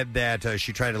lawyer said that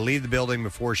she tried to leave the building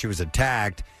before she was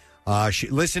attacked.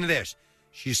 Listen to this.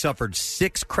 She suffered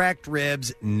 6 cracked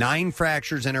ribs, 9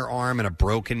 fractures in her arm, and a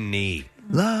broken knee.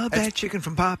 Love that chicken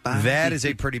from Popeye. That is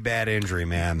a pretty bad injury,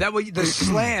 man. The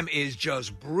slam is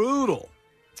just brutal.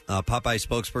 Popeye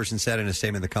spokesperson said in a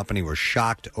statement the company was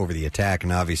shocked over the attack,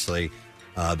 and obviously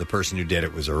the person who did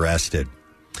it was arrested.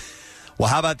 Well,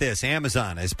 how about this?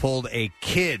 Amazon has pulled a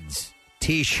kids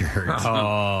T-shirt.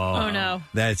 Oh, no.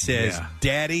 That says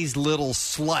Daddy's Little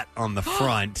Slut on the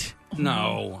front.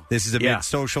 No. This is amid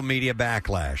social media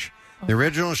backlash. The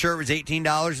original shirt was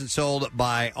 $18 and sold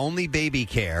by Only Baby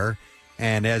Care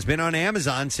and has been on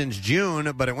Amazon since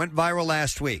June, but it went viral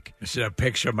last week. This is a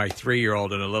picture of my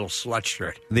 3-year-old in a little slut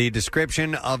shirt. The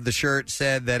description of the shirt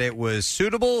said that it was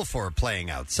suitable for playing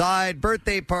outside,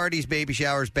 birthday parties, baby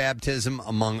showers, baptism,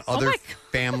 among other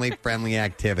family-friendly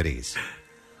activities.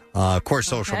 Of course,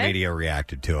 social media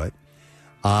reacted to it.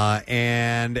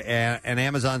 And an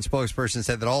Amazon spokesperson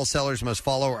said that all sellers must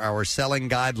follow our selling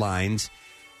guidelines,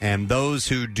 and those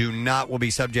who do not will be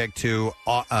subject to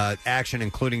action,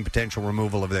 including potential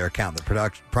removal of their account. The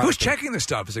product Who's checking this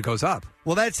stuff as it goes up?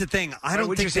 Well, that's the thing. I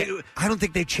don't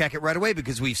think they check it right away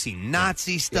because we've seen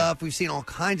Nazi stuff. We've seen all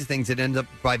kinds of things that end up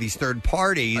by these third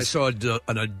parties. I saw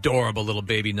an adorable little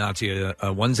baby Nazi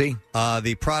onesie.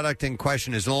 The product in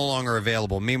question is no longer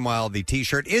available. Meanwhile, the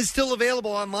T-shirt is still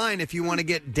available online if you want to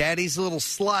get Daddy's Little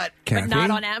Slut. But not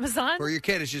on Amazon? For your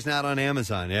kid. It's just not on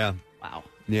Amazon, yeah. Wow.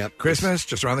 Yep. Christmas,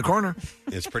 just around the corner.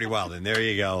 It's pretty wild. And there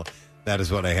you go. That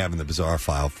is what I have in the bizarre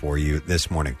file for you this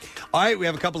morning. All right, we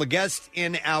have a couple of guests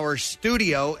in our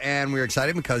studio, and we're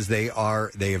excited because they've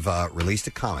released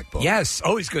a comic book. Yes,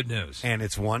 always good news. And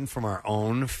it's one from our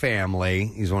own family.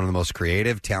 He's one of the most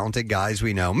creative, talented guys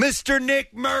we know, Mr.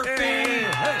 Nick Murphy.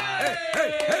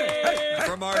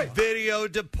 From our video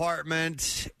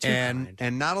department. And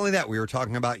not only that, we were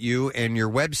talking about you and your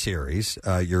web series,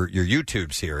 your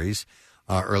YouTube series,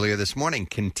 earlier this morning.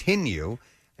 Continue.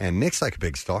 And Nick's like a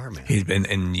big star, man. He's been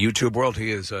in YouTube world.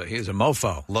 He is a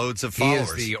mofo. Loads of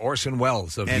followers. He is the Orson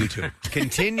Welles of YouTube.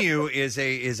 Continue is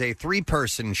a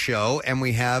 3-person show, and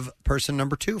we have person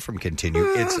number 2 from Continue.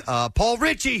 It's Paul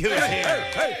Ritchie who's here.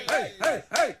 Hey.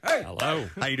 Hello.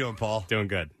 How you doing, Paul? Doing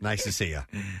good. Nice to see you.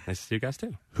 Nice to see you guys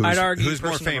too. I'd argue who's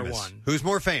more person number famous? 1. Who's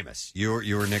more famous? You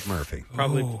or Nick Murphy?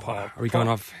 Probably Paul. Are we going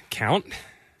off count?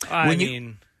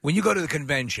 When you go to the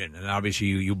convention, and obviously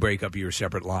you break up your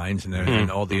separate lines, and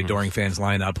all the adoring fans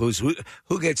line up,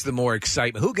 who gets the more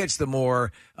excitement? Who gets the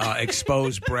more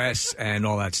exposed breasts and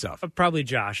all that stuff? Probably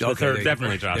Josh. Okay,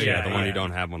 Definitely Josh. Yeah, the one you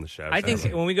don't have on the show. I think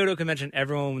when we go to a convention,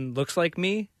 everyone looks like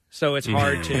me. So it's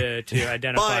hard to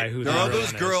identify who there the are other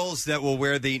those one is. girls that will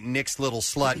wear the Nick's Little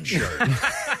Slut shirt.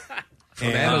 From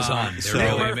Amazon. They're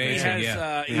really amazing.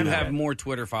 You have more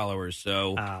Twitter followers,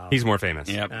 so he's more famous.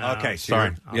 Yep. Okay,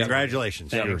 sorry.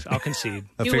 Congratulations. Thanks. I'll concede.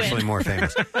 Officially more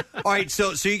famous. All right,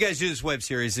 so you guys do this web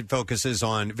series. It focuses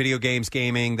on video games,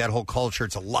 gaming, that whole culture.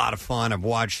 It's a lot of fun. I've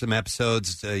watched some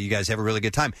episodes. You guys have a really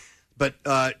good time. But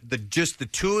just the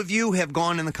two of you have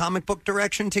gone in the comic book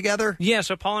direction together? Yeah,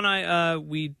 so Paul and I,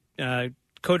 we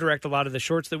co-direct a lot of the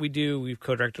shorts that we do. We've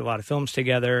co-directed a lot of films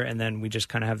together, and then we just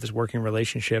kind of have this working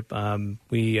relationship.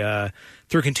 We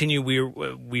through Continue, we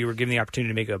were given the opportunity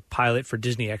to make a pilot for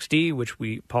Disney XD, which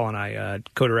Paul and I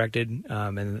co-directed,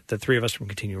 and the three of us from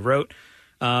Continue wrote.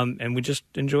 And we just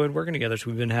enjoyed working together. So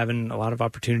we've been having a lot of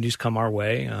opportunities come our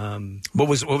way. What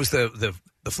was the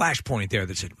flashpoint there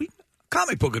that said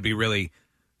comic book would be really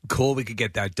cool? We could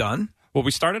get that done. Well,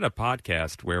 we started a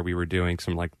podcast where we were doing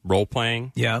some like role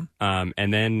playing. Yeah.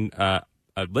 And then a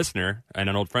listener and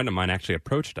an old friend of mine actually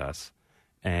approached us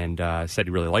and said he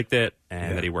really liked it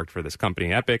and that he worked for this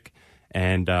company, Epic,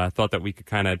 and thought that we could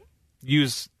kind of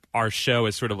use our show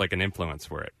as sort of like an influence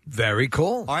for it. Very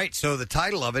cool. All right, so the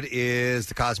title of it is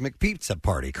The Cosmic Pizza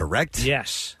Party, correct?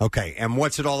 Yes. Okay, and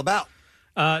what's it all about?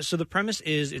 So the premise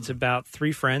is it's about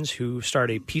three friends who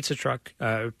start a pizza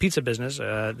business.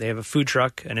 They have a food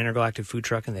truck, an intergalactic food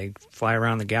truck, and they fly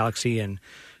around the galaxy and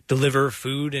deliver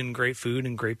food and great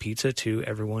pizza to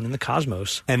everyone in the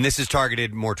cosmos. And this is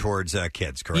targeted more towards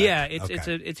kids, correct? Yeah,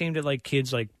 it's aimed at like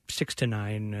kids like 6 to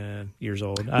 9 years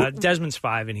old. Desmond's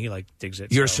 5 and he like digs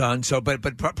it. Your son, but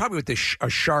probably with a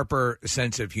sharper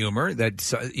sense of humor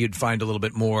that you'd find a little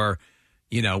bit more,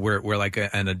 where like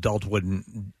an adult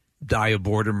wouldn't die of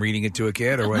boredom reading it to a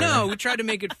kid or whatever. No, we tried to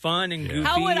make it fun and goofy.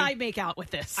 How would I make out with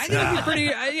this? I think it'd be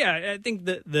pretty. I think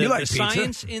the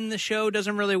science in the show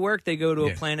doesn't really work. They go to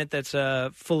a planet that's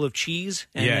full of cheese,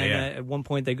 and then at one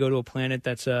point they go to a planet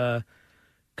that's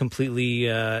completely.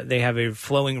 They have a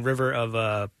flowing river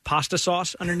of pasta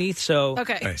sauce underneath. So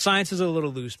science is a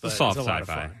little loose, but it's a lot of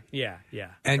fun. Yeah.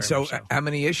 And so, how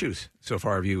many issues so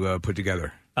far have you put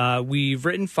together? We've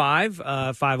written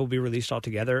 5. 5 will be released all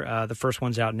together. The first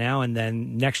one's out now, and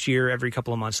then next year, every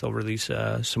couple of months, they'll release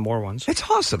some more ones. It's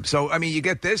awesome. So, I mean, you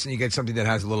get this, and you get something that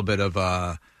has a little bit of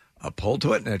a pull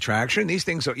to it and attraction. These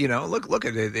things, are, look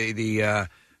at it. The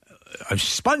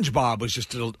SpongeBob was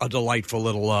just a delightful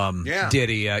little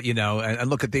ditty, and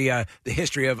look at the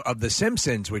history of The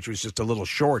Simpsons, which was just a little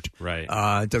short. Right.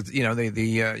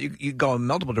 You go in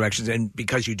multiple directions, and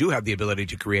because you do have the ability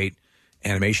to create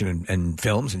animation and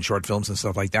films and short films and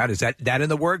stuff like that. Is that in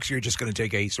the works? You're just going to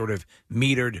take a sort of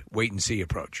metered wait and see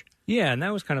approach. Yeah, and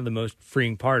that was kind of the most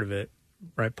freeing part of it,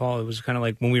 right, Paul? It was kind of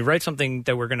like when we write something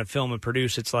that we're going to film and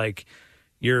produce, it's like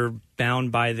you're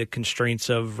bound by the constraints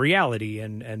of reality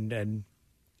and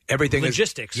everything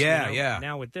logistics. Yeah.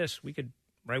 Now with this, we could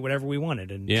write whatever we wanted,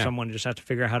 and Yeah. someone just has to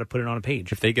figure out how to put it on a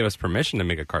page. If they give us permission to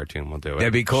make a cartoon, we'll do it.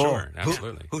 That'd be cool. Sure,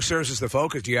 absolutely. Who serves as the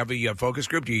focus? Do you have a focus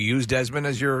group? Do you use Desmond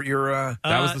as your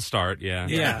That was the start, yeah.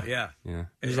 Yeah.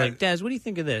 It was like, Des, what do you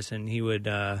think of this? And he would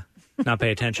not pay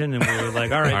attention, and we were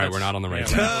like, all right, we're not on the right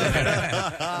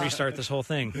track. Restart this whole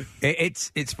thing.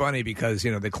 It's funny because,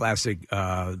 the classic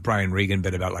Brian Regan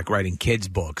bit about like writing kids'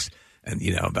 books and,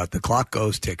 about the clock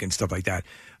goes tick and stuff like that.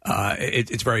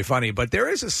 It's very funny, but there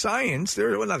is a science.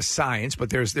 Not a science, but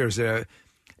there's a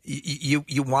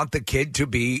you want the kid to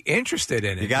be interested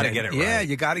in it. You got to get it right. Yeah,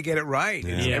 you got to get it right.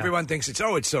 Yeah. Everyone thinks it's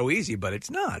so easy, but it's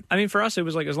not. I mean, for us, it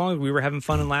was like as long as we were having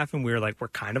fun and laughing, we were like, we're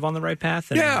kind of on the right path,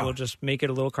 and we'll just make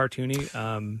it a little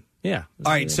cartoony. Yeah.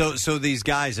 All right, so these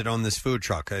guys that own this food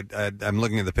truck, I'm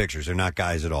looking at the pictures. They're not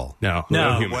guys at all. No.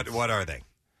 What are they?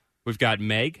 We've got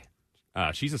Meg.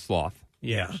 She's a sloth.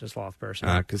 Yeah, she's a sloth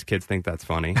person. Because kids think that's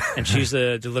funny. And she's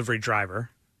the delivery driver.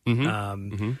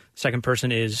 Second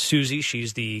person is Susie.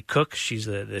 She's the cook. She's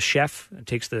the chef.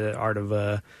 Takes the art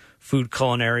of food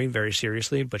culinary very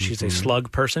seriously, but she's a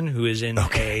slug person who is in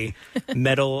a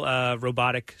metal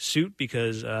robotic suit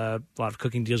because a lot of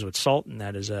cooking deals with salt, and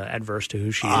that is adverse to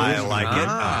who she is. I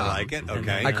like it.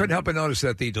 Okay. I couldn't help but notice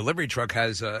that the delivery truck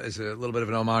is a little bit of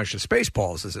an homage to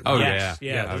Spaceballs, is it? Oh, yes.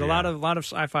 Yeah. There's a lot of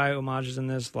sci-fi homages in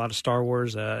this, a lot of Star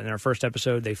Wars. In our first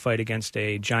episode, they fight against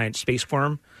a giant space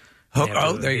worm.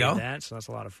 There you go. So that's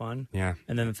a lot of fun. Yeah.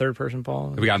 And then the third person,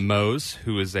 Paul? We got Mose,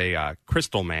 who is a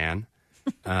crystal man,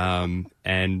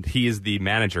 and he is the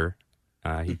manager.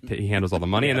 He handles all the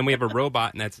money. And then we have a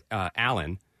robot, and that's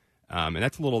Alan. And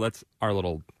that's our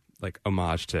little like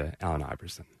homage to Allen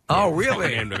Iverson. Oh, really?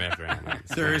 We named him after Allen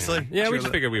Iverson. Seriously? Yeah, we just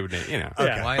figured we would name,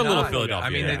 Okay. Why a little not? Philadelphia. I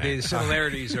mean, the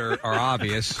similarities are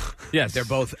obvious. Yes. They're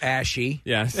both ashy.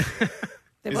 Yes.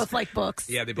 They both like books.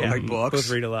 Yeah, they both like books. Both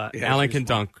read a lot. Yeah, Alan can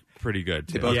dunk pretty good,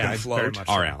 too. They both can float.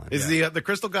 Our Alan. Is the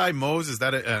crystal guy Mose, is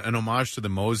that an homage to the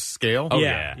Mose scale? Oh,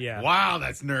 yeah. Wow,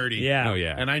 that's nerdy. Yeah. Oh,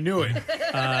 yeah. And I knew it.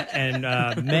 And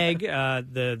Meg,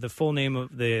 the full name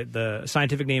of the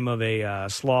scientific name of a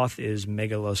sloth is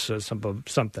Megalos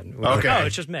something. Okay. Oh,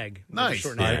 it's just Meg. Nice.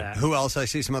 Short name of that. Who else? I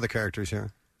see some other characters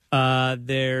here.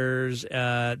 There's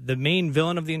the main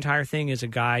villain of the entire thing is a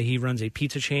guy. He runs a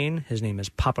pizza chain. His name is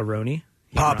Paparoni.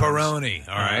 Paparoni.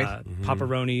 All right.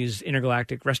 Paparoni's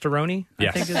Intergalactic Restoroni,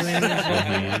 I think his name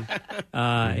is.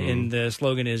 And the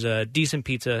slogan is decent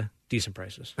pizza, decent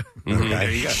prices. Okay.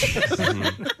 There you go.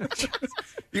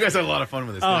 You guys had a lot of fun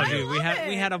with this. Oh, dude, we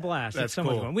had a blast. That's it's so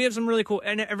much cool. fun. We have some really cool,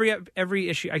 and every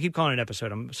issue. I keep calling it an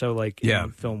episode. I'm so like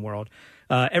in film world.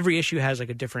 Every issue has like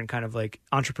a different kind of like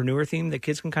entrepreneur theme that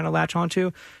kids can kind of latch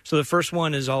onto. So the first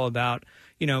one is all about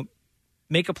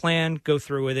make a plan, go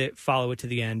through with it, follow it to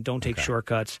the end. Don't take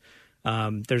shortcuts.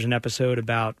 There's an episode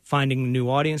about finding new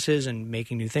audiences and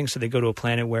making new things. So they go to a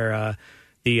planet where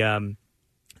the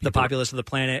populace of the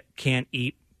planet can't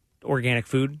eat organic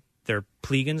food they're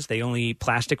plegans. They only eat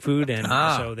plastic food, and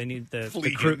so they need the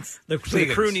crew. The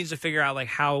crew needs to figure out like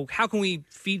how can we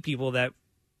feed people that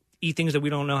eat things that we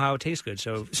don't know how it tastes good.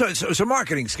 So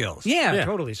marketing skills. Yeah,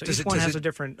 totally. So each one has a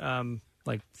different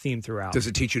theme throughout. Does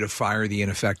it teach you to fire the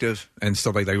ineffective and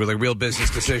stuff like that? Like real business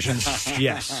decisions?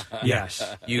 Yes.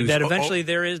 That eventually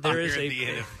there is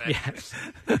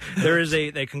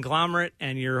a conglomerate,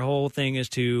 and your whole thing is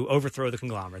to overthrow the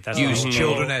conglomerate. That's use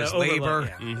children as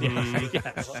labor.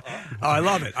 Yes. Oh, I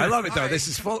love it. I love it though. This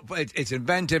is full. It's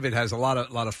inventive. It has a lot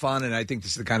of fun, and I think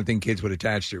this is the kind of thing kids would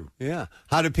attach to. Yeah.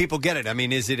 How do people get it? I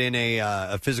mean, is it in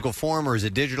a physical form or is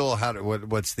it digital?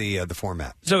 What's the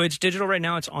format? So it's digital right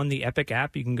now. It's on the Epic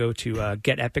app. You can go to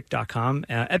getepic.com.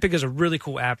 Epic is a really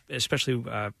cool app, especially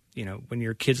when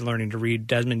your kid's learning to read.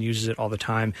 Desmond uses it all the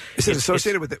time. Is it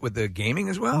associated with the gaming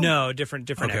as well? No, different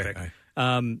Epic.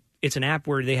 It's an app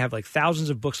where they have like thousands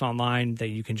of books online that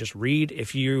you can just read.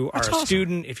 If you are a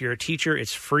student, if you're a teacher,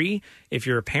 it's free. If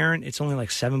you're a parent, it's only like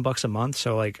 $7 a month.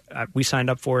 So we signed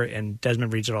up for it, and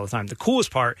Desmond reads it all the time. The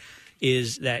coolest part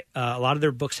is that a lot of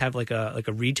their books have like a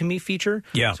read to me feature.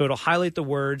 Yeah. So it'll highlight the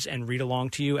words and read along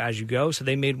to you as you go. So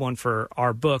they made one for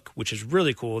our book, which is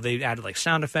really cool. They added like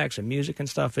sound effects and music and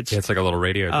stuff. It's like a little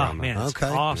radio drama. Oh man, it's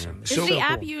awesome. Is the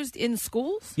app used in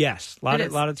schools? Yes, a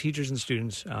lot of teachers and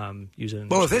students use it.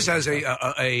 Well, if this has a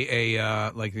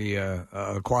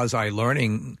quasi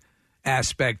learning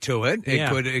aspect to it,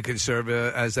 it could serve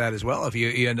as that as well. If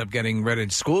you end up getting read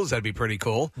in schools, that'd be pretty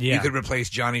cool. Yeah. You could replace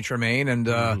Johnny Tremaine, and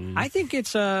I think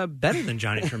it's better than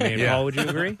Johnny Tremaine. Paul, would you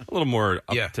agree? A little more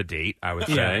up to date, I would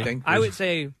say. I would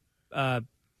say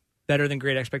better than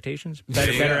Great Expectations.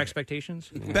 Better Expectations.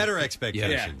 Better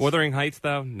Expectations. Yeah. Wuthering Heights,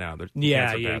 though, no.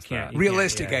 You can't.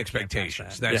 Realistic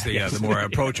Expectations. That's the more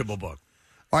approachable book.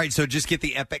 All right, so just get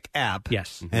the Epic app.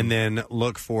 Yes. And then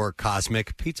look for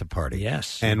Cosmic Pizza Party.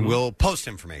 Yes. And we'll post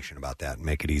information about that and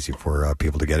make it easy for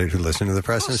people to get it who listen to the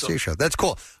Preston and Steve Show. That's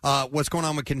cool. What's going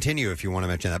on with Continue, if you want to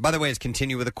mention that? By the way, it's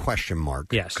Continue with a question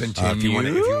mark. Yes. If you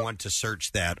want to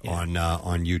search that on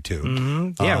YouTube.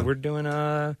 Mm-hmm. Yeah, we're doing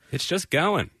It's just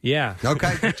going. Yeah.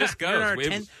 Okay. It just goes.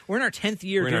 We're in our 10th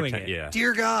year doing it. Yeah.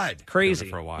 Dear God. Crazy.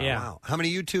 For a while. Yeah. Wow. How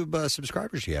many YouTube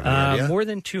subscribers do you have? Any idea? More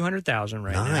than 200,000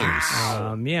 right now.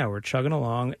 Nice. Yeah, we're chugging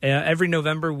along. Every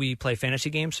November we play fantasy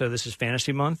games, so this is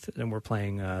fantasy month, and we're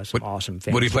playing some awesome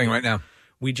fantasy. What are you playing right now?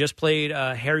 We just played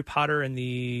Harry Potter and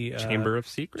the Chamber of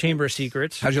Secrets. Chamber of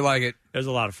Secrets. How'd you like it? It was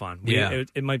a lot of fun.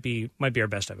 It might be our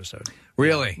best episode.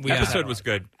 Really? Episode was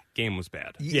good. Game was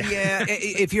bad. Yeah.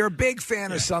 If you're a big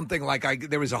fan of something like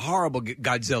there was a horrible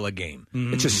Godzilla game.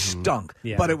 It just stunk.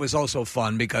 Yeah. But it was also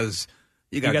fun because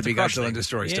you got to be Godzilla and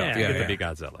destroy stuff. You get to be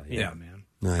Godzilla. Yeah, man.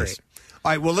 Nice. Great. All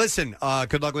right, well, listen,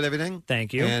 good luck with everything.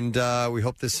 Thank you. And we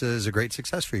hope this is a great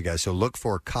success for you guys. So look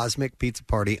for Cosmic Pizza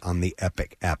Party on the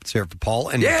Epic app. It's here for Paul.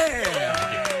 And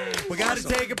we got to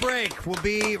take a break. We'll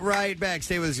be right back.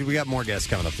 Stay with us. We got more guests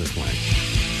coming up this morning.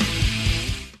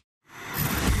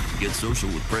 Get social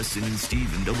with Preston and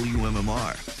Steve and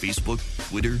WMMR. Facebook,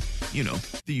 Twitter,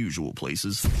 the usual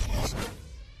places.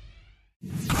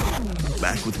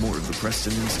 Back with more of the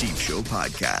Preston and Steve Show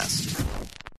podcast.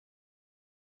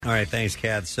 All right, thanks,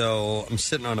 Kat. So I'm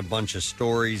sitting on a bunch of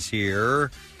stories here.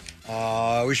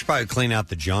 We should probably clean out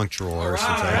the junk drawer since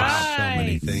I have so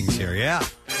many things here. Yeah.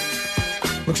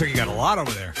 Looks like you got a lot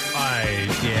over there.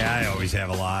 I always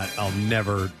have a lot. I'll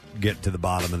never get to the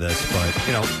bottom of this, but,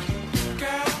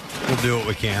 we'll do what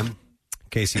we can.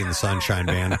 Casey and the Sunshine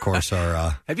Band, of course,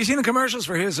 are... Have you seen the commercials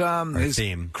for his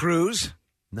theme cruise?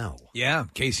 No. Yeah,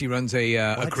 Casey runs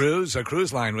a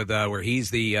cruise line with where he's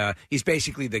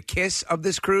basically the Kiss of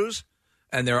this cruise,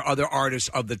 and there are other artists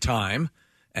of the time,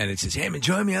 and it says, "Hey,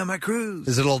 join me on my cruise."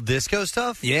 Is it all disco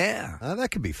stuff? Yeah,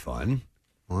 that could be fun.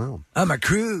 Wow, on my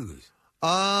cruise.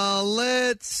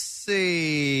 Let's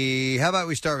see. How about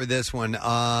we start with this one?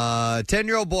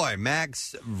 10-year-old boy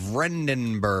Max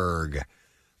Vrendenberg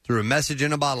threw a message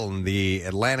in a bottle in the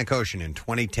Atlantic Ocean in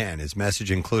 2010. His message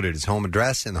included his home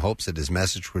address in the hopes that his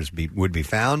message would be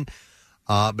found.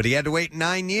 But he had to wait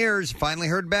 9 years. Finally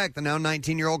heard back. The now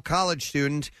 19-year-old college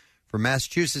student from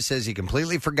Massachusetts says he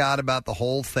completely forgot about the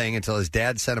whole thing until his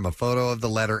dad sent him a photo of the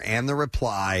letter and the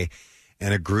reply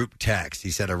in a group text. He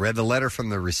said, "I read the letter from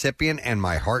the recipient and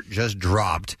my heart just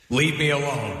dropped. Leave me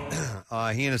alone."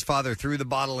 He and his father threw the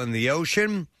bottle in the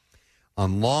ocean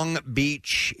on Long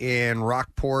Beach in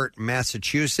Rockport,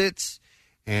 Massachusetts,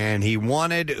 and he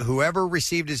wanted whoever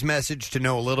received his message to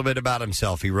know a little bit about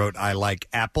himself. He wrote, "I like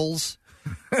apples.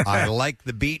 I like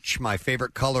the beach. My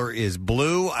favorite color is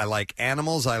blue. I like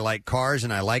animals. I like cars,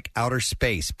 and I like outer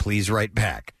space. Please write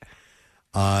back."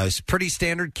 It's pretty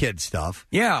standard kid stuff.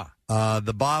 Yeah.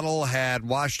 The bottle had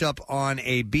washed up on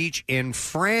a beach in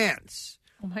France.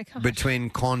 Oh, my God. Between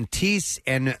Contis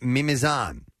and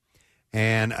Mimizan.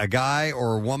 And a guy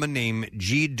or a woman named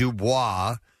G.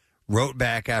 Dubois wrote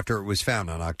back after it was found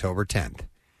on October 10th.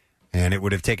 And it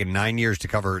would have taken 9 years to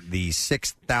cover the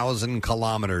 6,000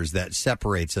 kilometers that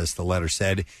separates us, the letter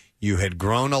said. You had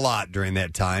grown a lot during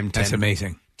that time. That's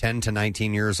amazing. 10 to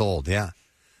 19 years old, yeah.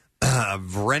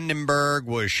 Vredenberg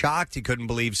was shocked. He couldn't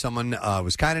believe someone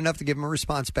was kind enough to give him a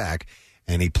response back.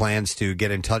 And he plans to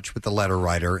get in touch with the letter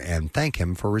writer and thank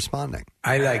him for responding.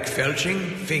 I like felching,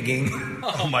 figging.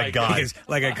 Oh, my God. He's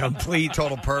like a complete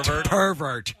total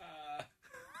pervert.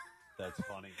 That's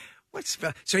funny.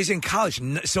 So he's in college.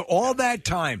 So all that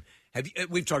time,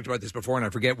 we've talked about this before, and I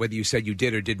forget whether you said you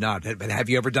did or did not. But have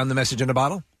you ever done the message in a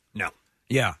bottle? No.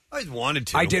 Yeah. I wanted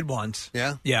to. I did once.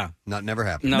 Yeah? Yeah. Never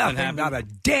happened. Nothing Nothing, happened. not a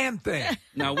damn thing.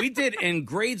 No, we did in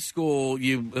grade school.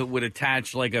 You would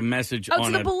attach like a message Oh, to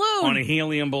on the a balloon. on a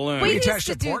helium balloon. We attached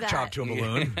a pork chop to a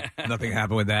balloon. Nothing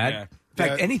happened with that. Yeah. In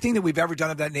fact, anything that we've ever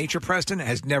done of that nature, Preston,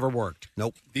 has never worked.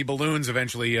 Nope. The balloons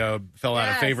eventually fell out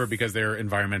of favor because they're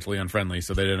environmentally unfriendly,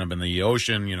 so they end up in the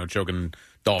ocean, choking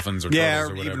dolphins or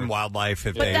turtles or whatever. Even wildlife.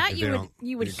 But that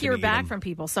you would hear back from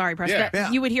people. Sorry, Preston.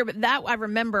 Yeah. You would hear, but that I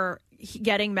remember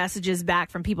getting messages back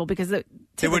from people because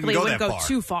typically it wouldn't go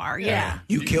too far. Yeah.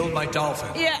 You killed my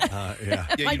dolphin. Yeah.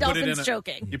 My dolphin's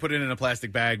choking. You put it in a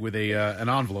plastic bag with an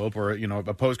envelope or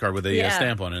a postcard with a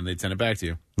stamp on it, and they'd send it back to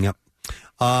you. Yep.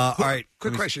 All right.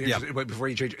 Quick question before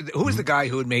you change. Who was the guy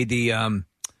who had made the?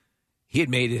 He had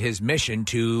made it his mission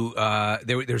to.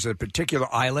 There's a particular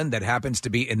island that happens to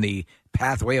be in the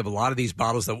pathway of a lot of these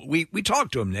bottles that we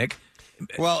talked to him, Nick.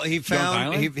 Well,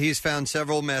 he's found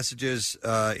several messages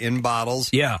in bottles.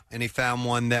 Yeah, and he found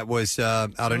one that was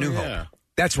out of New Hope.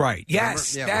 That's right.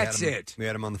 Yes, Remember? that's it. We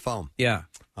had him on the phone. Yeah.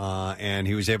 And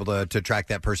he was able to track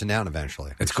that person down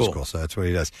eventually. That's which is cool. So that's what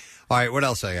he does. All right, what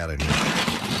else I got in here?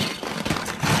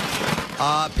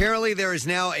 Apparently, there is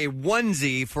now a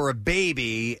onesie for a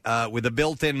baby with a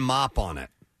built-in mop on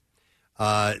it.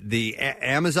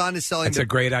 Amazon is selling. That's a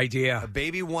great idea. A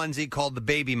baby onesie called the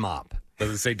Baby Mop.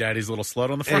 Does it say Daddy's little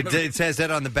slut on the front? It says that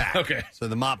on the back. Okay. So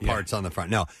the mop part's on the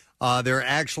front. No. There are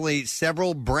actually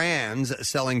several brands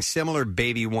selling similar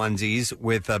baby onesies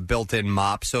with a built-in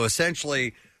mop. So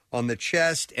essentially, on the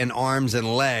chest and arms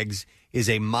and legs is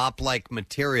a mop-like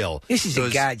material. This is a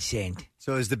godsend.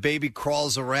 So as the baby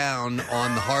crawls around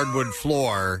on the hardwood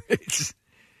floor,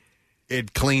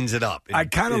 it cleans it up. I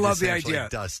kind of love the essentially idea.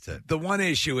 Dusts it. The one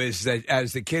issue is that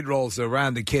as the kid rolls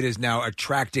around, the kid is now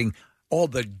attracting all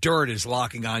the dirt is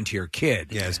locking onto your kid.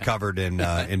 Yeah, it's covered in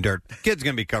dirt. Kid's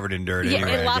going to be covered in dirt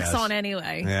anyway. It I locks guess. on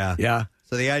anyway. Yeah. Yeah.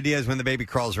 So the idea is when the baby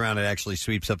crawls around, it actually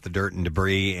sweeps up the dirt and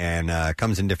debris and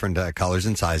comes in different colors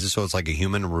and sizes. So it's like a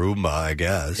human Roomba, I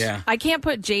guess. Yeah. I can't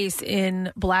put Jace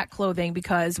in black clothing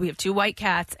because we have two white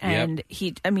cats, and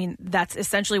that's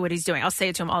essentially what he's doing. I'll say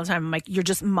it to him all the time. I'm like, you're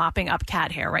just mopping up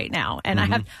cat hair right now. And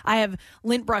I have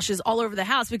lint brushes all over the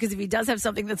house because if he does have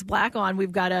something that's black on,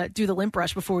 we've got to do the lint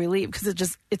brush before we leave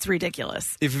because it's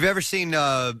ridiculous. If you've ever seen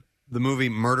the movie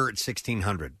Murder at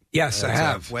 1600. Yes, I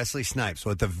have. Wesley Snipes. So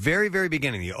at the very, very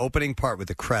beginning, the opening part with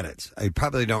the credits, I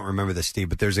probably don't remember this, Steve,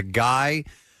 but there's a guy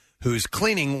who's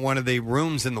cleaning one of the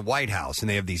rooms in the White House, and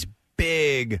they have these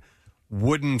big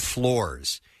wooden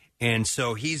floors. And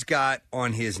so he's got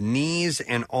on his knees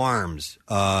and arms,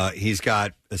 he's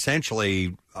got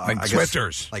essentially like I guess,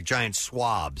 Swifters, like giant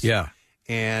swabs. Yeah.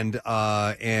 And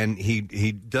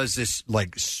he does this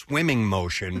like swimming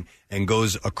motion and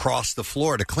goes across the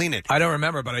floor to clean it. I don't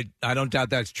remember, but I don't doubt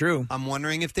that's true. I'm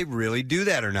wondering if they really do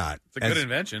that or not. It's a good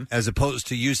invention. As opposed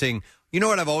to using, you know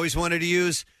what I've always wanted to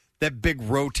use? That big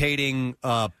rotating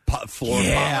floor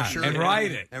polisher. And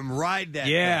ride it. And ride that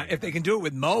Yeah, thing. if they can do it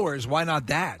with mowers, why not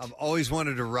that? I've always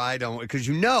wanted to ride on, because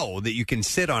you know that you can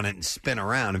sit on it and spin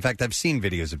around. In fact, I've seen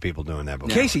videos of people doing that before.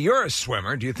 Casey, you're a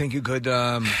swimmer. Do you think you could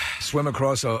swim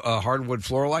across a hardwood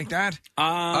floor like that?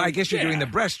 I guess you're doing the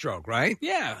breaststroke, right?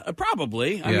 Yeah,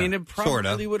 probably. I Yeah, mean, it probably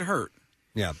sorta. would hurt.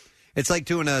 Yeah. It's like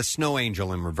doing a snow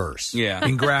angel in reverse. Yeah.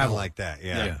 In gravel. like that,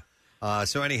 yeah.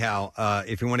 So anyhow,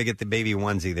 if you want to get the baby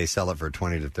onesie, they sell it for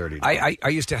 $20 to $30. I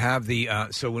used to have the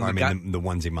so when the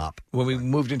onesie mop. When we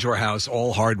moved into our house,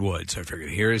 all hardwood. So I figured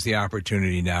here's the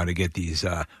opportunity now to get these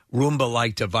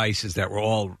Roomba-like devices that were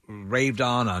all raved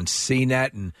on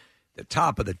CNET and the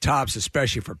top of the tops,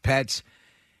 especially for pets.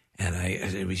 And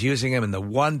I was using them, and the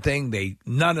one thing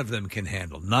none of them can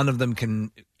handle, none of them can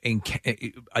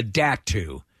adapt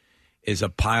to, is a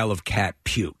pile of cat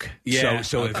puke. Yeah.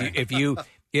 So if you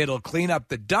it'll clean up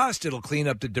the dust, it'll clean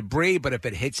up the debris, but if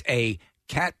it hits a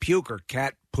cat puke or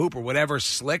cat poop or whatever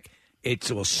slick, it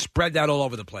will spread that all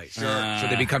over the place. So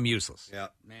they become useless. Yeah,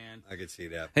 man, I could see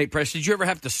that. Hey, Preston, did you ever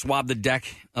have to swab the deck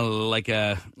like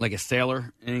a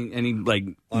sailor? Any like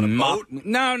on a boat?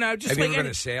 No. Just have you like ever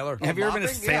been a sailor? Have you ever been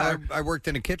a sailor? Yeah, I worked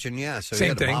in a kitchen. Yeah, so Same you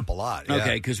had to thing. mop a lot. Yeah.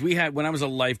 Okay, because we had when I was a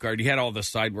lifeguard, you had all the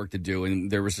side work to do,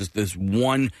 and there was this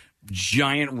one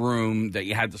giant room that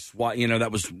you had to swab. You know,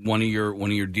 that was one of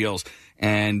your deals.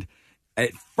 And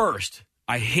at first,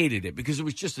 I hated it because it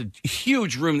was just a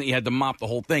huge room that you had to mop the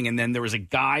whole thing. And then there was a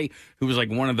guy who was like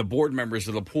one of the board members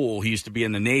of the pool. He used to be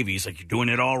in the Navy. He's like, "You're doing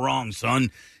it all wrong,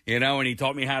 son." You know, and he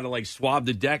taught me how to like swab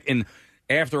the deck. And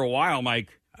after a while, I'm like,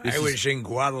 I was in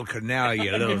Guadalcanal,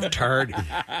 you little turd.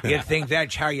 You think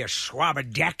that's how you swab a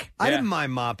deck? I didn't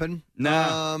mind mopping.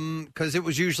 No. Because it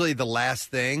was usually the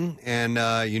last thing, and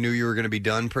you knew you were going to be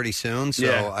done pretty soon, so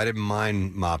Yeah. I didn't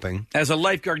mind mopping. As a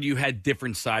lifeguard, you had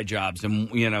different side jobs, and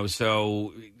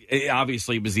so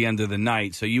obviously it was the end of the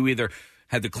night. So you either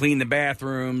had to clean the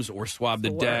bathrooms or swab the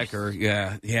deck, or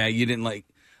you didn't like.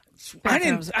 I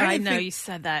didn't know think- you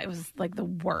said that. It was like the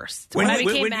worst. When I do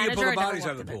became you manager, pull the I never bodies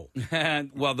out walked of the in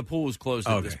pool? Well, the pool was closed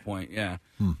at this point. Yeah,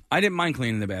 I didn't mind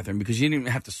cleaning the bathroom because you didn't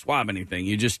have to swab anything.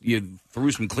 You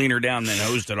threw some cleaner down and then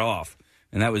hosed it off,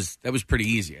 and that was pretty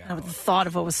easy. there. The thought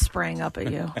of what was spraying up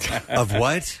at you. Of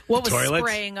what? What was Toilets?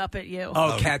 spraying up at you?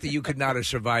 Oh, Kathy, you could not have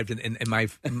survived. In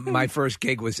my first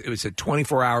gig was a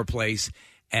 24-hour place,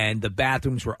 and the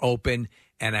bathrooms were open.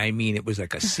 And I mean, it was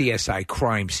like a CSI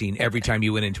crime scene every time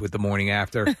you went into it the morning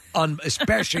after,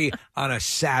 especially on a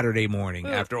Saturday morning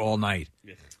after all night.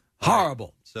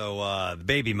 Horrible. So the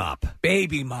baby mop.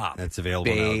 Baby mop. That's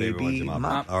available now. Baby wants to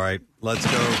mop. All right, let's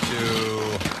go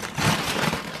to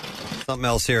something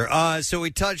else here. So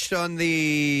we touched on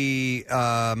the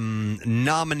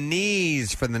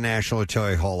nominees for the National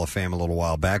Toy Hall of Fame a little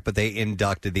while back, but they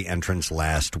inducted the entrants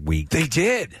last week. They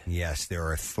did? Yes, there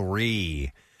are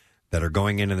 3 that are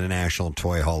going into the National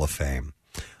Toy Hall of Fame.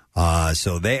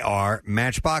 So they are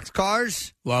Matchbox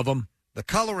Cars. Love them. The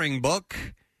Coloring Book.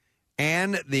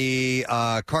 And the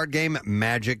card game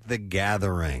Magic the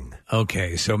Gathering.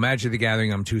 Okay, so Magic the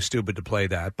Gathering, I'm too stupid to play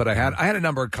that. But I had a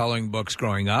number of coloring books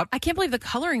growing up. I can't believe the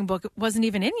coloring book wasn't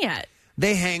even in yet.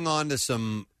 They hang on to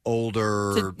some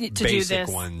older To do basic this.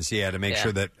 ones, to make Yeah.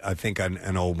 sure that I think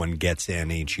an old one gets in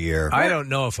each year. I don't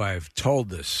know if I've told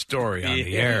this story on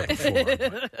the air before.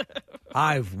 But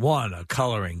I've won a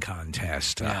coloring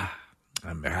contest.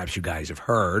 Perhaps you guys have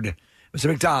heard. It was a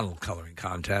McDonald's coloring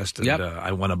contest, and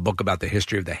I won a book about the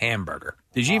history of the hamburger.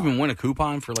 Did you even win a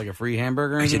coupon for like a free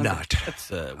hamburger? or I did anything? not.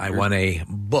 That's, I weird. won a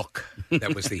book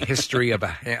that was the history of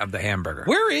the hamburger.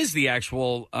 Where is the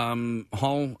actual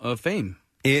Hall of Fame?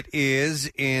 It is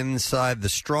inside the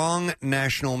Strong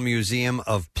National Museum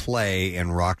of Play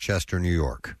in Rochester, New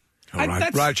York.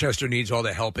 Rochester needs all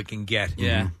the help it can get.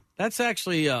 Yeah, that's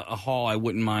actually a hall I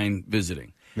wouldn't mind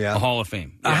visiting. Yeah, a Hall of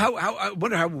Fame. How I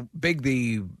wonder how big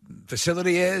the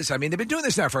facility is. I mean, they've been doing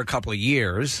this now for a couple of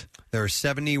years. There are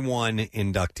 71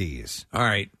 inductees. All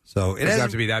right, so it doesn't hasn't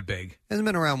have to be that big. Hasn't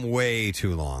been around way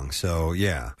too long. So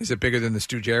yeah, is it bigger than the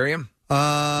Stugarium?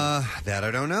 That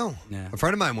I don't know. Yeah. A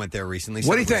friend of mine went there recently.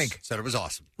 What do you said it was- think? Said it was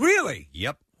awesome. Really?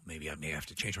 Yep. Maybe I may have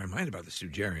to change my mind about the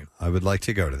Stugarium. I would like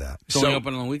to go to that. It's only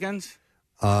open on the weekends?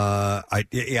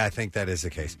 I think that is the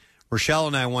case. Rochelle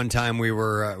and I, one time we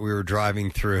were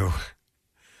driving through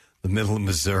the middle of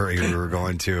Missouri. We were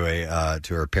going to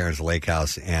her parents' lake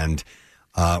house, and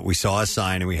we saw a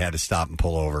sign, and we had to stop and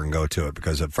pull over and go to it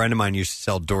because a friend of mine used to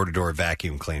sell door-to-door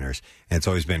vacuum cleaners, and it's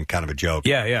always been kind of a joke.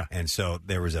 Yeah. And so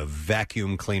there was a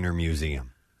vacuum cleaner museum.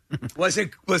 Was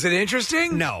it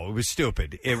interesting? No, it was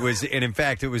stupid. It was, and in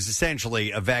fact, it was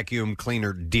essentially a vacuum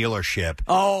cleaner dealership.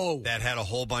 Oh, that had a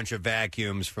whole bunch of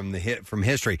vacuums from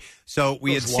history. So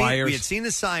we had seen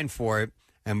the sign for it,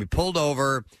 and we pulled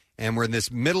over, and we're in this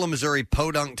middle of Missouri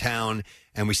podunk town,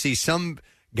 and we see some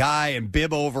guy in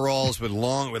bib overalls with a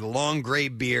long gray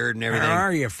beard and everything. Where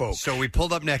are you, folks? So we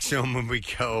pulled up next to him, and we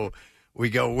go,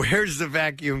 where's the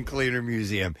vacuum cleaner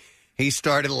museum? He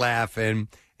started laughing.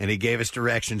 And he gave us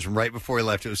directions from right before he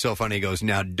left. It was so funny. He goes,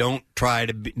 "Now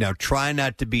try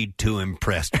not to be too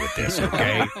impressed with this,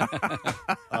 okay?"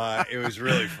 It was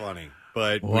really funny,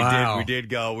 but Wow. we did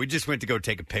go. We just went to go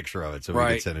take a picture of it so we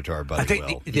could send it to our buddy. I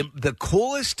think Will. the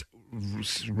coolest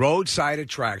roadside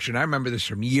attraction, I remember this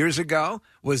from years ago,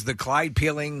 was the Clyde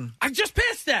peeling. I just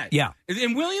passed that. Yeah.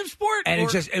 In Williamsport? And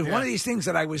it's one of these things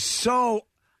that I was so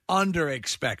under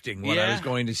expecting what I Yeah. was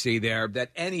going to see there that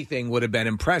anything would have been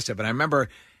impressive. And I remember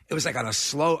it was like on a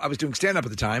slow. I was doing stand up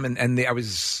at the time, and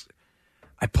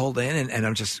I pulled in and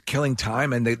I'm just killing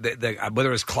time. And whether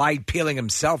it was Clyde peeling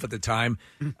himself at the time,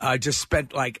 just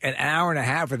spent like an hour and a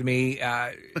half with me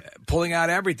pulling out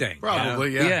everything.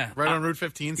 Probably, yeah. Right on Route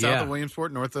 15, south of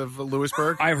Williamsport, north of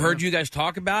Lewisburg. I've heard you guys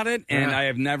talk about it, and I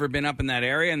have never been up in that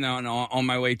area. And on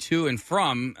my way to and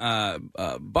from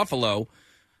Buffalo,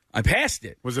 I passed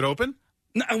it. Was it open?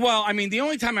 No, well, I mean, the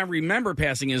only time I remember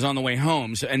passing is on the way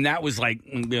home, and that was like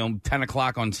 10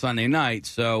 o'clock on Sunday night.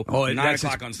 So 9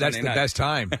 o'clock on Sunday night. That's the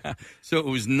best time. So it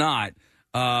was not.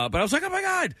 But I was like, oh my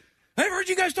God, I've heard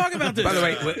you guys talk about this. By the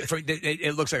way,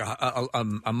 it looks like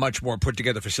a much more put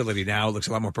together facility now. It looks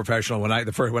a lot more professional. When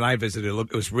I visited,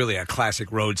 it was really a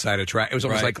classic roadside attraction. It was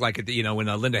almost like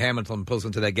when Linda Hamilton pulls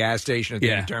into that gas station at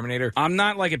the end of Terminator. I'm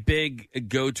not like a big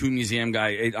go-to museum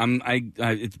guy.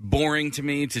 It's boring to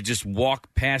me to just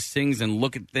walk past things and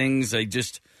look at things.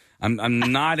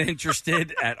 I'm not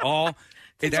interested at all.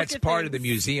 That's part of the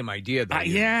museum idea, though.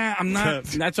 I'm not.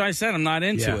 That's why I said I'm not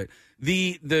into it.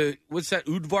 The what's that?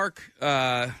 Udvark?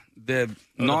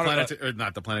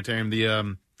 Not the planetarium. The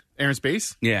Air and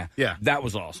Space. Yeah, that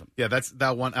was awesome. Yeah, that's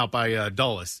that one out by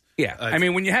Dulles. Yeah, I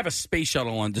mean, when you have a space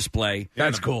shuttle on display,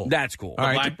 that's cool. That's cool. The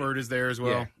Blackbird is there as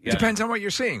well. Yeah. Depends on what you're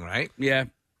seeing, right? Yeah.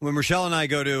 When Rochelle and I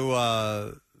go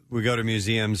to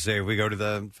museums, say we go to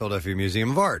the Philadelphia Museum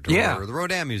of Art, or the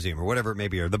Rodin Museum, or whatever it may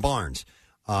be, or the Barnes.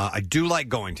 I do like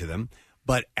going to them,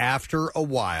 but after a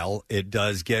while, it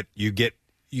does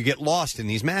you get lost in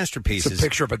these masterpieces. It's a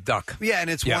picture of a duck. Yeah, and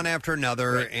it's one after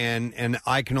another, and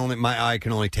my eye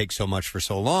can only take so much for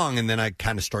so long, and then I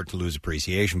kind of start to lose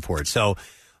appreciation for it. So,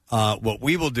 what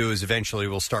we will do is eventually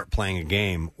we'll start playing a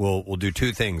game. We'll do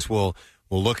two things. We'll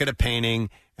look at a painting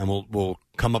and we'll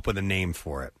come up with a name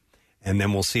for it. And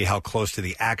then we'll see how close to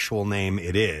the actual name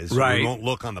it is. Right. We won't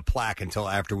look on the plaque until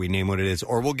after we name what it is.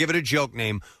 Or we'll give it a joke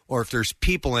name. Or if there's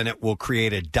people in it, we'll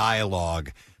create a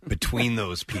dialogue between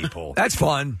those people. That's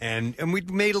fun. And we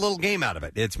made a little game out of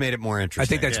it. It's made it more interesting. I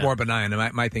think that's more benign.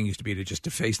 My thing used to be to just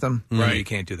deface them. Right. You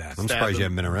can't do that. I'm surprised you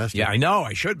haven't been arrested. Yeah, I know.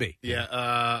 I should be. Yeah,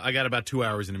 I got about 2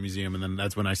 hours in a museum, and then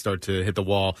that's when I start to hit the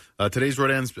wall. Today's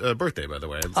Rodin's birthday, by the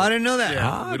way. I didn't know that.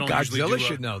 Yeah, we don't Godzilla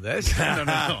should know this. No.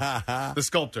 The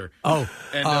sculptor. Oh.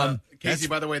 And Casey,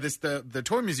 by the way, the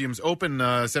toy museum's open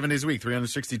 7 days a week,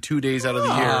 362 days out of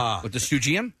the year. With the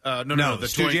Stugium? No. The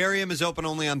Stugarium is open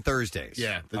only on Thursdays.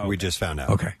 Yeah. We just found out.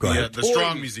 Okay. Go ahead. The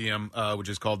Strong Museum, which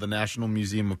is called the National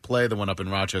Museum of Play, the one up in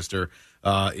Rochester,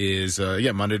 is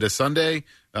Monday to Sunday,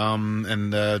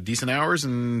 and decent hours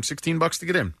and $16 to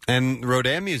get in. And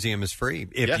Rodin Museum is free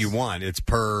if you want. It's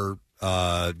per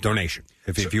donation.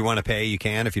 If you want to pay, you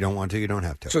can. If you don't want to, you don't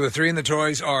have to. So the three in the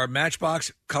toys are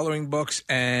Matchbox, coloring books,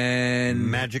 and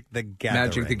Magic the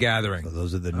Gathering. So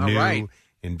those are the new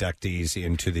inductees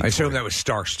into the. I assume that was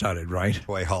star-studded, right?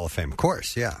 Toy Hall of Fame, of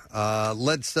course. Yeah.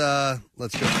 Let's go to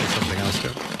something else.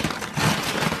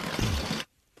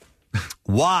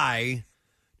 Why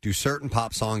do certain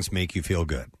pop songs make you feel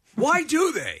good? Why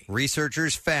do they?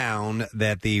 Researchers found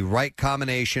that the right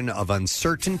combination of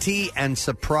uncertainty and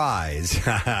surprise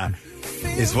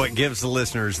is what gives the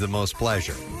listeners the most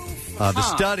pleasure. The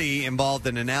study involved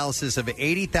an analysis of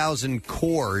 80,000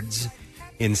 chords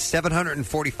in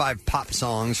 745 pop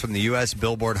songs from the U.S.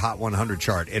 Billboard Hot 100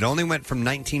 chart. It only went from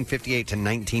 1958 to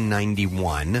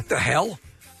 1991. The hell?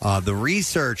 The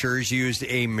researchers used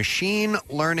a machine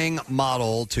learning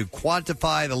model to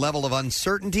quantify the level of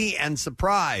uncertainty and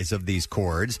surprise of these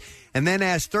chords, and then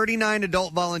asked 39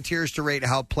 adult volunteers to rate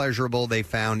how pleasurable they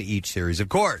found each series of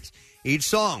chords. Each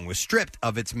song was stripped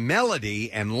of its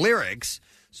melody and lyrics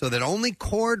so that only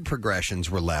chord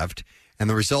progressions were left, and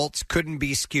the results couldn't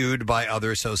be skewed by other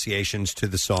associations to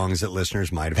the songs that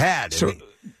listeners might have had. So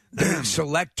the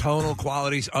select tonal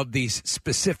qualities of these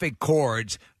specific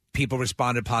chords people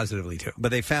responded positively to.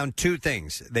 But they found two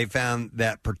things. They found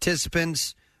that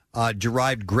participants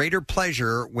derived greater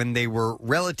pleasure when they were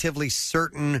relatively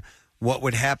certain what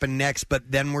would happen next, but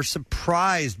then were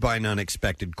surprised by an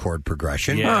unexpected chord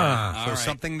progression. Yeah. So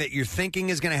something that you're thinking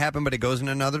is going to happen, but it goes in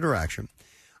another direction.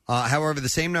 However, the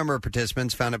same number of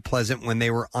participants found it pleasant when they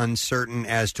were uncertain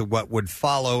as to what would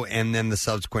follow, and then the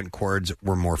subsequent chords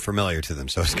were more familiar to them.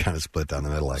 So it's kind of split down the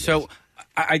middle, I guess. So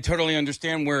I totally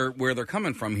understand where they're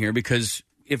coming from here, because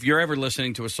if you're ever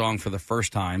listening to a song for the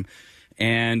first time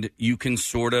and you can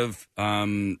sort of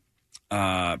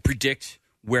predict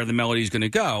where the melody is going to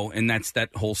go, and that's that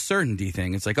whole certainty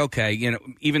thing. It's like, okay,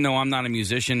 even though I'm not a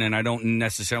musician and I don't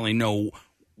necessarily know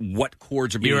what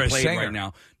chords are being played right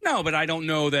now. No, but I don't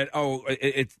know that,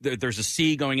 there's a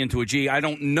C going into a G. I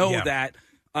don't know that.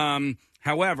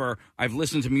 However, I've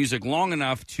listened to music long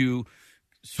enough to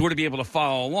sort of be able to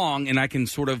follow along, and I can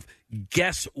sort of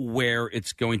guess where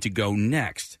it's going to go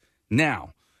next.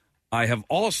 Now, I have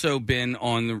also been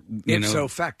on the ipso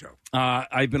facto.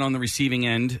 I've been on the receiving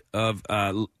end of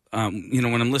when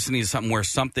I'm listening to something where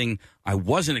something I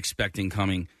wasn't expecting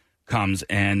comes,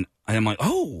 and I'm like,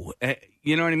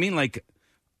 you know what I mean? Like,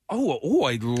 I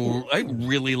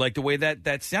really like the way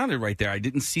that sounded right there. I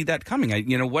didn't see that coming.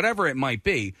 Whatever it might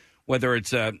be, whether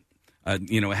it's a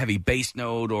heavy bass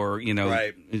note or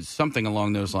something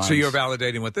along those lines. So you're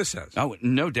validating what this says? Oh,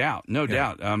 no doubt,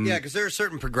 doubt. Because there are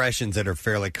certain progressions that are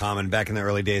fairly common. Back in the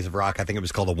early days of rock, I think it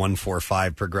was called a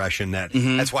 1-4-5 progression.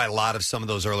 That's why a lot of some of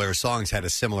those earlier songs had a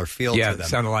similar feel to them. Yeah,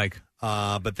 sounded like.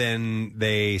 But then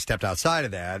they stepped outside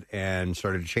of that and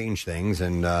started to change things,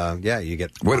 and you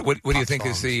get what do you think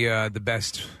is the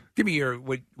best? Give me your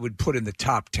would put in the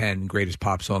top 10 greatest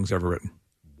pop songs ever written.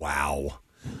 Wow,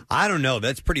 I don't know.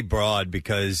 That's pretty broad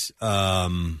because is there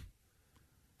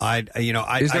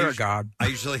a God? I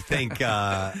usually think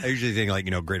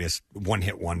like greatest one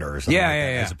hit wonder or something.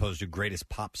 As opposed to greatest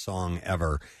pop song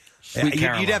ever.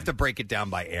 You'd have to break it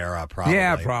down by era, probably.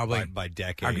 Yeah, probably. By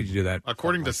decade. How could you do that?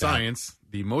 According to science,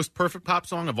 the most perfect pop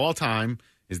song of all time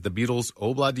is the Beatles'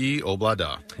 Obla Di, Obla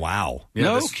Da. Wow.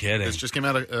 Yeah, kidding. This just came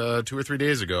out 2 or 3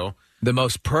 days ago. The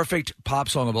most perfect pop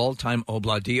song of all time,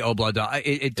 Obla Di, Obla Da.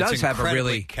 It does have a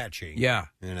really catchy. Yeah.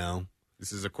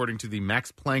 This is according to the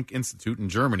Max Planck Institute in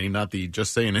Germany, not the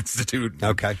Just Saying Institute.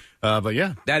 Okay. But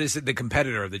yeah. That is the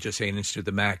competitor of the Just Saying Institute,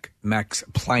 the Max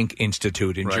Planck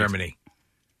Institute in Germany.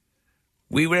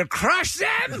 We will crush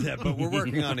them! Yeah, but we're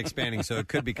working on expanding, so it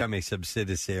could become a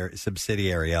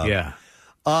subsidiary of. Yeah.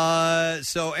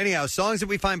 So anyhow, songs that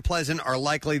we find pleasant are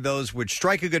likely those which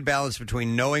strike a good balance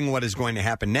between knowing what is going to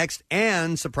happen next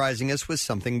and surprising us with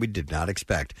something we did not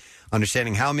expect.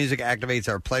 Understanding how music activates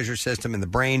our pleasure system in the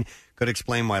brain could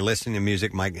explain why listening to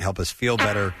music might help us feel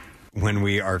better when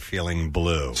we are feeling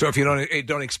blue. So if you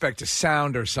don't expect a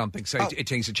sound or something, it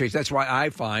takes a change. That's why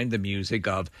I find the music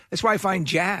that's why I find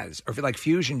jazz, or if you like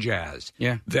fusion jazz,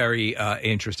 very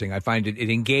interesting. I find it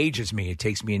engages me. It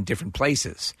takes me in different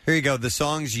places. Here you go. The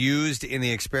songs used in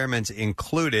the experiments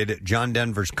included John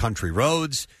Denver's Country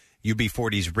Roads,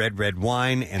 UB40's Red Red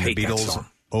Wine, and the Beatles'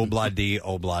 Obla Di,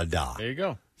 Obla Da. There you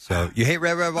go. So you hate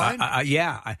Red Red Wine?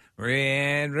 Yeah.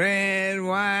 Red Red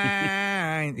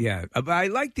Wine. Yeah. I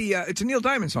like the, it's a Neil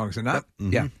Diamond song, is it not?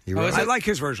 Yep. Yeah. I like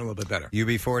his version a little bit better.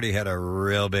 UB40 had a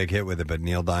real big hit with it, but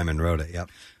Neil Diamond wrote it.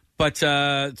 Yep. But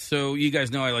so you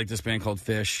guys know I like this band called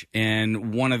Fish,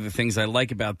 and one of the things I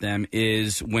like about them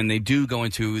is when they do go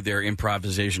into their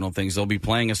improvisational things, they'll be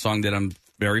playing a song that I'm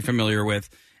very familiar with,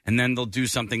 and then they'll do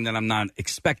something that I'm not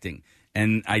expecting.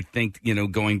 And I think,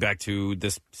 going back to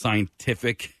this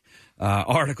scientific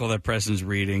article that Preston's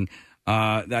reading,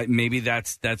 that maybe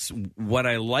that's what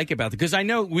I like about it. Because I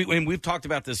know, we've talked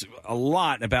about this a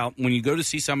lot, about when you go to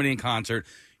see somebody in concert,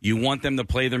 you want them to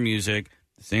play their music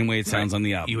the same way it sounds on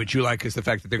the album. What you like is the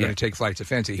fact that they're going to take flights of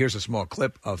fancy. Here's a small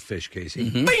clip of Fish, Casey.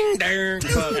 Mm-hmm.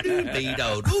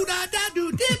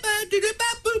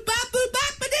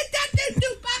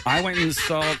 I went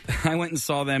and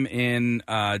saw them in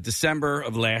December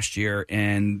of last year,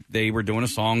 and they were doing a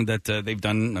song that they've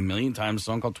done a million times, a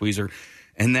song called Tweezer,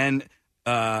 and then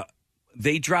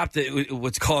they dropped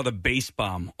what's called a bass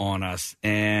bomb on us,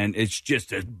 and it's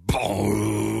just a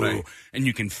boom, and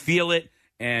you can feel it,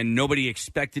 and nobody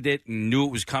expected it and knew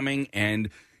it was coming, and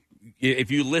if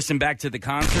you listen back to the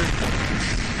concert,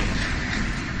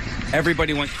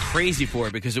 everybody went crazy for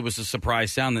it because it was a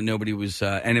surprise sound that nobody was,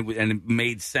 and it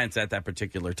made sense at that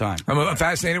particular time. I'm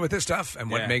fascinated with this stuff and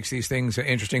what makes these things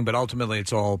interesting, but ultimately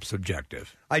it's all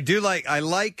subjective. I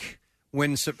like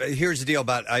when, here's the deal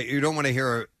about, you don't want to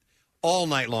hear all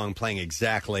night long playing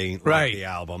exactly like the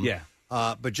album. Yeah.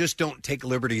 But just don't take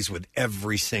liberties with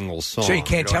every single song. So you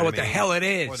can't tell what the hell it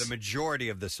is. Or the majority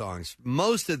of the songs.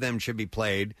 Most of them should be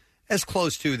played as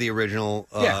close to the original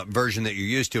version that you're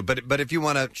used to. But if you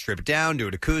want to strip it down, do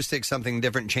it acoustic, something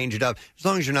different, change it up, as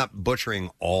long as you're not butchering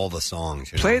all the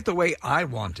songs. Play it the way I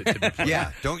want it to be played.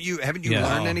 Haven't you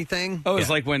learned anything? Oh, it was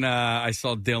like when I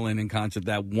saw Dylan in concert.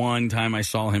 That one time I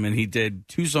saw him, and he did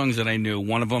two songs that I knew.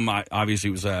 One of them obviously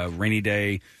was Rainy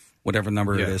Day, whatever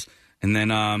number it is. And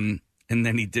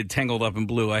then he did Tangled Up in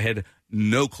Blue. I had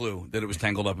no clue that it was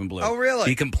Tangled Up in Blue. Oh, really?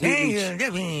 He completely...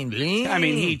 I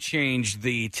mean, he changed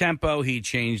the tempo. He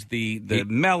changed the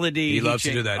melody. He loves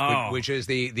to do that, which is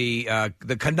the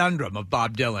conundrum of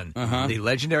Bob Dylan, the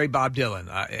legendary Bob Dylan.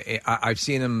 I've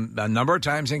seen him a number of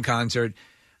times in concert.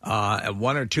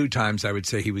 One or two times I would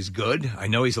say he was good. I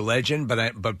know he's a legend,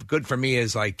 but good for me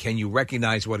is like, can you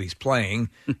recognize what he's playing,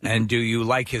 and do you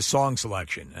like his song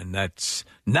selection? And that's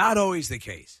not always the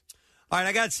case. All right,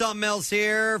 I got something else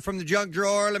here from the junk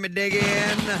drawer. Let me dig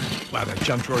in. Wow, that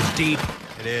junk drawer is deep.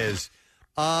 It is.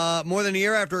 More than a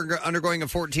year after undergoing a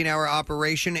 14-hour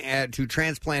operation to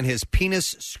transplant his penis,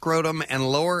 scrotum, and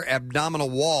lower abdominal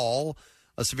wall,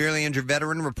 a severely injured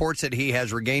veteran reports that he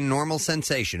has regained normal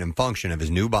sensation and function of his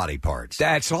new body parts.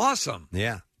 That's awesome.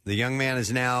 Yeah. The young man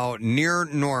is now near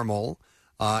normal,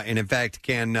 and in fact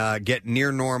can get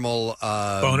near normal...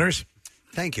 boners?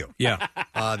 Thank you. Yeah.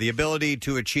 The ability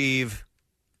to achieve...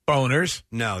 Boners?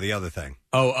 No, the other thing.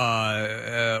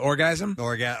 Orgasm?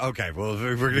 Okay, well,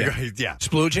 we're going to go... Yeah.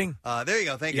 Splooging? There you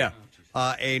go. Thank you.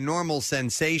 A normal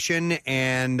sensation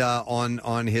and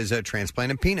on his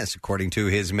transplanted penis, according to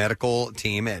his medical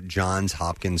team at Johns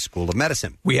Hopkins School of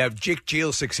Medicine. We have Jick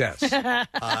success.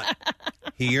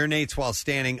 He urinates while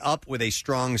standing up with a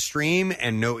strong stream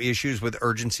and no issues with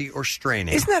urgency or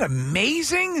straining. Isn't that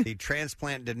amazing? The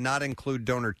transplant did not include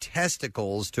donor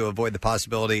testicles to avoid the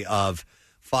possibility of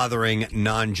fathering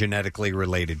non-genetically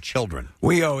related children.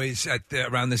 We always,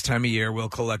 around this time of year, will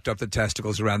collect up the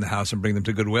testicles around the house and bring them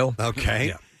to Goodwill. Okay.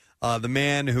 Yeah. The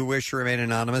man who wished to remain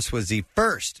anonymous was the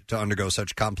first to undergo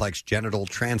such complex genital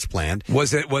transplant.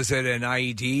 Was it an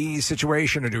IED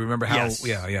situation, or do you remember how? Yes.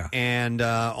 Yeah. And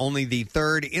only the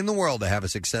third in the world to have a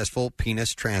successful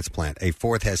penis transplant. A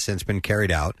fourth has since been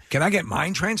carried out. Can I get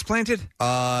mine transplanted?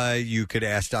 You could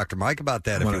ask Dr. Mike about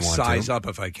that if you want to. Size up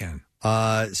if I can.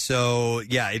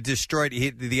 It destroyed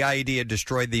the IED had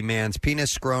destroyed the man's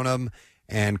penis, scrotum,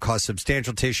 and caused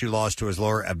substantial tissue loss to his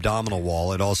lower abdominal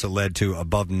wall. It also led to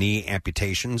above-knee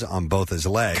amputations on both his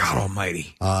legs. God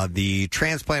almighty. The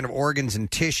transplant of organs and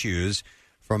tissues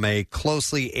from a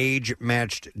closely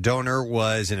age-matched donor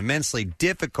was an immensely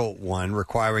difficult one,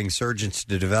 requiring surgeons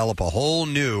to develop a whole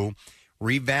new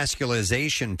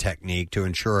revascularization technique to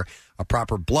ensure a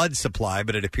proper blood supply,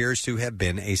 but it appears to have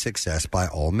been a success by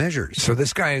all measures. So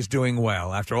this guy is doing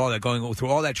well. After all that, going through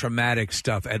all that traumatic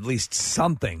stuff, at least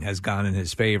something has gone in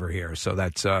his favor here. So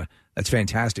that's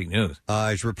fantastic news.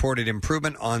 He's reported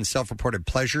improvement on self-reported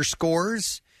pleasure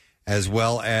scores, as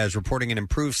well as reporting an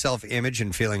improved self-image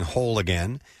and feeling whole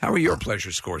again. How are your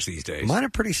pleasure scores these days? Mine are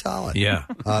pretty solid. Yeah.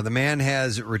 The man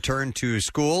has returned to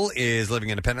school, is living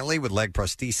independently with leg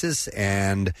prosthesis,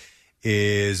 and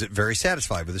is very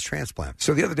satisfied with his transplant.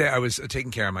 So the other day I was taking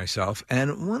care of myself,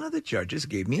 and one of the judges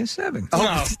gave me a 7.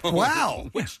 Oh, wow.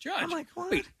 Which judge? I'm like,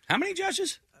 what? Wait, how many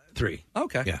judges? 3.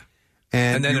 Okay. Yeah.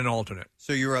 And then an alternate.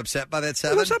 So you were upset by that I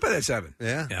 7? was upset by that 7.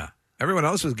 Yeah. Yeah. Everyone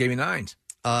else gave me 9s.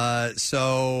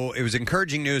 So it was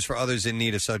encouraging news for others in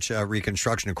need of such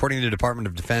reconstruction. According to the Department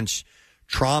of Defense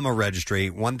Trauma Registry,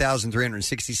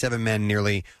 1,367 men,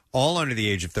 nearly all under the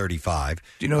age of 35.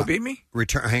 Do you know who beat me?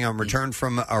 Returned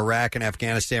from Iraq and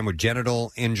Afghanistan with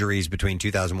genital injuries between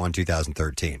 2001 and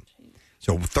 2013.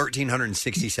 So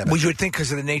 1,367. Well, you would think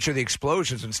because of the nature of the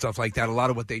explosions and stuff like that, a lot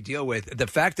of what they deal with, the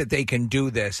fact that they can do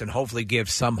this and hopefully give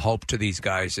some hope to these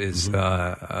guys is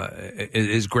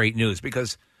great news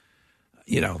because,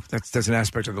 that's an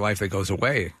aspect of their life that goes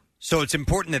away. So it's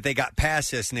important that they got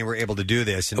past this and they were able to do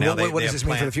this. And now what does this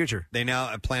mean for the future? They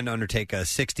now plan to undertake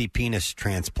 60 penis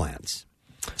transplants.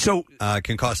 So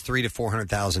can cost $300,000 to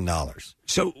 $400,000.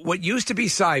 So what used to be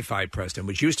sci-fi, Preston,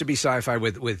 which used to be sci-fi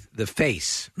with the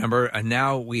face, remember? And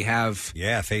now we have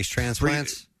face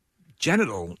transplants,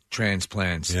 genital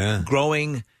transplants, Yeah.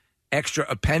 growing extra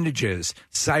appendages,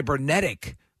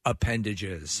 cybernetic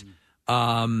appendages.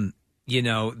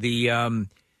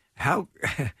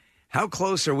 How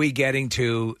close are we getting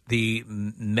to the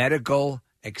medical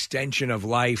extension of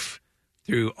life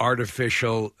through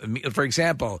artificial, for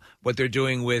example, what they're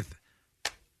doing with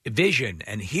vision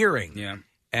and hearing? Yeah.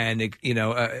 And,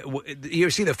 you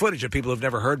see the footage of people who've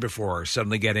never heard before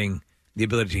suddenly getting the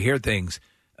ability to hear things.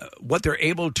 What they're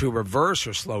able to reverse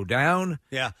or slow down.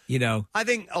 Yeah. I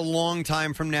think a long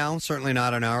time from now, certainly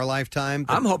not in our lifetime.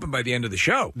 I'm hoping by the end of the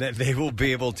show that they will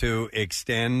be able to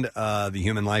extend the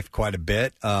human life quite a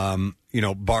bit,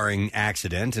 barring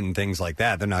accident and things like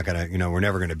that. They're not going to, we're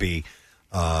never going to be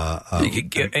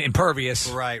impervious.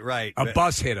 Right. A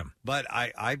bus hit them. But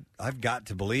I've got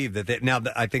to believe that now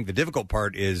I think the difficult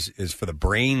part is for the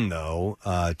brain though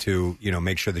to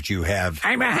make sure that you have.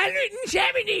 I'm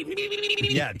 170.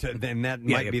 Yeah, then that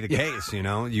might be the case.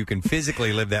 You can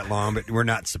physically live that long, but we're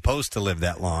not supposed to live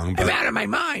that long. But I'm out of my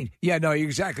mind. Yeah, no, you're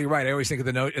exactly right. I always think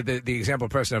of the example,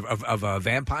 Preston, of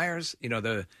vampires.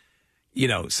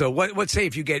 So what say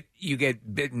if you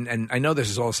get bitten, and I know this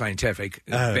is all scientific,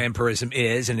 vampirism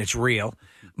is, and it's real,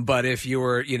 but if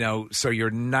you're, so you're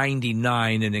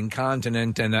 99 and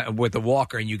incontinent and with a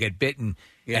walker and you get bitten,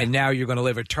 and now you're going to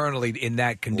live eternally in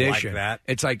that condition. Like that.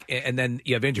 It's like, and then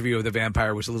you have Interview with the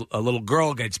Vampire, which a little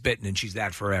girl gets bitten and she's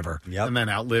that forever. Yep. And then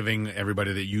outliving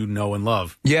everybody that you know and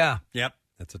love. Yeah. Yep.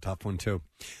 That's a tough one, too.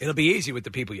 It'll be easy with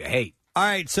the people you hate. All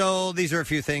right, so these are a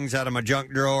few things out of my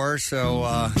junk drawer,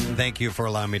 so thank you for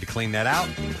allowing me to clean that out.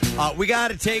 We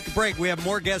got to take a break. We have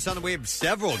more guests on the way. We have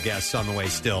several guests on the way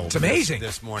still. It's amazing.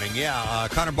 This morning. Yeah,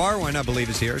 Connor Barwin, I believe,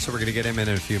 is here, so we're going to get him in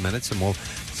a few minutes, and we'll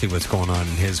see what's going on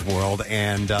in his world.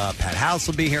 And Pat House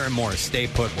will be here and more. Stay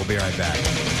put. We'll be right back.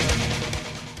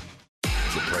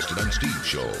 The Preston and Steve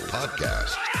Show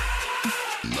podcast.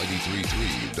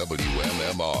 93.3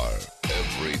 WMMR.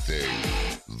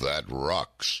 Everything that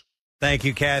rocks. Thank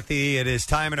you, Kathy. It is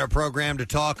time in our program to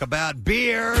talk about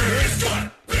beer. Beer is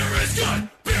good. Beer is good.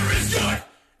 Beer is good.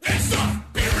 It's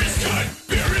soft. Beer is good.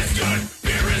 Beer is good.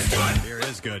 Beer is good. Beer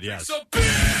is good, yes. So beer.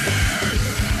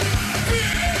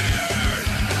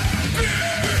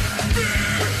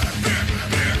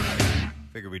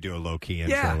 Figure we do a low-key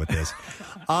intro with this.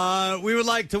 We would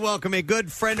like to welcome a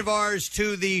good friend of ours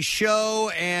to the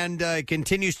show, and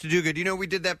continues to do good. We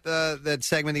did that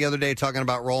segment the other day talking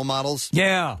about role models.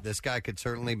 Yeah. This guy could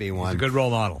certainly be one. He's a good role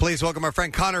model. Please welcome our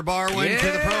friend Connor Barwin to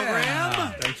the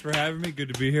program. Thanks for having me.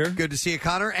 Good to be here. Good to see you,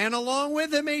 Connor. And along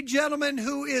with him, a gentleman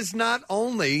who is not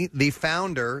only the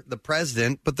founder, the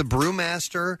president, but the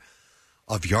brewmaster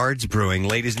of Yards Brewing.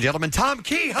 Ladies and gentlemen, Tom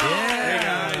Kehoe. Hey,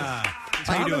 guys.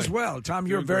 How you Tom doing? as well. Tom,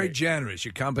 you're very generous.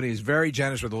 Your company is very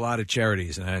generous with a lot of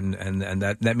charities, and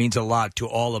that means a lot to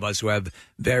all of us who have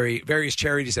various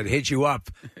charities that hit you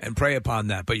up and prey upon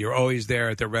that. But you're always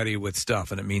there at the ready with stuff,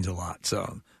 and it means a lot.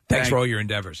 So thanks for all your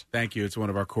endeavors. Thank you. It's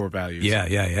one of our core values.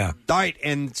 Yeah. All right,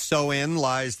 and so in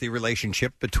lies the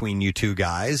relationship between you two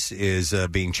guys is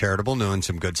being charitable, doing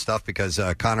some good stuff, because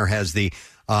Connor has the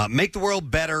Make the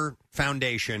World Better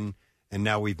Foundation, and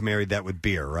now we've married that with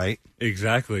beer, right?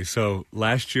 Exactly. So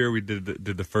last year we did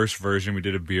the first version. We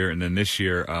did a beer, and then this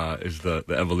year is the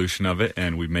evolution of it.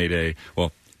 And we made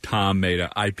Tom made an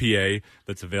IPA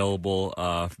that's available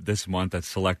this month at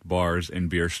select bars and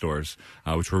beer stores,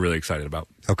 which we're really excited about.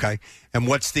 Okay. And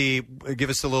give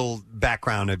us a little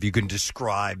background if you can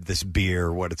describe this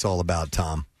beer, what it's all about,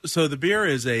 Tom. So the beer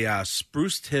is a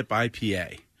spruce tip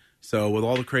IPA. So with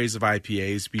all the craze of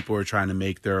IPAs, people are trying to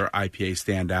make their IPA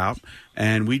stand out.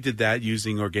 And we did that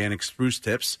using organic spruce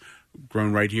tips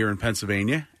grown right here in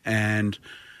Pennsylvania. And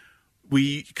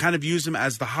we kind of use them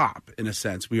as the hop, in a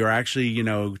sense. We are actually,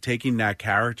 taking that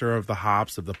character of the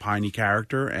hops, of the piney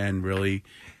character, and really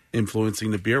influencing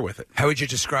the beer with it. How would you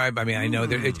describe? I mean, I know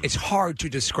it's hard to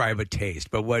describe a taste,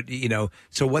 but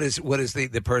so what is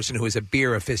the person who is a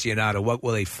beer aficionado, what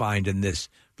will they find in this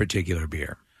particular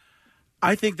beer?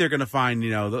 I think they're going to find,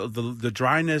 the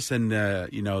dryness and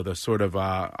the sort of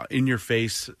in your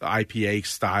face IPA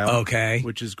style, okay,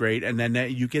 which is great, and then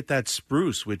you get that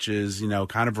spruce, which is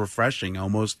kind of refreshing,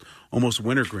 almost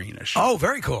wintergreenish. Oh,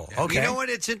 very cool. Okay, you know what?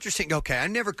 It's interesting. Okay, I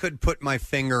never could put my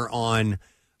finger on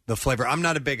the flavor. I'm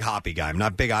not a big hoppy guy. I'm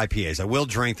not big IPAs. I will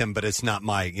drink them, but it's not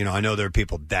my. I know there are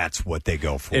people that's what they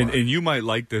go for. And you might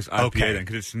like this IPA then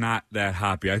because it's not that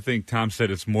hoppy. I think Tom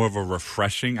said it's more of a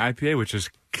refreshing IPA, which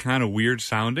is kind of weird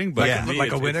sounding, but to me,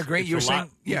 like a wintergreen. You're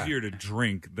saying easier to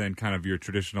drink than kind of your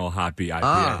traditional hoppy IPA.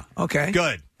 Ah, okay,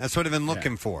 good. That's what I've been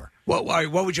looking for. What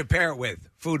would you pair it with,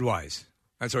 food wise?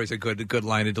 That's always a good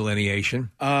line of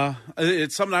delineation.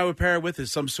 It's something I would pair it with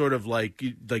is some sort of like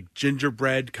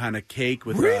gingerbread kind of cake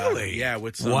with really,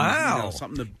 with some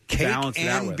something to balance it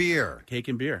out with. Cake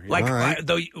and beer, like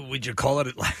though. Would you call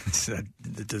it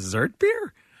the dessert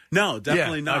beer? No,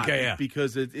 definitely not. Okay, yeah.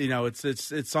 Because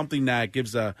it's something that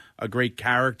gives a great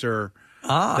character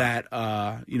that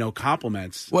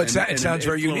complements. Well, it sounds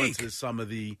very unique. Some of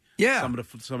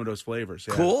those flavors.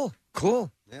 Yeah.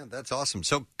 Cool. Yeah, that's awesome.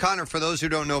 So, Connor, for those who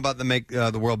don't know about the Make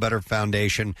the World Better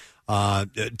Foundation,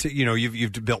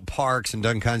 you've built parks and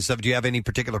done kinds of stuff. Do you have any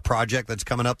particular project that's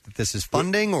coming up that this is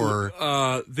funding, or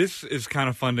this is kind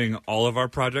of funding all of our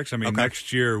projects? I mean,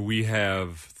 next year we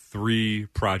have 3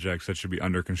 projects that should be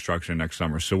under construction next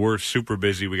summer. So we're super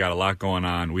busy. We got a lot going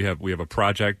on. We have a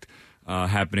project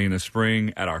happening in the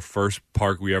spring at our first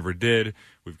park we ever did.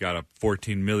 We've got a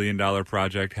 $14 million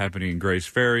project happening in Grays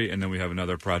Ferry, and then we have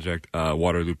another project,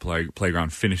 Waterloo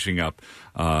Playground, finishing up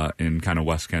in kind of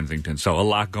West Kensington. So a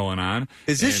lot going on.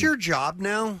 Is this your job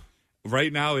now?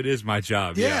 Right now, it is my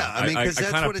job. Yeah, I mean, 'cause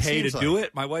that's kind what of it pay to seems do like.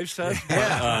 it. My wife says.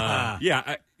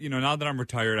 Yeah. Now that I'm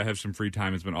retired, I have some free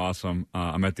time. It's been awesome.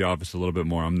 I'm at the office a little bit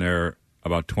more. I'm there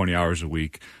about 20 hours a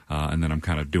week, and then I'm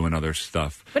kind of doing other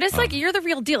stuff. But it's like you're the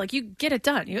real deal. Like, you get it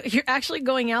done. You're actually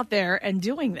going out there and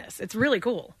doing this. It's really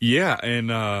cool. Yeah, and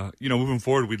moving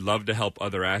forward, we'd love to help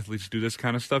other athletes do this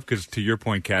kind of stuff because, to your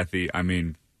point, Kathy, I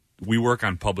mean, we work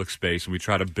on public space and we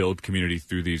try to build community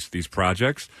through these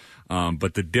projects.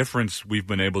 But the difference we've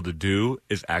been able to do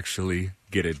is actually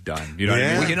get it done. You know what I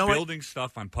mean? Well, you know what? Building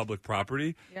stuff on public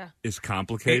property is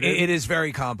complicated. It is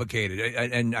very complicated,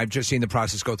 and I've just seen the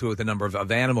process go through with a number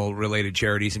of animal-related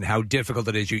charities and how difficult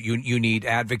it is. You need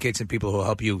advocates and people who will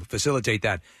help you facilitate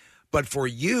that. But for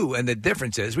you, and the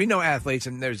difference is, we know athletes,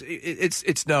 and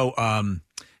it's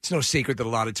no secret that a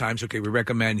lot of times, okay, we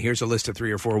recommend, here's a list of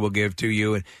 3 or 4 we'll give to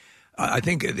you, and I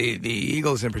think the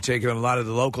Eagles in particular, and a lot of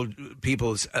the local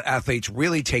people's athletes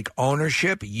really take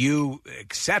ownership. You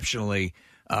exceptionally,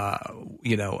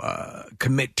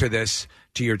 commit to this,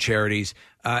 to your charities.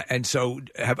 And so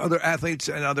have other athletes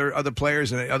and other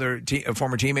players and other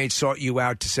former teammates sought you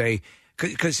out to say,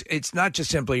 because it's not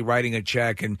just simply writing a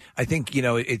check. And I think,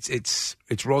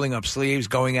 it's rolling up sleeves,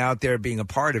 going out there, being a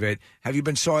part of it. Have you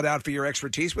been sought out for your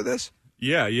expertise with this?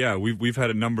 Yeah. We've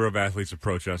had a number of athletes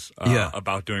approach us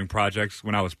about doing projects.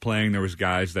 When I was playing, there was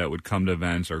guys that would come to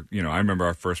events, or I remember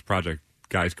our first project,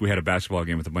 guys. We had a basketball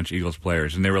game with a bunch of Eagles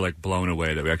players, and they were like blown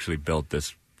away that we actually built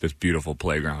this beautiful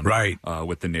playground, right,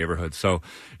 with the neighborhood. So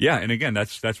yeah, and again,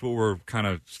 that's what we're kind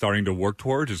of starting to work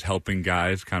towards, is helping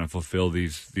guys kind of fulfill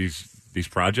these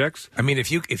projects. I mean,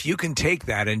 if you can take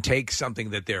that and take something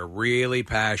that they're really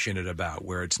passionate about,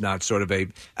 where it's not sort of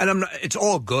it's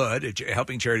all good.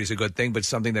 Helping charity is a good thing, but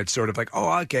something that's sort of like,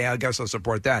 oh, okay, I guess I'll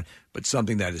support that. But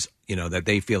something that is, that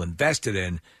they feel invested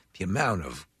in, the amount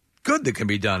of good that can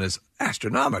be done is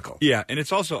astronomical. Yeah, and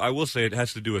it's also, I will say, it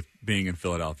has to do with being in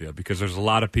Philadelphia, because there's a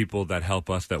lot of people that help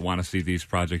us that want to see these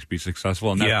projects be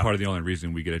successful, and that's part of the only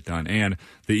reason we get it done. And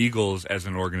the Eagles, as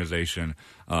an organization,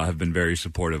 have been very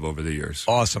supportive over the years.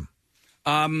 Awesome.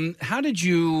 How did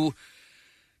you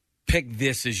pick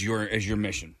this as your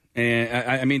mission? And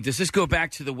I mean, does this go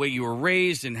back to the way you were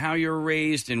raised and how you were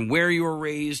raised and where you were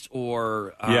raised,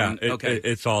 or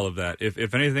it's all of that.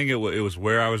 If anything, it was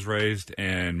where I was raised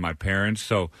and my parents.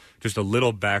 So just a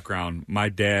little background: my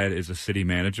dad is a city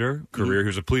manager career. He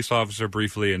was a police officer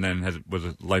briefly, and then was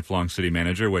a lifelong city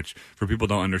manager. Which, for people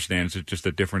who don't understand, it's just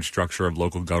a different structure of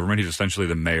local government. He's essentially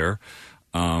the mayor,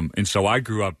 and so I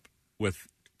grew up with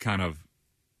kind of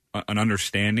an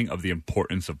understanding of the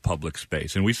importance of public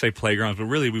space. And we say playgrounds, but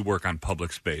really we work on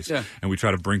public space. Yeah. And we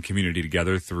try to bring community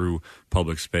together through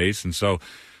public space. And so,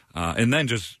 and then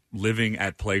just living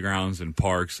at playgrounds and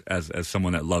parks as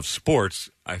someone that loves sports,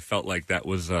 I felt like that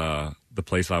was the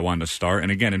place I wanted to start.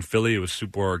 And again, in Philly, it was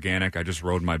super organic. I just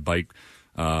rode my bike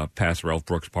past Ralph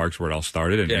Brooks Parks, where it all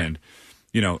started. And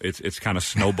it's kind of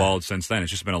snowballed since then.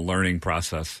 It's just been a learning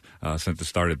process since it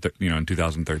started, in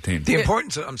 2013. The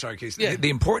importance of, I'm sorry, Keith, the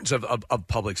importance of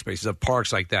public spaces, of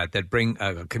parks like that bring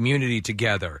a community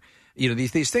together.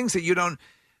 These things that you don't,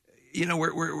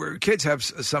 where kids have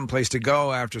some place to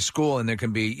go after school, and there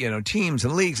can be, teams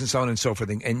and leagues and so on and so forth,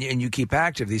 and you keep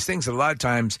active. These things that a lot of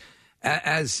times,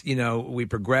 as we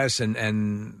progress,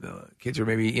 and kids are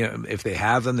maybe, if they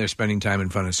have them, they're spending time in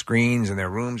front of screens in their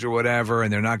rooms or whatever,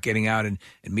 and they're not getting out and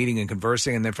meeting and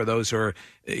conversing. And then for those who are,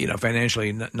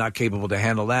 financially not capable to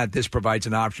handle that, this provides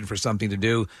an option for something to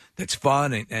do that's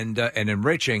fun and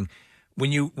enriching.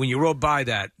 When you roll by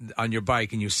that on your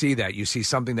bike and you see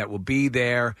something that will be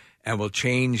there and will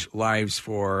change lives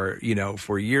for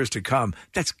years to come,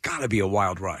 that's got to be a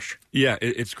wild rush. Yeah,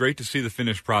 it's great to see the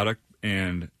finished product.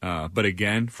 And but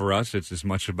again, for us, it's as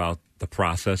much about the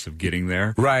process of getting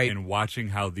there, right? And watching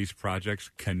how these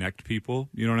projects connect people.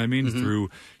 You know what I mean? Mm-hmm. Through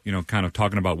kind of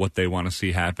talking about what they want to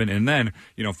see happen, and then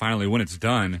finally when it's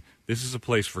done, this is a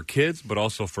place for kids, but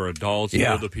also for adults,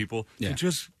 older people to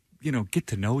just get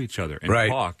to know each other and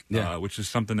talk, which is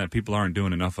something that people aren't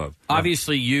doing enough of.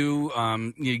 Obviously, you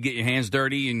get your hands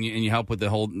dirty and you help with the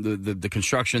whole the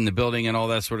construction, the building, and all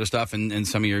that sort of stuff. And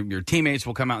some of your teammates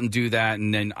will come out and do that.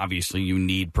 And then obviously you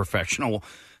need professional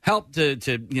help to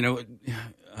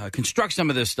construct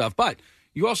some of this stuff. But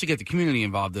you also get the community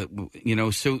involved,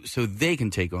 so they can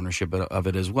take ownership of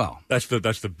it as well. That's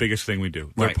the biggest thing we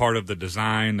do. They're Right. part of the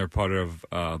design. They're part of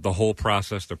the whole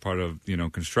process. They're part of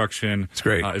construction. It's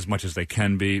great. As much as they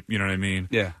can be. You know what I mean?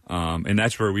 Yeah. And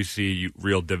that's where we see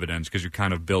real dividends because you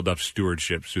kind of build up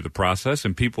stewardship through the process,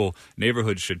 and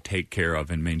neighborhoods should take care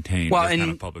of and maintain this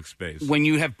kind of public space. When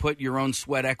you have put your own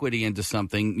sweat equity into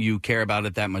something, you care about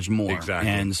it that much more. Exactly.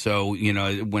 And so,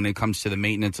 when it comes to the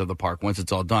maintenance of the park, once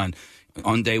it's all done,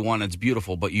 on day one it's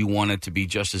beautiful, but you want it to be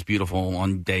just as beautiful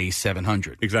on day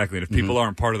 700. Exactly. And if people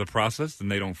aren't part of the process, then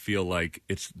they don't feel like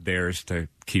it's theirs to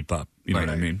keep up. You know what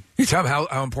I mean? Tom, how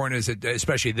important is it,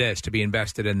 especially this, to be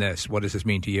invested in this? What does this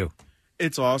mean to you?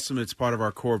 It's awesome. It's part of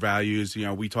our core values.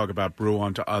 We talk about brew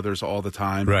on to others all the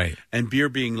time. Right. And beer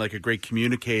being like a great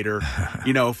communicator,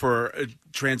 for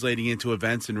translating into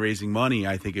events and raising money,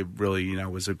 I think it really,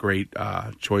 was a great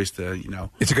choice to,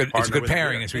 It's a good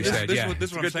pairing, beer. as we said.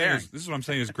 This is what I'm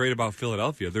saying is great about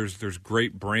Philadelphia. There's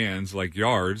great brands like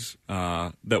Yards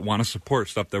that want to support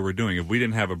stuff that we're doing. If we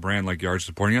didn't have a brand like Yards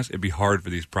supporting us, it'd be hard for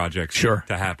these projects to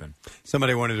happen.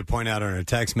 Somebody wanted to point out on our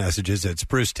text messages that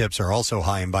spruce tips are also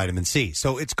high in vitamin C,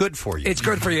 so it's good for you. It's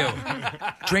good for you.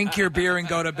 Drink your beer and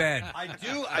go to bed.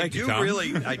 I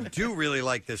do really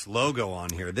like this logo on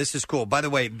here. This is cool. By the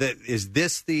way, is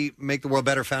this the Make the World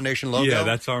Better Foundation logo? Yeah,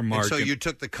 that's our mark. And so you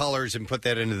took the colors and put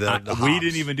that into the we hops.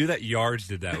 didn't even do that. Yards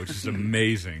did that, which is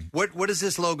amazing. What does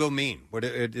this logo mean?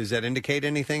 Does that indicate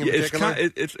anything in Yeah, particular?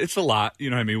 It's a lot. You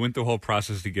know what I mean? We went through the whole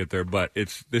process to get there, but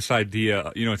it's this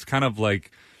idea, it's kind of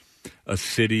like a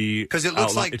city. Because it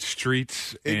looks like it's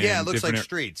streets. Yeah, it looks like different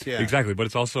streets. Yeah, exactly. But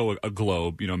it's also a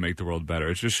globe. Make the world better.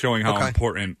 It's just showing how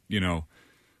important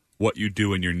what you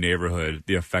do in your neighborhood,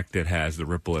 the effect it has, the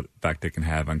ripple effect it can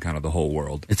have on kind of the whole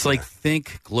world. It's like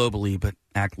think globally, but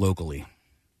act locally.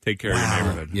 Take care of your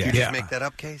neighborhood. Did you just make that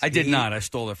up, Case? I did not. I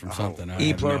stole it from something.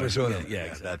 E pluribus unum. Yeah,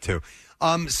 exactly. That too.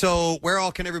 So where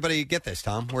all can everybody get this,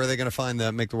 Tom? Where are they going to find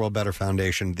the Make the World Better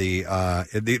Foundation? The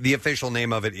official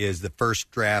name of it is the First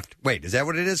Draft. Wait, is that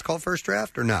what it is called, First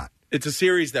Draft, or not? It's a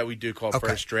series that we do called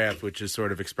First Draft, which is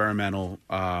sort of experimental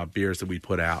beers that we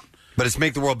put out. But it's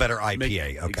Make the World Better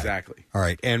IPA. Okay. Exactly. All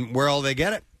right. And where all they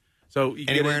get it? So you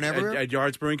Anywhere get and everywhere? at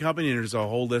Yards Brewing Company, and there's a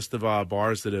whole list of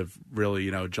bars that have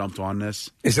really, jumped on this.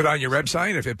 Is it on your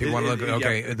website? If people want to look,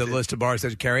 yeah, the list of bars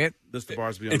that carry it? List of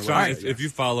bars will be on It's the on, website. if you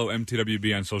follow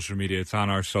MTWB on social media, it's on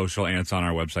our social and it's on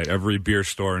our website. Every beer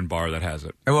store and bar that has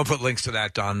it. And we'll put links to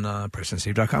that on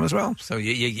PrestonSteve.com as well. So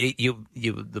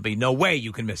there'll be no way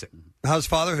you can miss it. How's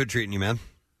fatherhood treating you, man?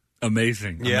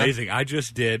 Amazing. Yeah. Amazing. I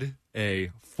just did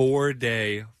a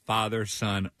 4-day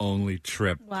father-son only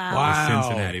trip Wow. to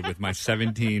Cincinnati with my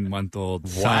 17-month-old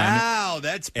son. Wow,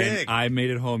 that's big. And I made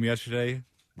it home yesterday.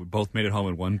 We both made it home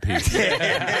in one piece.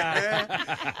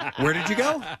 Where did you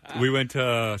go? We went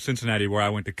to Cincinnati, where I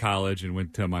went to college, and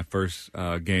went to my first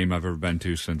game I've ever been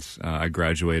to since I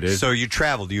graduated. So you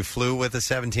traveled. You flew with a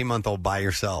 17-month-old by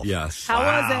yourself. Yes. How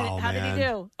was it? How did he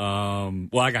do?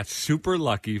 Well, I got super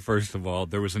lucky. First of all,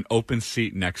 there was an open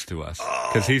seat next to us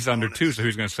because he's under 2, so he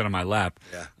was going to sit on my lap.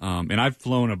 Yeah. And I've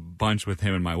flown a bunch with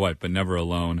him and my wife, but never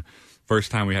alone. First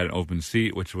time we had an open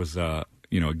seat, which was a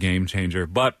game changer.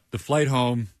 But the flight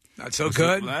home, not so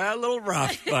good. A little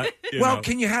rough, but well,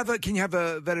 can you have a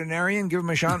veterinarian give him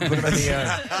a shot and put him in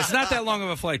the? It's not that long of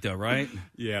a flight, though, right?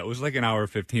 Yeah, it was like an hour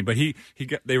 15. But he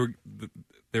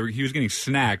was getting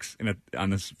snacks, and on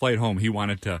this flight home, he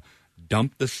wanted to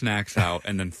dump the snacks out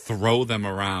and then throw them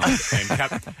around, and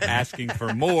kept asking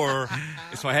for more.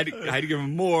 So I had to give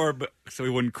him more, but so he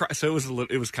wouldn't cry. So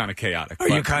it was kind of chaotic. Are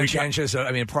you conscientious?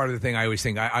 I mean, part of the thing I always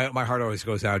think, my heart always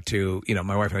goes out to,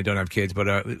 my wife and I don't have kids, but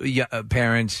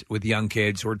parents with young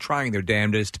kids who are trying their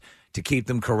damnedest to keep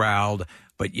them corralled,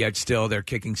 but yet still they're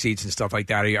kicking seats and stuff like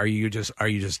that. Are you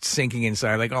just sinking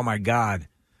inside like, oh my God?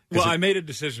 Well, I made a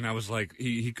decision. I was like,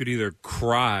 he could either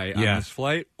cry on this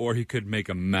flight or he could make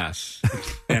a mess.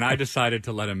 And I decided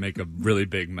to let him make a really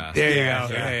big mess. There you go.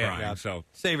 Yeah. So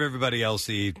save everybody else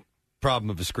the problem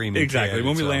of a screaming exactly. kid.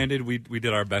 When we So- landed, we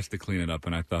did our best to clean it up,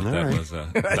 and I thought All that right. was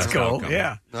That's best cool. outcome.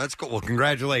 Yeah. No, that's cool. Well,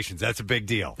 congratulations. That's a big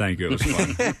deal. Thank you. It was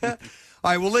fun.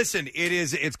 All right. Well, listen.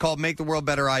 It's called Make the World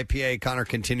Better IPA. Connor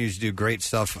continues to do great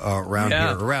stuff around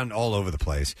here, around all over the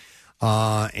place,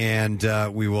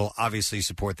 and we will obviously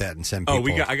support that and send people.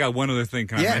 I got one other thing.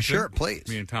 Can I Yeah, mention? sure, please.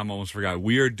 Me and Tom almost forgot.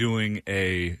 We are doing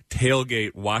a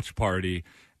tailgate watch party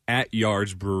at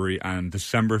Yards Brewery on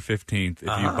December 15th.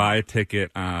 If you buy a ticket,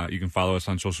 you can follow us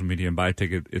on social media and buy a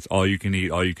ticket. It's all you can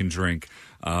eat, all you can drink.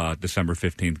 December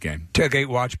 15th game. Tailgate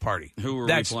watch party. Who are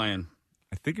we playing?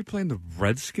 I think you're playing the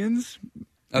Redskins.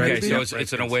 Okay, so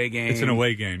it's an away game. It's an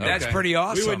away game. That's pretty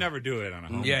awesome. We would never do it on a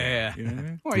home game. Yeah. You know what I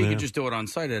mean? Or you could just do it on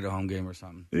site at a home game or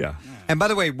something. Yeah. And by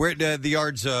the way, where the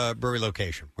Yards Brewery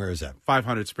location? Where is that?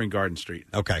 500 Spring Garden Street.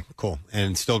 Okay, cool.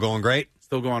 And still going great?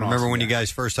 Still going Remember awesome, when yeah. you guys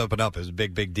first opened up? It was a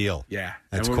big deal. Yeah.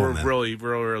 That's and cool, we're man.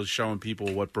 really showing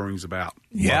people what brewing's about.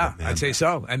 Yeah, I'd say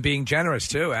so. And being generous,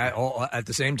 too, at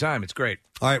the same time. It's great.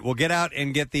 All right, well, get out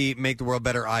and get the Make the World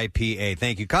Better IPA.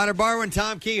 Thank you. Connor Barwin,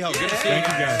 Tom Kehoe. Good to see you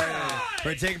guys. We're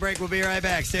going to take a break. We'll be right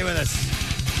back. Stay with us.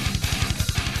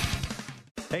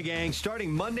 Hey, gang,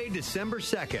 starting Monday, December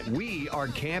 2nd, we are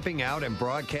camping out and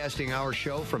broadcasting our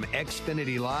show from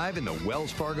Xfinity Live in the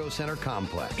Wells Fargo Center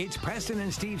complex. It's Preston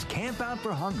and Steve's Camp Out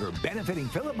for Hunger, benefiting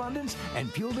Phil Abundance and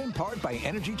fueled in part by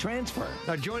Energy Transfer.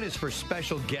 Now, join us for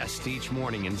special guests each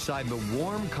morning inside the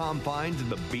warm confines of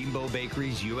the Bimbo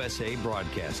Bakeries USA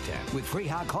broadcast tent. With free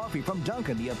hot coffee from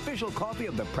Dunkin', the official coffee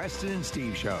of the Preston and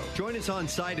Steve Show. Join us on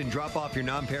site and drop off your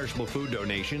non-perishable food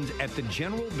donations at the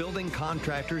General Building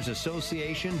Contractors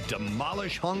Association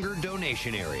Demolish Hunger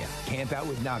donation area. Camp Out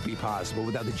would not be possible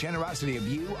without the generosity of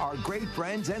you, our great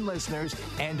friends and listeners,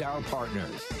 and our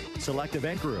partners. Select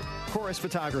Event Group, Chorus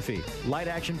Photography, Light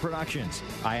Action Productions,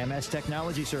 IMS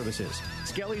Technology Services,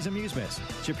 Skelly's Amusements,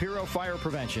 Shapiro Fire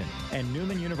Prevention, and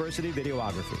Newman University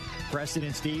Videography. Preston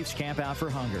and Steve's Camp Out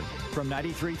for Hunger from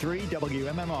 93.3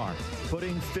 WMMR,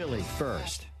 putting Philly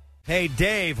first. Hey,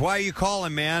 Dave, why are you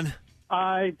calling, man?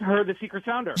 I heard the secret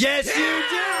sounder. Yes, you did!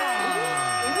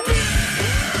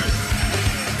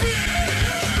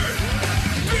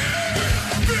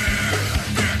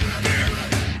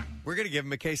 We're going to give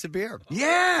him a case of beer.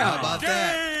 Yeah! How about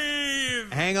that?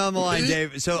 Hang on the line,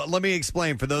 Dave. So let me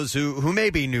explain for those who may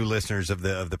be new listeners of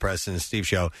the Preston and Steve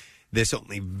Show. This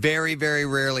only very, very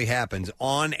rarely happens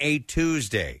on a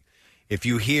Tuesday. If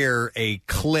you hear a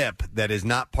clip that is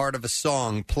not part of a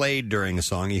song played during a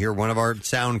song, you hear one of our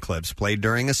sound clips played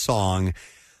during a song,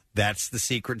 that's the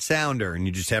secret sounder. And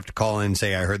you just have to call in and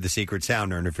say, I heard the secret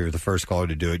sounder. And if you're the first caller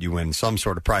to do it, you win some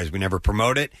sort of prize. We never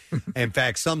promote it. In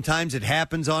fact, sometimes it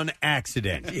happens on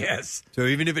accident. Yes. So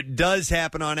even if it does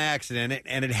happen on accident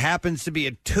and it happens to be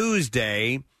a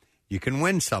Tuesday, you can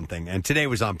win something. And today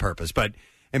was on purpose. But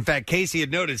in fact, Casey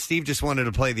had noted Steve just wanted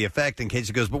to play the effect, and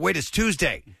Casey goes, but wait, it's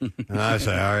Tuesday. And I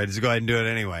said, all right, let's go ahead and do it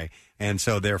anyway. And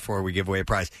so, therefore, we give away a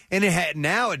prize. And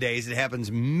nowadays, it happens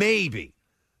maybe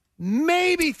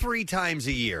 3 times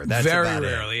a year. That's very about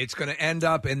rarely. It's going to end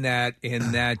up in that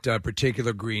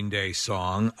particular Green Day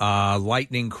song.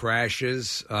 Lightning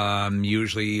crashes,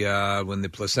 usually when the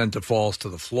placenta falls to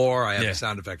the floor. I have a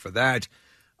sound effect for that.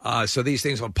 So these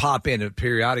things will pop in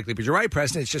periodically. But you're right,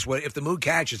 Preston. It's just what if the mood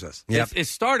catches us. It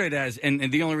started as,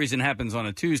 and the only reason it happens on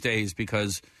a Tuesday is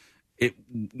because it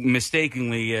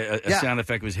mistakenly a sound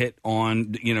effect was hit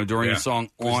on during a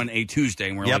song on a Tuesday,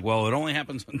 and we're like, well, it only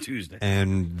happens on Tuesday.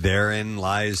 And therein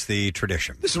lies the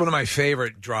tradition. This is one of my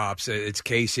favorite drops. It's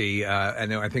Casey,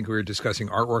 and I think we were discussing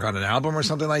artwork on an album or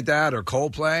something like that, or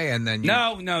Coldplay, and then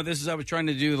No, this is I was trying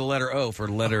to do the letter O for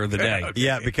letter of the day. Okay.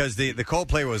 Yeah, because the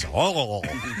Coldplay was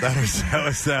that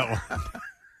was that one.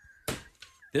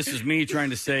 This is me trying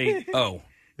to say O.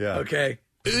 Yeah. Okay.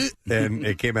 And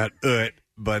it came out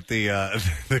but the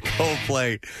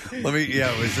Coldplay. It was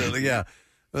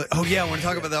Oh yeah, I want to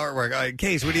talk about the artwork. All right,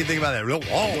 Case, what do you think about that?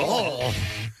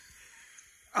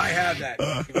 I have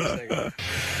that.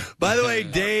 By the way,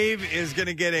 Dave is going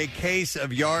to get a case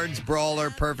of Yards Brawler,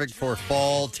 perfect for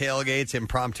fall tailgates,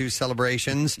 impromptu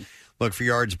celebrations. Look for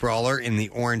Yards Brawler in the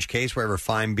orange case wherever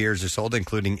fine beers are sold,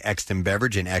 including Exton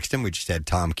Beverage in Exton. We just had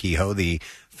Tom Kehoe, the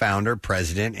founder,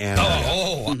 president, and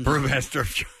brewmaster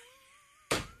of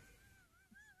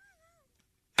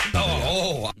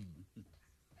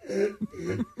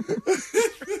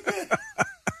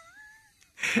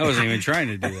I wasn't even trying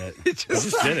to do that. I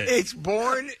just did it. It's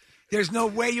born. There's no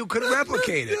way you could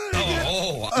replicate it.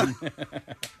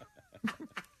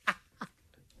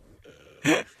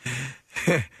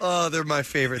 Oh, they're my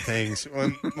favorite things.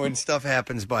 When stuff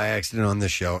happens by accident on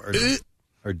this show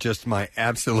are just my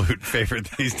absolute favorite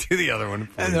things. Do the other one,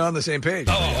 please. And they're on the same page.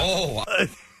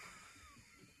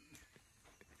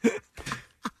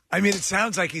 I mean, it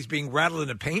sounds like he's being rattled in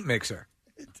a paint mixer.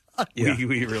 Yeah.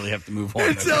 We really have to move on.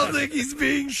 It sounds like he's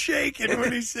being shaken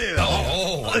when he says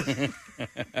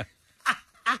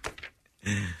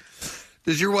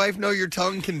Does your wife know your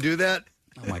tongue can do that?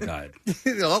 Oh, my God.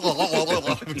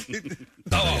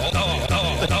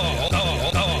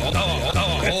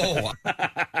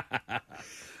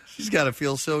 She's got to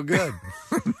feel so good.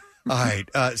 All right.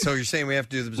 So you're saying we have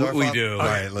to do the Bizarre We File? do. All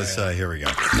right. Let's. Here we go.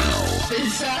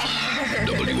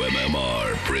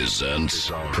 WMMR presents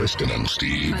Preston and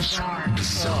Steve's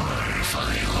Bizarre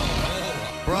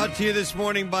File. Brought to you this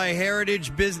morning by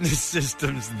Heritage Business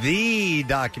Systems. The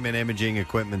document imaging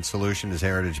equipment solution is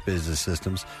Heritage Business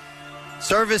Systems.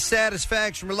 Service,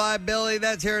 satisfaction, reliability,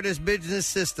 that's Heritage Business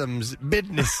Systems.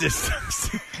 Business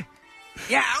Systems.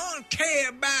 Yeah, I want to tell you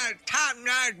about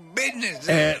top-notch business.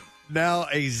 And now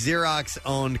a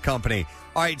Xerox-owned company.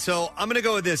 All right, so I'm going to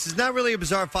go with this. It's not really a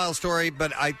bizarre file story,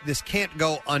 but this can't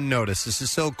go unnoticed. This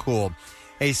is so cool.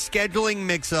 A scheduling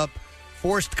mix-up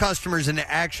forced customers into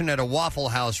action at a Waffle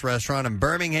House restaurant in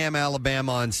Birmingham,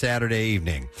 Alabama on Saturday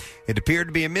evening. It appeared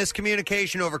to be a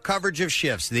miscommunication over coverage of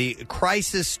shifts. The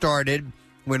crisis started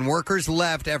when workers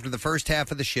left after the first half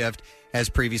of the shift as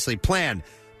previously planned.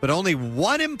 But only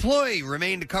one employee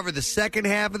remained to cover the second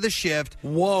half of the shift.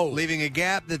 Whoa. Leaving a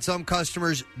gap that some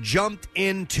customers jumped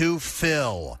in to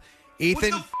fill.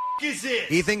 Ethan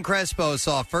Crespo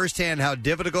saw firsthand how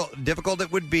difficult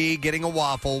it would be getting a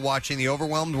waffle, watching the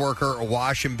overwhelmed worker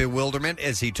awash in bewilderment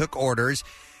as he took orders.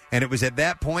 And it was at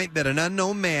that point that an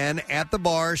unknown man at the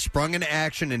bar sprung into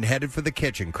action and headed for the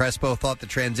kitchen. Crespo thought the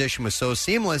transition was so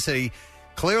seamless that he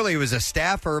clearly was a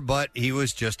staffer, but he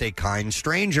was just a kind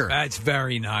stranger. That's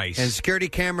very nice. And security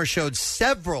cameras showed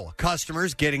several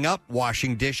customers getting up,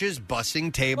 washing dishes,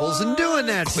 bussing tables, and doing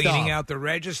that stuff. Cleaning out the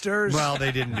registers? Well,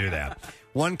 they didn't do that.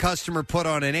 One customer put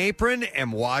on an apron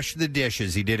and washed the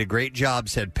dishes. He did a great job,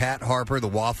 said Pat Harper, the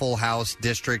Waffle House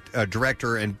district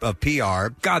director of PR.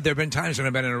 God, there have been times when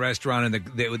I've been in a restaurant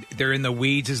and they're in the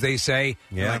weeds, as they say.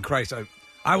 Yeah. I'm like, Christ,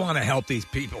 I want to help these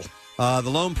people. The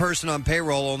lone person on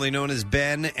payroll, only known as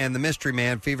Ben, and the mystery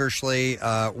man feverishly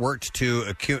worked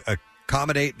to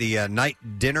accommodate the night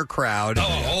dinner crowd.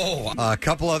 A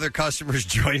couple other customers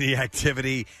joined the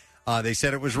activity. They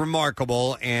said it was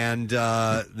remarkable, and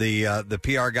the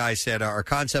PR guy said, our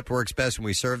concept works best when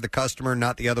we serve the customer,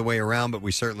 not the other way around, but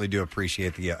we certainly do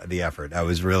appreciate the effort. That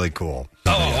was really cool.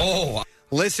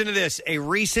 Listen to this. A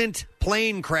recent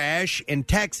plane crash in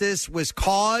Texas was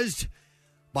caused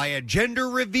by a gender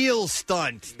reveal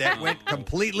stunt that went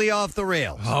completely off the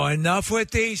rails. Oh, enough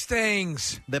with these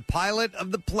things. The pilot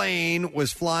of the plane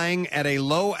was flying at a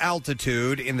low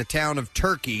altitude in the town of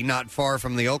Turkey, not far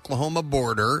from the Oklahoma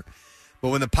border.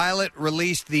 But when the pilot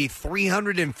released the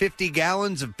 350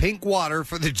 gallons of pink water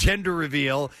for the gender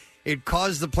reveal, it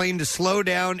caused the plane to slow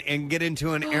down and get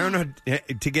into an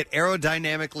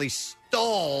aerodynamically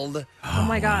stalled. Oh,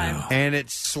 my God. And it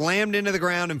slammed into the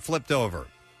ground and flipped over.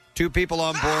 2 people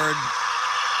on board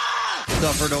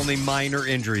suffered only minor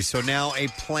injuries. So now a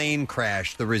plane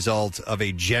crash, the result of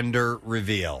a gender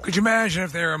reveal. Could you imagine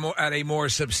if they were at a more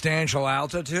substantial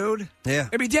altitude? Yeah.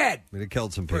 They'd be dead. They'd have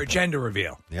killed some people. For a gender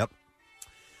reveal. Yep.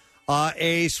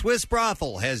 A Swiss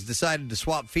brothel has decided to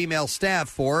swap female staff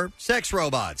for sex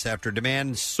robots after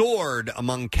demand soared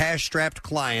among cash-strapped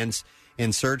clients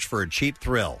in search for a cheap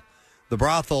thrill. The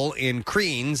brothel in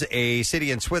Kriens, a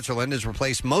city in Switzerland, has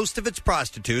replaced most of its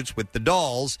prostitutes with the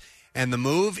dolls, and the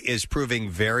move is proving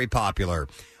very popular.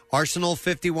 Arsenal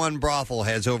 51 Brothel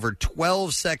has over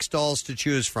 12 sex dolls to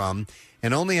choose from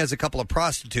and only has a couple of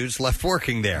prostitutes left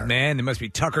working there. Man, they must be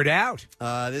tuckered out.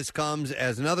 This comes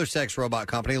as another sex robot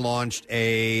company launched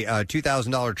a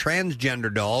 $2,000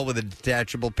 transgender doll with a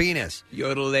detachable penis.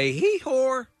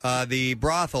 Yodel-a-hee-hor. The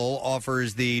brothel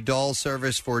offers the doll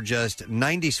service for just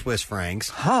 90 Swiss francs.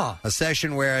 Huh. A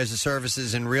session, whereas the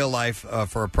services in real life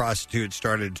for a prostitute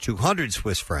started at 200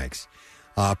 Swiss francs.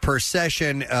 Per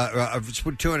session,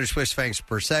 200 Swiss francs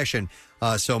per session,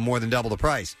 so more than double the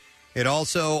price. It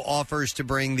also offers to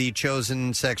bring the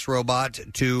chosen sex robot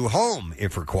to home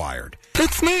if required.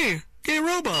 It's me, gay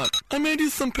robot. I made you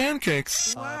some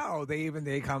pancakes. Wow, they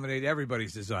accommodate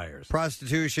everybody's desires.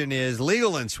 Prostitution is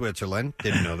legal in Switzerland.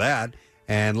 Didn't know that.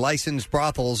 And licensed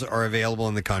brothels are available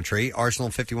in the country. Arsenal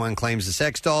 51 claims the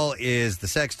sex doll is the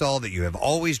sex doll that you have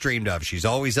always dreamed of. She's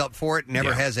always up for it,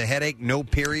 never has a headache, no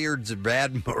periods of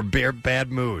bad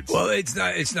moods. Well, it's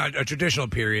not a traditional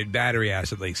period. Battery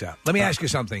acid leaks out. Let me ask you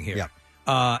something here. Yeah.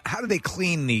 How do they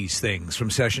clean these things from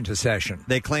session to session?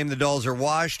 They claim the dolls are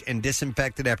washed and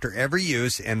disinfected after every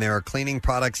use, and there are cleaning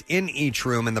products in each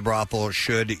room in the brothel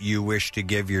should you wish to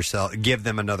give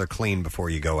them another clean before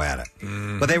you go at it.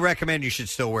 Mm-hmm. But they recommend you should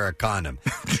still wear a condom.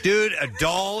 Dude, a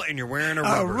doll and you're wearing a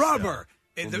rubber. Rubber.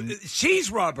 She's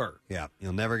rubber. Yeah,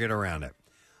 you'll never get around it.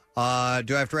 Do I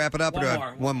have to wrap it up?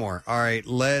 One more. All right,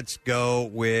 let's go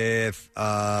with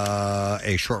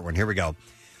a short one. Here we go.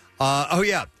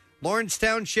 Lawrence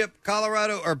Township,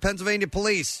 Pennsylvania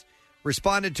police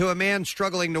responded to a man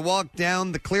struggling to walk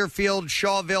down the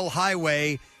Clearfield-Shawville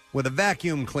Highway with a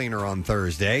vacuum cleaner on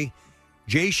Thursday.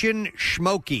 Jason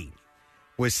Schmokey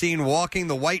was seen walking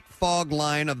the white fog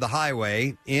line of the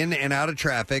highway in and out of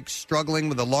traffic, struggling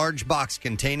with a large box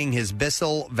containing his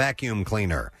Bissell vacuum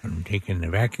cleaner. I'm taking the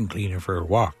vacuum cleaner for a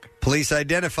walk. Police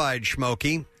identified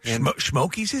Schmokey.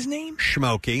 Schmokey's his name?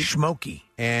 Schmokey.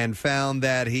 And found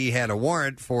that he had a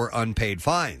warrant for unpaid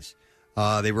fines.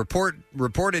 They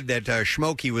reported that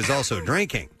Schmokey was also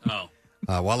drinking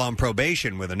while on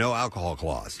probation with a no alcohol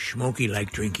clause. Schmokey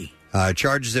like drinky.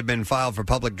 Charges have been filed for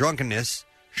public drunkenness.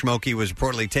 Schmokey was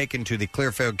reportedly taken to the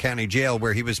Clearfield County Jail,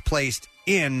 where he was placed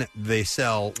in the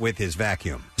cell with his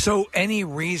vacuum. So did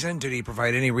he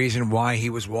provide any reason why he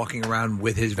was walking around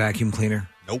with his vacuum cleaner?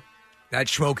 Nope. That's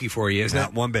Schmokey for you, isn't it?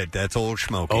 Not one bit. That's old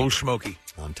Schmokey. Old Schmokey.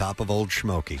 On top of old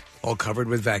Schmokey. All covered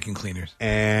with vacuum cleaners.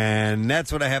 And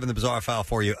that's what I have in the bizarre file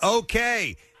for you.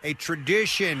 Okay, a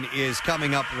tradition is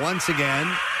coming up once again.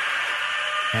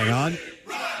 Hang on.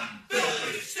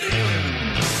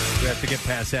 We have to get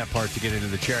past that part to get into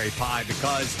the cherry pie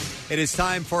because it is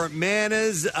time for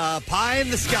Mana's Pie in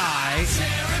the Sky.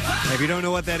 If you don't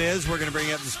know what that is, we're going to bring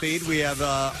you up to speed. We have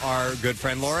our good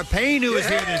friend Laura Payne, who is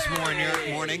here this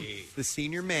morning, the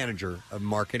senior manager of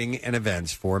marketing and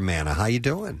events for Mana. How you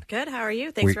doing? Good. How are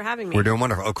you? Thanks for having me. We're doing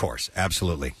wonderful. Of course.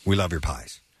 Absolutely. We love your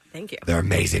pies. Thank you. They're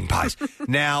amazing pies.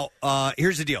 Now,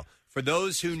 here's the deal. For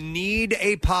those who need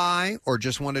a pie or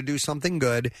just want to do something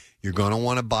good, you're going to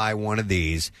want to buy one of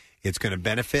these. It's going to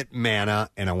benefit Mana,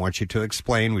 and I want you to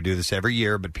explain. We do this every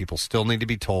year, but people still need to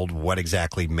be told what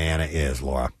exactly Mana is,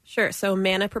 Laura. Sure. So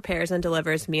Mana prepares and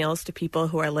delivers meals to people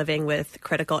who are living with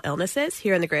critical illnesses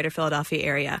here in the greater Philadelphia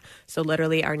area. So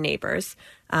literally our neighbors.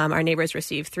 Our neighbors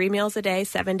receive 3 meals a day,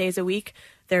 7 days a week.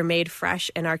 They're made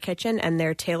fresh in our kitchen, and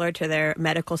they're tailored to their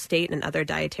medical state and other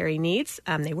dietary needs.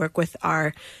 They work with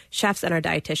our chefs and our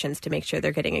dietitians to make sure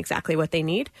they're getting exactly what they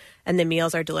need. And the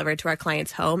meals are delivered to our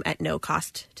client's home at no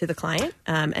cost to the client,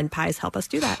 and pies help us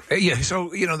do that. Yeah, so,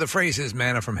 the phrase is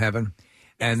manna from heaven,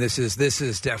 and this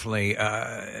is definitely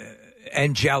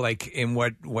angelic in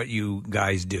what you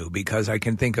guys do, because I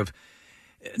can think of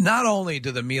not only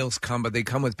do the meals come, but they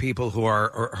come with people who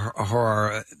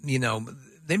are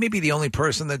they may be the only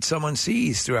person that someone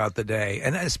sees throughout the day,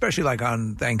 and especially like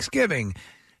on Thanksgiving.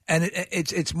 And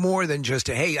it's more than just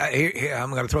hey,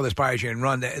 I'm going to throw this pie at you and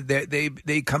run.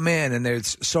 They come in, and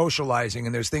there's socializing,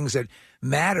 and there's things that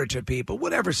matter to people,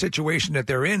 whatever situation that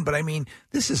they're in. But I mean,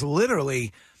 this is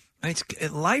literally, it's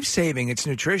life-saving. It's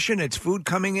nutrition. It's food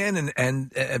coming in,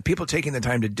 and people taking the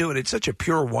time to do it. It's such a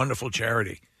pure, wonderful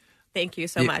charity. Thank you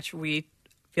so much. We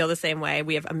feel the same way.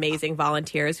 We have amazing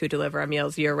volunteers who deliver our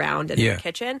meals year-round in the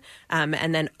kitchen,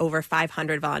 and then over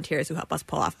 500 volunteers who help us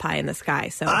pull off Pie in the Sky.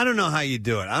 So I don't know how you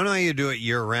do it. I don't know how you do it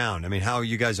year-round. I mean, how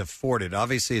you guys afford it.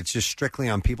 Obviously, it's just strictly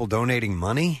on people donating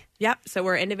money. Yep. So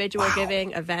we're individual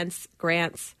giving, events,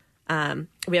 grants.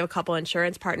 We have a couple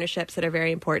insurance partnerships that are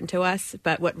very important to us.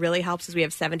 But what really helps is we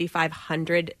have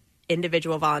 7,500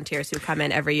 individual volunteers who come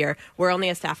in every year. We're only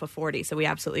a staff of 40, so we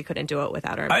absolutely couldn't do it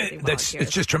without our amazing volunteers.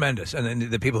 It's just tremendous. And then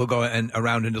the people who go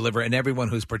around and deliver, and everyone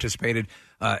who's participated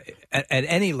at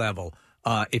any level,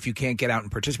 if you can't get out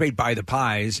and participate, buy the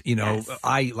pies.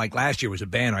 I, like last year, was a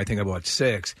banner. I think I bought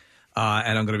 6.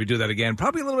 And I'm going to do that again,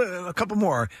 probably a couple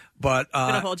more. But I'm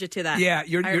going to hold you to that. Yeah,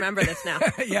 I remember this now.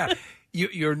 Yeah.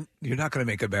 You're not going to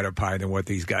make a better pie than what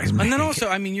these guys make. And then also,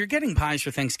 I mean, you're getting pies for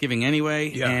Thanksgiving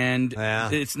anyway, and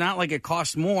it's not like it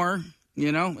costs more,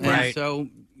 And right. So,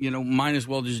 might as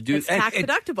well just do it. It's tax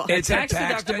deductible. It's tax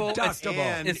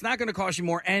deductible. It's not going to cost you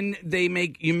more, and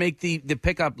you make the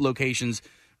pickup locations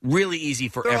really easy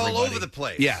for everybody. All over the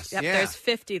place. Yes. Yep, there's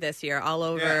 50 this year all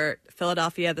over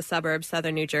Philadelphia, the suburbs,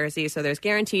 southern New Jersey. So there's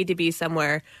guaranteed to be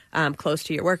somewhere close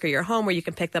to your work or your home where you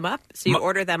can pick them up. So you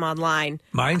order them online.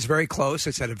 Mine's very close.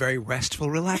 It's at a very restful,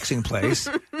 relaxing place.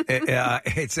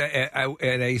 It's at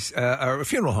a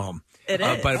funeral home. It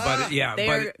is. They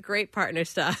are great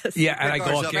partners to us. Yeah, and I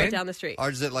go walk right in. down the street.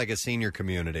 Ours is at like a senior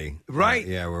community. Right.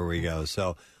 Where we go.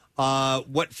 So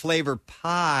what flavor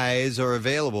pies are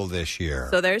available this year?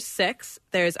 So there's 6.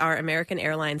 There's our American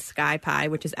Airlines Sky Pie,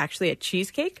 which is actually a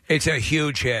cheesecake. It's a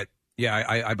huge hit.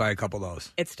 Yeah, I buy a couple of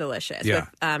those. It's delicious with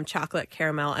chocolate,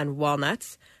 caramel, and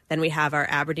walnuts. Then we have our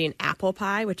Aberdeen Apple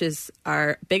Pie, which is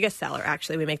our biggest seller,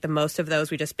 actually. We make the most of those.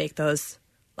 We just baked those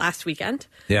last weekend.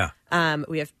 Yeah.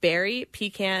 We have berry,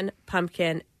 pecan,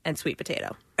 pumpkin, and sweet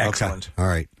potato. Excellent. Okay. All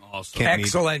right. Awesome.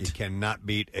 Excellent. You cannot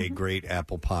beat a great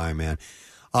apple pie, man.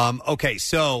 Okay,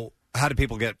 so how do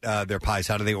people get their pies?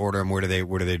 How do they order them? Where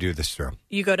do they do this through?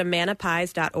 You go to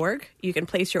manapies.org. You can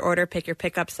place your order, pick your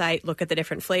pickup site, look at the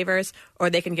different flavors, or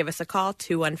they can give us a call,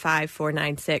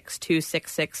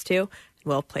 215-496-2662.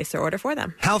 We'll place their order for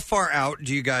them. How far out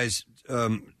do you guys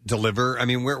deliver? I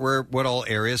mean, what all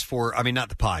areas for? I mean, not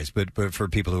the pies, but for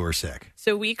people who are sick.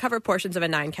 So we cover portions of a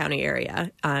 9-county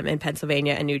area in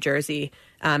Pennsylvania and New Jersey.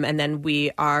 And then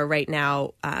we are right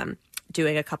now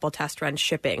doing a couple test run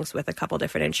shippings with a couple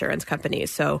different insurance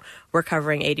companies. So we're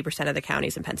covering 80% of the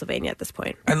counties in Pennsylvania at this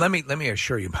point. And let me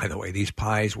assure you, by the way, these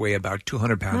pies weigh about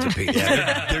 200 pounds apiece.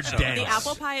 They're dense. The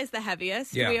apple pie is the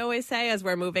heaviest, Yeah. we always say, as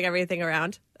we're moving everything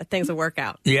around. Things will work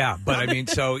out. Yeah, but I mean,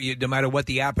 so no matter what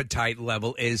the appetite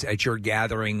level is at your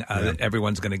gathering,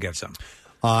 everyone's going to get some.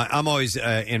 I'm always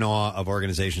in awe of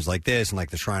organizations like this and like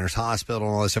the Shriners Hospital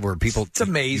and all this stuff where people it's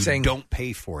amazing. Don't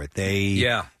pay for it. They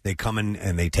come in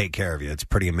and they take care of you. It's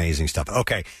pretty amazing stuff.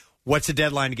 Okay, what's the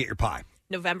deadline to get your pie?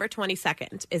 November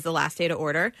 22nd is the last day to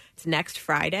order. It's next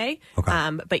Friday.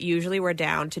 Okay. But usually we're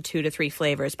down to 2 to 3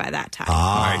 flavors by that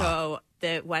time. So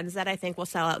the ones that I think will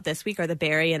sell out this week are the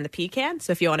berry and the pecan.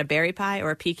 So if you want a berry pie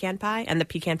or a pecan pie, and the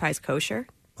pecan pie is kosher.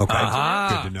 Okay,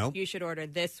 good to know. You should order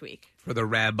this week. For the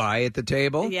rabbi at the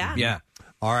table? Yeah. Yeah.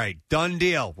 All right, done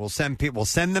deal. We'll send people. We'll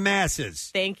send the masses.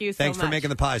 Thank you so Thanks much. for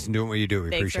making the pies and doing what you do. We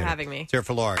Thanks appreciate for it. having me. It's here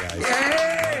for Laura, guys.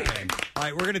 Okay. All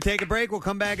right, we're going to take a break. We'll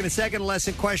come back in a second.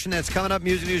 Lesson question that's coming up.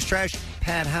 Music News Trash.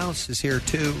 Pat House is here,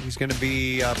 too. He's going to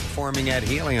be performing at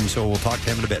Helium, so we'll talk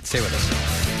to him in a bit. Stay with us.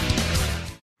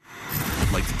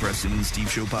 Like the Preston and Steve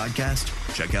Show podcast?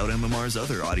 Check out MMR's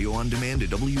other audio on demand at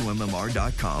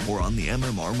WMMR.com or on the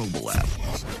MMR mobile app.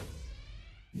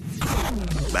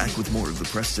 Back with more of the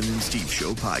Preston and Steve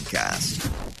Show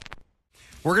podcast.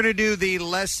 We're going to do the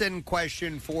lesson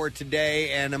question for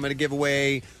today, and I'm going to give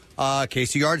away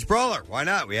Casey Yard's Brawler. Why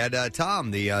not? We had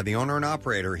Tom, the owner and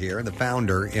operator here, the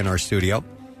founder, in our studio.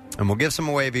 And we'll give some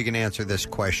away if you can answer this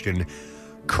question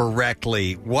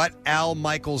correctly. What Al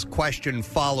Michaels question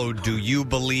followed? Do you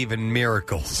believe in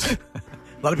miracles? A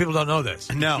lot of people don't know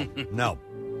this. No.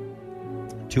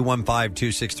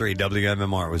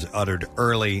 215-263-WMMR was uttered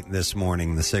early this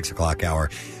morning, the 6 o'clock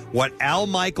hour. What Al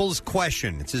Michaels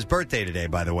question, it's his birthday today,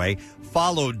 by the way,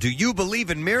 followed, do you believe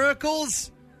in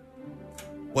miracles?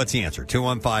 What's the answer?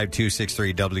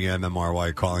 215-263-WMMR. While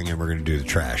you're calling in, we're going to do the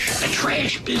trash. The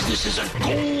trash business is a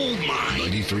gold mine.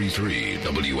 93.3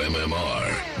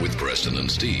 WMMR with Preston and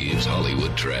Steve's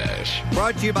Hollywood Trash.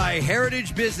 Brought to you by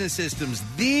Heritage Business Systems.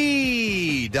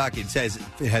 The document says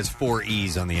it has 4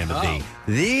 E's on the end of D.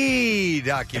 The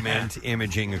document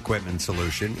imaging equipment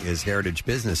solution is Heritage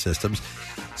Business Systems.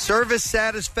 Service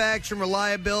satisfaction,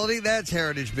 reliability, that's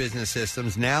Heritage Business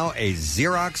Systems, now a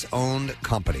Xerox-owned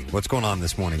company. What's going on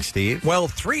this morning, Steve? Well,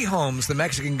 3 homes the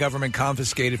Mexican government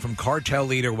confiscated from cartel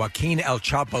leader Joaquin El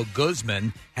Chapo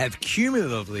Guzman have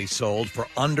cumulatively sold for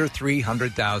under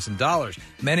 $300,000.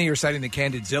 Many are citing the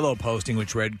candid Zillow posting,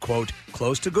 which read, quote,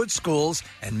 close to good schools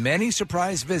and many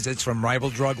surprise visits from rival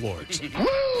drug lords.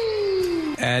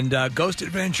 And Ghost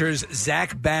Adventures'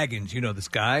 Zach Baggins, you know this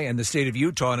guy, and the state of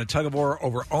Utah in a tug-of-war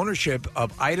over ownership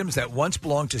of items that once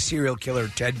belonged to serial killer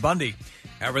Ted Bundy.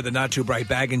 However, the not-too-bright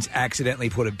Baggins accidentally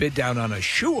put a bid down on a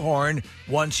shoehorn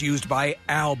once used by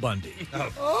Al Bundy.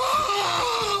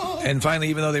 And finally,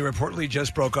 even though they reportedly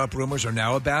just broke up, rumors are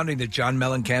now abounding that John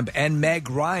Mellencamp and Meg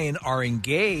Ryan are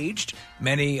engaged.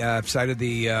 Many cited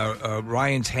the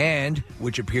Ryan's hand,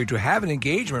 which appeared to have an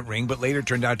engagement ring, but later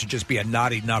turned out to just be a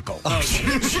naughty knuckle. Oh,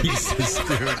 Jesus,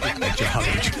 dude.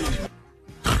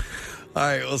 All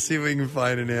right, we'll see if we can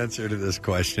find an answer to this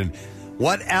question.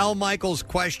 What Al Michaels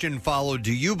question followed?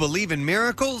 Do you believe in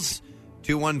miracles?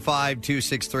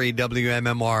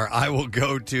 215-263-WMMR. I will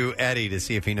go to Eddie to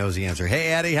see if he knows the answer.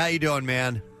 Hey, Eddie, how you doing,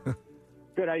 man? Good.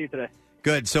 How are you today?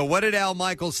 Good. So what did Al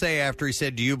Michaels say after he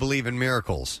said, do you believe in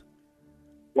miracles?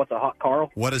 What's a hot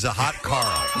Carl? What is a hot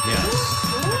Carl?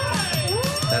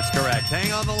 Yes. That's correct.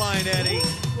 Hang on the line, Eddie.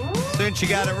 Since you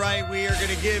got it right, we are going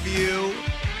to give you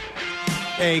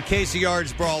a case of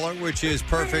Yards Brawler, which is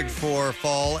perfect for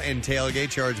fall and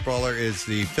tailgate. Yards Brawler is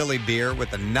the Philly beer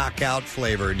with a knockout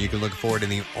flavor, and you can look for it in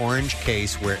the orange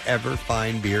case wherever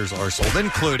fine beers are sold,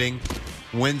 including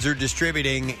Windsor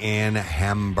Distributing in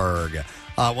Hamburg.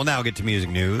 We'll now get to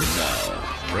music news. Now,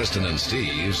 Preston and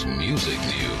Steve's Music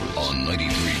News on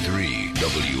 93.3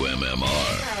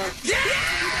 WMMR.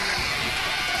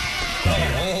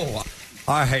 Oh.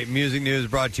 All right, music news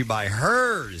brought to you by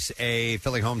Hers, a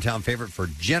Philly hometown favorite for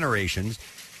generations.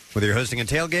 Whether you're hosting a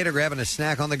tailgate or grabbing a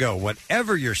snack on the go,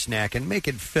 whatever you're snacking, make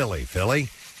it Philly. Philly,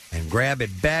 and grab a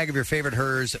bag of your favorite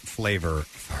Hers flavor.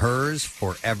 Hers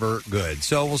Forever Good.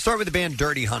 So we'll start with the band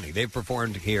Dirty Honey. They've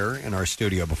performed here in our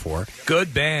studio before.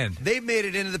 Good band. They've made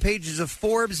it into the pages of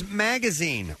Forbes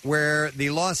magazine, where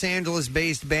the Los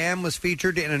Angeles-based band was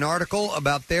featured in an article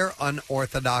about their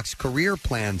unorthodox career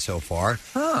plan so far.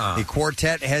 The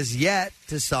quartet has yet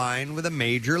to sign with a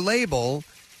major label,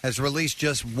 has released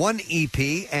just one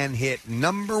EP and hit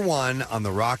number 1 on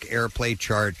the rock airplay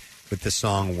chart with the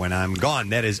song When I'm Gone.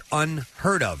 That is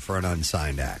unheard of for an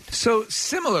unsigned act. So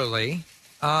similarly,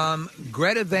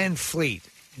 Greta Van Fleet,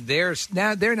 they're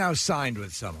now signed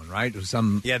with someone, right?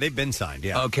 Yeah, they've been signed,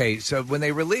 yeah. Okay, so when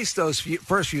they released those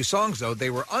first few songs, though, they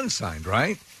were unsigned,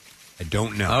 right? I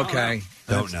don't know. Okay.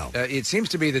 Don't know. It seems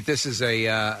to be that this is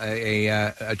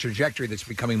a trajectory that's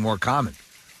becoming more common.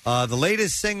 The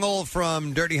latest single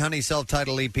from Dirty Honey's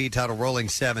self-titled EP titled Rolling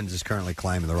Sevens is currently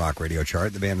climbing the rock radio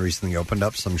chart. The band recently opened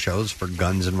up some shows for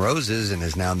Guns N' Roses and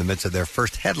is now in the midst of their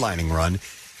first headlining run,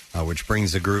 which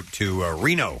brings the group to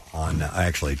Reno on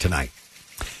actually tonight.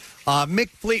 Mick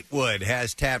Fleetwood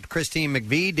has tapped Christine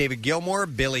McVie, David Gilmour,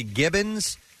 Billy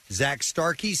Gibbons, Zach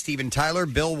Starkey, Steven Tyler,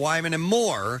 Bill Wyman, and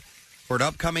more for an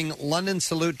upcoming London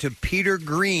salute to Peter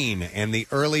Green and the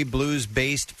early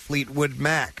blues-based Fleetwood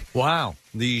Mac. Wow.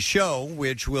 The show,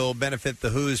 which will benefit The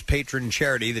Who's patron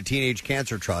charity, the Teenage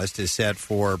Cancer Trust, is set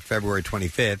for February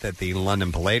 25th at the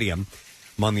London Palladium.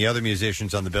 Among the other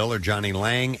musicians on the bill are Johnny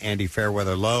Lang, Andy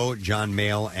Fairweather Lowe, John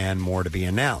Mayall, and more to be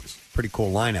announced. Pretty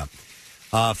cool lineup.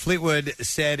 Fleetwood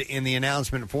said in the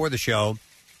announcement for the show,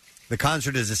 the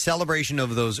concert is a celebration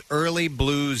of those early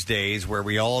blues days where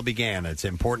we all began. It's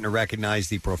important to recognize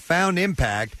the profound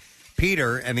impact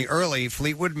Peter and the early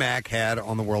Fleetwood Mac had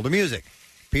on the world of music.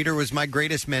 Peter was my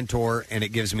greatest mentor, and it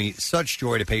gives me such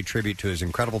joy to pay tribute to his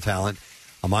incredible talent.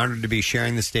 I'm honored to be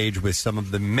sharing the stage with some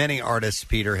of the many artists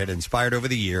Peter had inspired over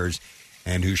the years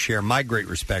and who share my great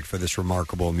respect for this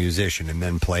remarkable musician, and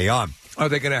then play on. Are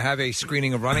they going to have a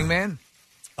screening of Running Man?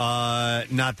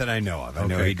 Not that I know of. I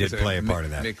know he did play a part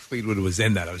of that. Mick Fleetwood was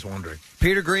in that, I was wondering.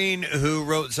 Peter Green, who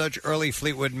wrote such early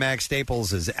Fleetwood Mac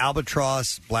staples as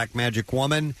Albatross, Black Magic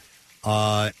Woman,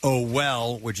 Oh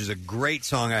Well, which is a great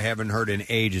song I haven't heard in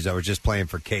ages. I was just playing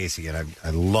for Casey, and I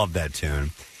love that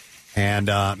tune. And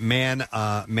Man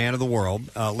of the World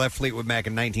left Fleetwood Mac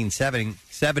in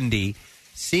 1970,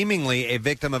 seemingly a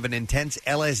victim of an intense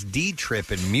LSD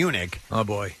trip in Munich. Oh,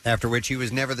 boy. After which he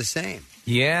was never the same.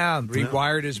 Yeah,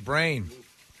 rewired his brain.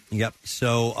 Yep.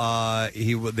 So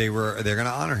they're going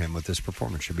to honor him with this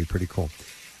performance. Should be pretty cool.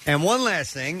 And one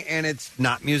last thing, and it's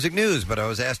not music news, but I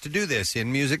was asked to do this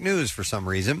in music news for some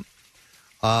reason.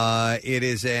 It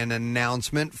is an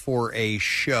announcement for a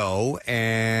show,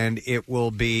 and it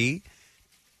will be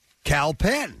Cal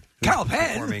Penn. Cal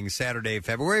Penn? Performing Saturday,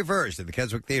 February 1st at the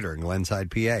Keswick Theater in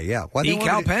Glenside, PA. Yeah.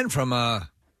 Cal Penn from...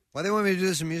 Why they want me to do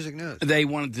this in music news? They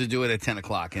wanted to do it at 10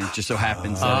 o'clock, and it just so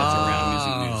happens that it's around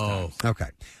music news time.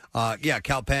 Okay.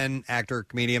 Cal Penn, actor,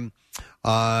 comedian.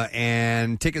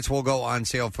 And tickets will go on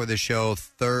sale for the show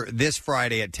this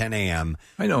Friday at 10 a.m.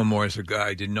 I know him more as a guy.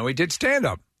 I didn't know he did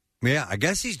stand-up. Yeah, I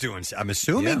guess he's doing... I'm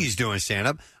assuming he's doing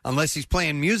stand-up, unless he's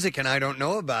playing music and I don't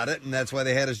know about it, and that's why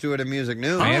they had us do it in music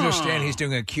news. I understand he's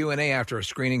doing a Q&A after a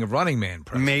screening of Running Man.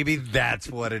 Maybe that's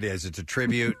what it is. It's a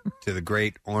tribute to the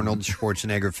great Arnold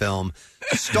Schwarzenegger film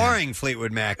starring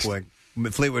Fleetwood Mac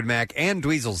and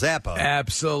Dweezil Zappa.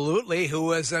 Absolutely, who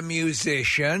was a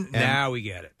musician. Now we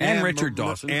get it. And Richard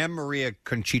Dawson. And Maria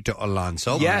Conchita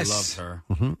Alonso. Yes. I love her.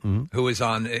 Mm-hmm. Who was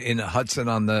in Hudson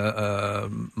on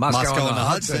the Moscow on the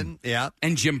Hudson. Yeah.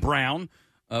 And Jim Brown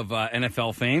of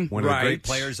NFL fame. One of the great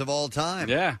players of all time.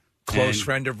 Yeah. Close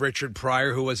friend of Richard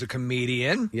Pryor, who was a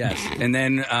comedian. Yes. And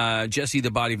then Jesse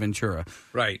the Body Ventura.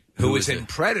 Right. Who was in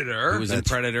Predator. Who was in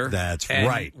Predator. That's and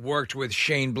right. Worked with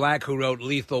Shane Black, who wrote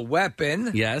Lethal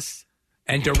Weapon. Yes.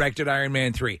 And directed Iron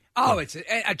Man 3. Oh, it's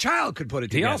a child could put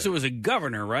it together. He also was a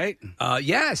governor, right? Yes.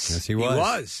 Yes, he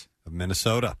was. Of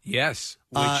Minnesota. Yes,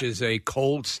 which is a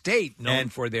cold state known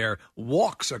for their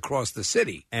walks across the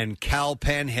city. And Cal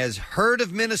Penn has heard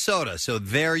of Minnesota, so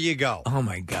there you go. Oh,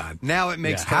 my God. Now it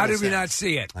makes How did we sense. not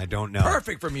see it? I don't know.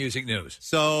 Perfect for music news.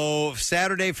 So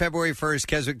Saturday, February 1st,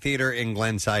 Keswick Theater in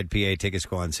Glenside, PA. Tickets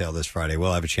go on sale this Friday.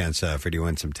 We'll have a chance for you to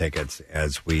win some tickets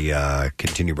as we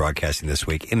continue broadcasting this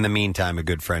week. In the meantime, a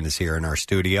good friend is here in our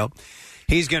studio.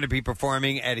 He's going to be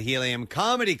performing at Helium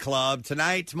Comedy Club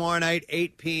tonight, tomorrow night,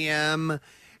 8 p.m.,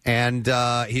 and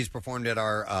he's performed at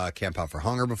our Camp Out for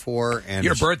Hunger before. And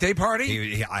your birthday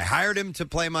party? I hired him to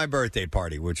play my birthday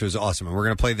party, which was awesome. And we're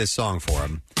going to play this song for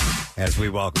him as we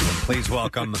welcome him. Please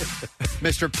welcome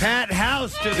Mr. Pat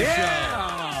House to the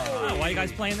show. Oh, why are you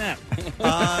guys playing that?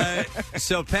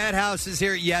 So Pat House is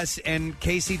here, yes, and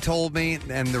Casey told me,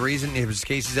 and the reason it was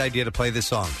Casey's idea to play this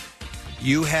song.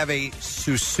 You have a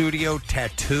Sussudio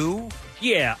tattoo?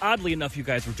 Yeah, oddly enough, you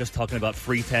guys were just talking about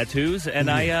free tattoos, and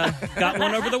I got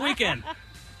one over the weekend.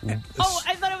 Oh,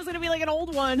 I thought it was going to be like an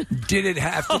old one. Did it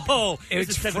have to? Oh, it's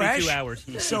this is 72 fresh? hours.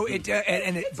 So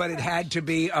but it had to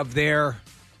be of their.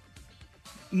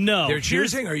 No, they're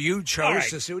choosing, or you chose All right.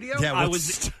 the studio? Yeah,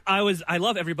 I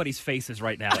love everybody's faces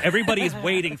right now. Everybody is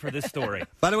waiting for this story.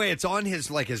 By the way, it's on his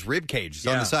rib cage. It's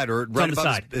on the side, or It's right on the above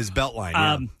side. his belt line.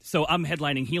 Yeah. So I'm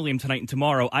headlining Helium tonight and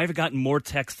tomorrow. I've gotten more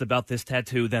texts about this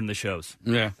tattoo than the shows.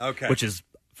 Yeah. Okay. Which is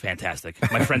fantastic.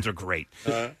 My friends are great.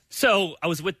 So I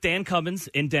was with Dan Cummins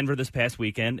in Denver this past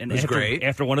weekend, and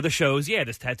after one of the shows,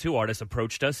 this tattoo artist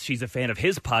approached us. She's a fan of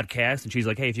his podcast, and she's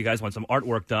like, "Hey, if you guys want some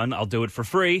artwork done, I'll do it for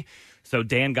free." So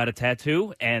Dan got a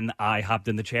tattoo, and I hopped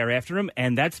in the chair after him,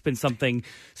 and that's been something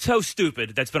so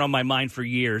stupid that's been on my mind for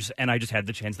years, and I just had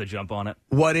the chance to jump on it.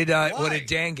 What did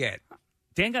Dan get?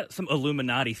 Dan got some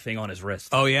Illuminati thing on his wrist.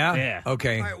 Oh, yeah? Yeah.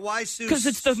 Okay. All right, why Because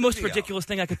it's the most ridiculous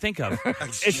thing I could think of.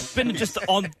 It's been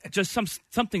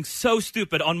something so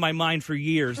stupid on my mind for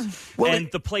years. And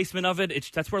the placement of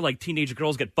it, that's where like teenage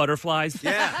girls get butterflies.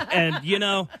 Yeah. And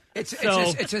it's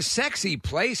a sexy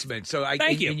placement. So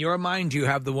in your mind, you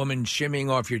have the woman shimmying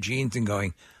off your jeans and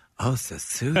going, "Oh,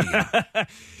 Sussudio."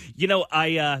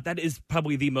 That is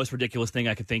probably the most ridiculous thing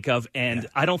I could think of, and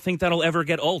I don't think that'll ever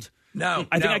get old. No,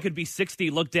 I think I could be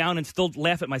 60, look down, and still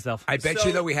laugh at myself. I bet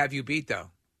you, though, we have you beat,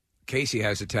 though. Casey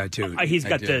has a tattoo. He's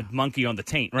got the monkey on the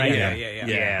taint, right?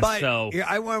 Yeah. But so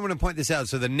I want to point this out.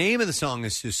 So the name of the song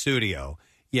is Sussudio.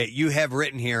 Yet you have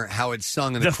written here how it's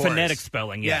sung in the chorus. Phonetic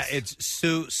spelling, yes. Yeah, it's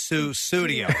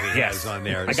Sussudio. He has on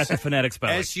there. I got the phonetic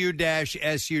spelling.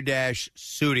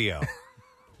 SU-Studio.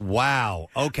 Wow.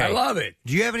 Okay. I love it.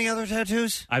 Do you have any other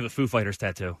tattoos? I have a Foo Fighters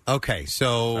tattoo. Okay,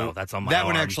 so that's on my that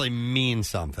one arm. actually means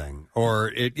something,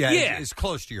 or it's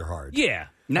close to your heart. Yeah.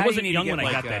 Now I wasn't you need to young when get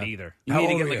I like got that either. You need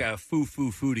to get like a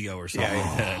foo-foo-foodio or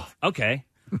something. Okay.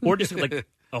 Or just like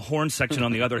a horn section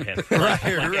on the other hip.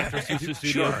 After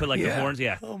Studio, put like the horns,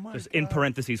 just in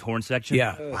parentheses, horn section.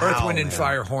 Yeah. Earth, Wind, and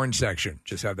Fire horn section.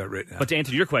 Just have that written out. But to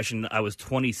answer your question, I was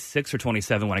 26 or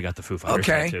 27 when I got the Foo Fighters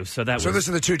tattoo. So those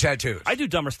are the two tattoos. I do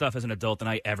dumber stuff as an adult than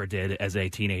I ever did as a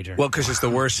teenager. Well, because it's the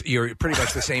worst. You're pretty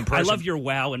much the same person. I love your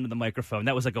wow into the microphone.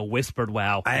 That was like a whispered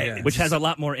wow, which has a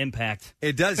lot more impact.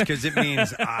 It does, because it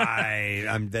means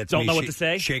that's don't me know what to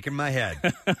say. Shaking my head.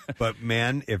 But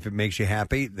man, if it makes you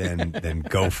happy, then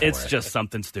go for it. It's just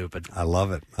something stupid. I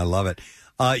love it.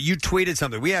 You tweeted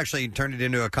something. We actually turned it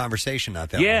into a conversation not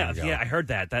that long ago. Yeah, I heard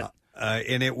that.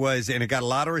 And it got a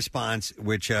lot of response,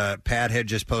 which Pat had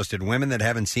just posted. Women that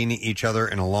haven't seen each other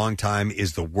in a long time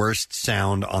is the worst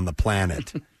sound on the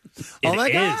planet. Oh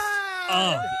my God!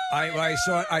 Oh, I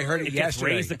saw it. I heard it gets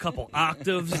yesterday. raised a couple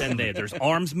octaves, and there's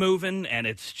arms moving, and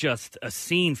it's just a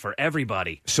scene for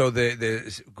everybody. So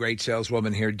the great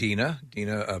saleswoman here, Dina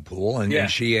Poole, and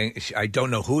she I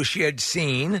don't know who she had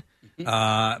seen,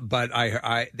 but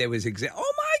there was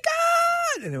oh my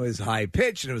God, and it was high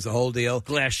pitched, and it was the whole deal,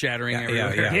 glass shattering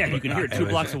everywhere. Yeah, you can hear it 2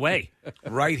 blocks away,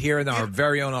 right here in our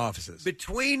very own offices.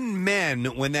 Between men,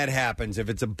 when that happens, if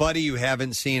it's a buddy you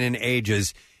haven't seen in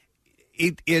ages.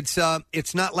 It's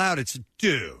not loud. It's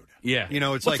dude. Yeah.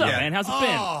 It's what's like, up, man? How's it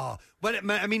been?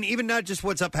 But I mean, even not just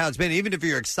what's up, how it's been. Even if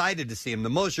you're excited to see him, the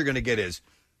most you're going to get is,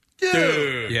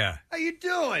 dude. Yeah. How you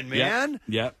doing, man?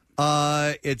 Yep.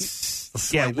 It's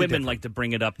women different. like to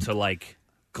bring it up to like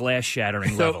glass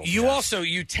shattering So levels.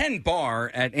 you tend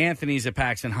bar at Anthony's at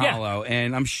Paxton Hollow,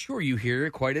 and I'm sure you hear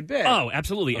it quite a bit. Oh,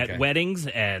 absolutely. Okay. At weddings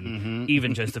and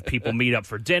even just if people meet up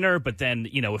for dinner. But then,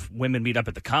 if women meet up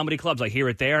at the comedy clubs, I hear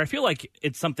it there. I feel like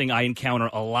it's something I encounter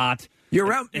a lot.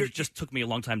 It just took me a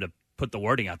long time to put the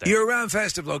wording out there. You're around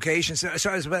festive locations.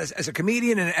 So as a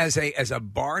comedian and as a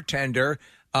bartender,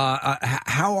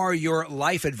 how are your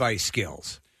life advice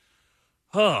skills?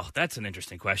 Oh, that's an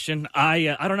interesting question.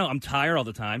 I don't know. I'm tired all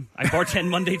the time. I bartend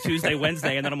Monday, Tuesday,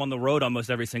 Wednesday, and then I'm on the road almost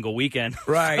every single weekend.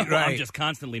 Right. I'm just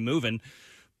constantly moving.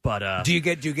 But do you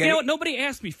get? You know what? Nobody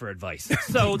asked me for advice,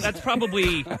 so that's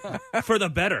probably for the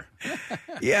better.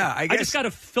 Yeah, I guess. I just got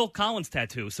a Phil Collins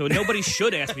tattoo, so nobody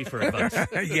should ask me for advice.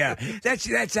 Yeah,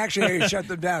 that's actually how you shut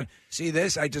them down. See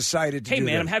this? I decided to. Hey, do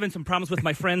man, this. I'm having some problems with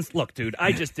my friends. Look, dude,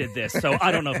 I just did this, so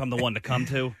I don't know if I'm the one to come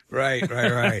to.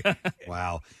 Right.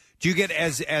 Wow. Do you get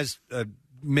as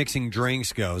mixing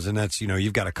drinks goes, and that's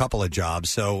you've got a couple of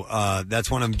jobs, so that's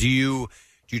one of them. Do you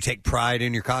take pride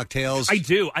in your cocktails? I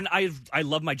do, and I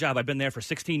love my job. I've been there for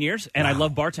 16 years, and I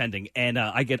love bartending, and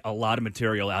I get a lot of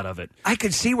material out of it. I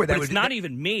could see where that but would. It's not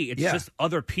even me. It's just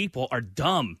other people are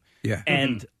dumb.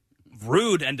 and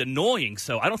rude and annoying.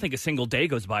 So I don't think a single day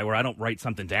goes by where I don't write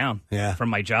something down from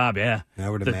my job. Yeah, I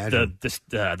would imagine.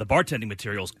 The bartending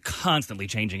material is constantly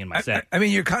changing in my set. I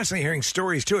mean, you're constantly hearing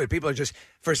stories too. People are just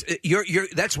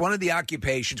that's one of the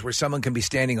occupations where someone can be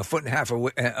standing a foot and a half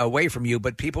away from you,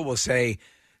 but people will say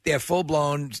they have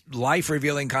full-blown,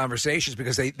 life-revealing conversations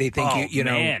because they think you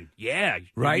know. Man. Yeah,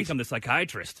 right? You become the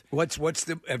psychiatrist.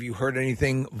 Have you heard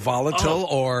anything volatile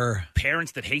or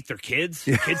parents that hate their kids,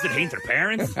 kids that hate their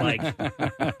parents, like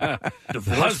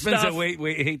divorce husbands stuff. that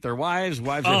hate their wives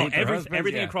that hate their husbands?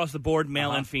 Everything across the board,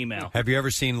 male and female. Have you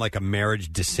ever seen like a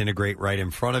marriage disintegrate right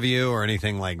in front of you or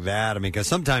anything like that? I mean, because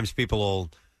sometimes people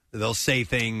they'll say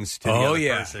things to the other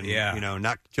person, you know,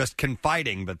 not just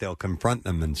confiding, but they'll confront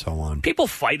them and so on. People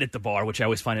fight at the bar, which I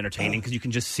always find entertaining because you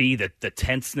can just see that the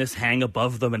tenseness hang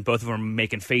above them, and both of them are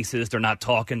making faces. They're not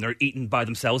talking. They're eating by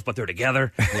themselves, but they're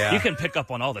together. Yeah. You can pick up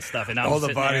on all the stuff, and I'm all the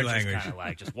sitting body there language. just kind of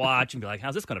like just watch and be like,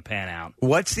 "How's this going to pan out?"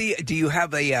 do you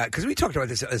have a, because we talked about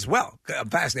this as well. I'm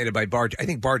fascinated by I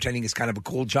think bartending is kind of a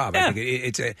cool job. I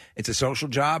think it's a social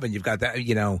job, and you've got that,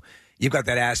 you know, you've got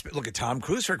that aspect. Look at Tom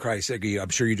Cruise, for Christ's sake. I'm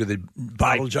sure you do the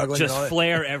bottle juggling. Just and all that.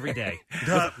 flare every day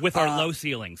with our low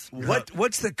ceilings.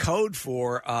 What's the code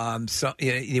for?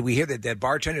 We hear that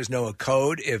bartenders know a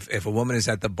code. If a woman is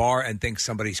at the bar and thinks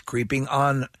somebody's creeping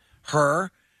on her,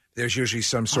 there's usually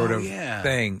some sort of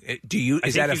thing. Do you?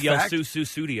 Is that a fact? Yell Su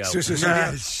Studio.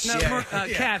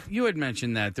 Kath, you had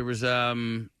mentioned that there was.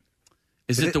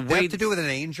 Is it the they way have to do with an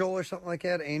angel or something like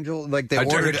that? Angel, like they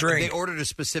ordered a drink. They ordered a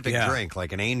specific drink,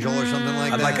 like an angel or something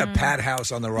like that. Like a Pat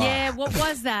House on the Rock. Yeah, what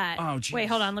was that? geez. Wait,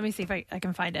 hold on. Let me see if I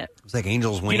can find it. It's like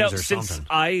angel's wings or since something.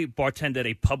 I bartended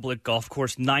a public golf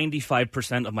course,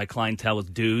 95% of my clientele is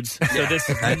dudes. So this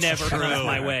never comes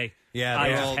my way. Yeah, I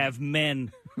they're just all have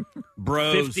men,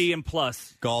 bros, 50 and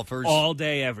plus golfers all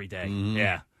day, every day. Mhm.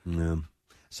 Yeah.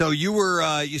 So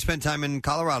you spent time in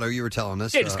Colorado. You were telling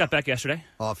us. Yeah, just got back yesterday.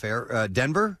 Off air.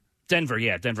 Denver.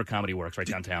 Denver Comedy Works right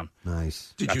downtown.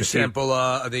 Nice. Did you sample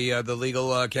the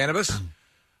legal cannabis?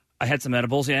 I had some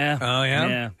edibles, yeah. Oh, yeah?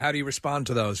 Yeah. How do you respond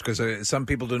to those? Because some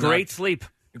people do Great not. sleep.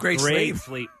 Great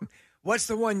sleep. What's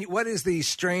the one? What is the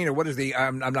strain or what is the,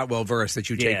 I'm not well versed, that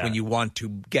you take when you want to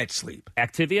get sleep?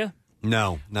 Activia?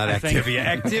 No, not Activia.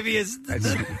 Activia's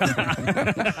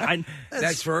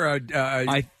that's for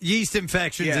yeast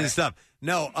infections and stuff.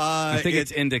 No, I think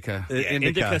it's Indica.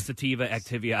 Indica, sativa,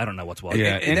 Activia. I don't know what's what.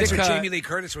 Yeah, and that's what Jamie Lee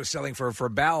Curtis was selling for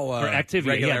bowel for Activia.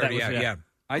 regularity. Yeah.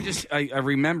 I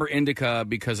remember Indica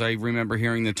because I remember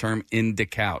hearing the term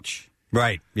Indicouch.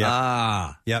 Right.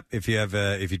 Yeah. Yep. If you have,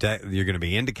 you're going to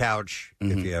be into couch.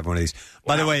 If you have one of these.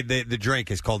 By the way, the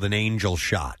drink is called an angel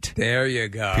shot. There you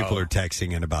go. People are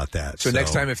texting in about that. So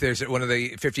next time, if there's one of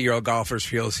the 50-year-old golfers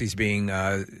feels he's being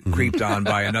creeped on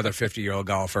by another 50-year-old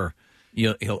golfer,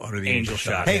 he'll order the angel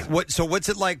shot. Hey, what's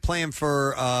it like playing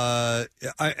for? Are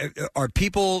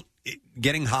people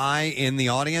getting high in the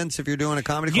audience if you're doing a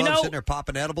comedy club, sitting there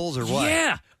popping edibles or what?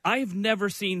 Yeah. I've never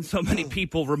seen so many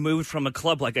people removed from a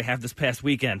club like I have this past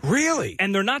weekend. Really?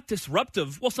 And they're not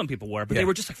disruptive. Well, some people were, but they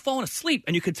were just like falling asleep.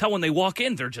 And you could tell when they walk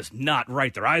in, they're just not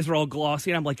right. Their eyes are all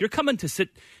glossy. And I'm like, you're coming to sit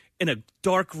in a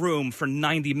dark room for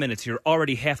 90 minutes. You're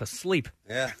already half asleep.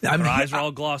 Yeah. Their eyes are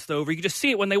all glossed over. You can just see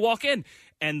it when they walk in.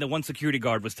 And the one security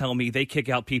guard was telling me they kick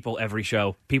out people every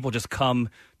show. People just come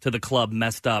to the club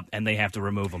messed up, and they have to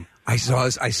remove them. I saw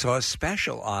a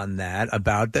special on that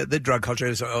about the drug culture.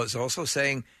 It was also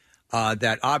saying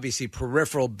that obviously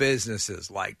peripheral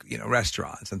businesses like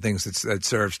restaurants and things that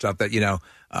serve stuff that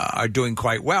are doing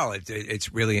quite well.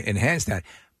 It's really enhanced that.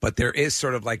 But there is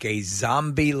sort of like a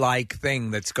zombie-like thing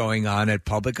that's going on at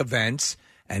public events,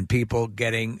 and people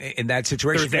getting in that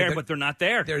situation. They're there, but they're not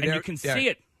there, and you can see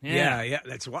it. Yeah.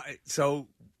 That's why. So,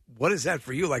 what is that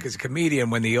for you? Like as a comedian,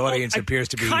 when the audience appears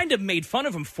to be kind of made fun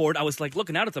of him for it. I was like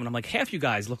looking out at them, and I'm like, half you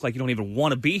guys look like you don't even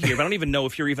want to be here. But I don't even know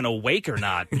if you're even awake or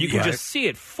not. You can just see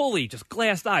it fully, just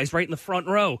glassed eyes, right in the front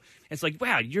row. It's like,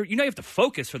 wow, you have to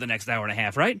focus for the next hour and a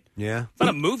half, right? Yeah. It's not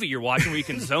a movie you're watching where you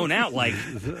can zone out. Like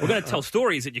we're going to tell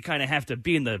stories that you kind of have to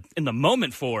be in the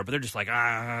moment for, but they're just like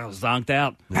zonked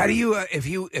out. How do you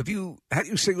how do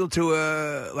you signal to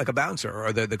a bouncer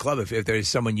or the club if there's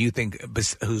someone you think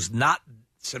who's not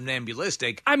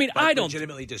somnambulistic? I mean, but I don't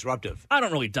legitimately disruptive. I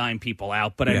don't really dime people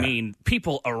out, but I mean,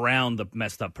 people around the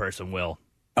messed up person will.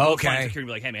 Okay. Find security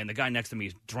be like, hey man, the guy next to me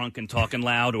is drunk and talking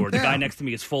loud, or the guy next to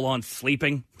me is full on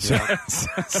sleeping.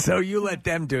 So you let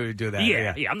them do that.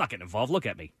 Yeah, I'm not getting involved. Look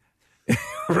at me.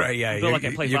 Right, yeah. I feel like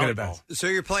I play volleyball. So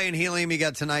you're playing Helium. You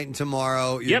got tonight and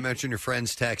tomorrow. You mentioned your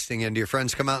friends texting in. Do your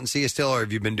friends come out and see you still, or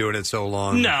have you been doing it so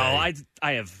long? No,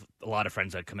 I have a lot of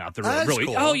friends that come out. They're really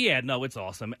cool. Oh yeah, no, it's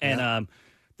awesome. And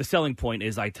the selling point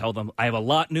is I tell them I have a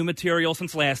lot new material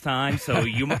since last time, so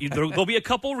there'll be a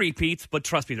couple repeats, but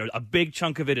trust me, a big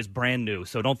chunk of it is brand new.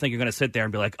 So don't think you're going to sit there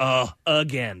and be like, oh,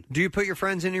 again. Do you put your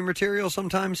friends in your material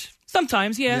sometimes?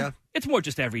 Sometimes, yeah. It's more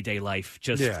just everyday life.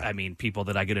 I mean, people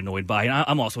that I get annoyed by. And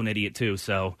I'm also an idiot, too,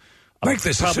 so... Make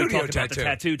this a probably studio talk about the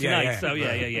tattoo tonight. Yeah. So,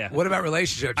 yeah. What about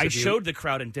relationships? I showed the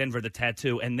crowd in Denver the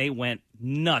tattoo, and they went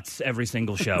nuts every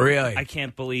single show. Really? I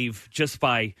can't believe just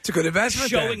by it's a good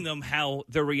investment showing them how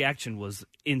their reaction was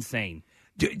insane.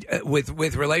 With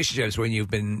relationships, when you've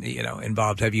been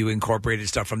involved, have you incorporated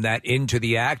stuff from that into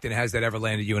the act, and has that ever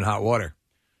landed you in hot water?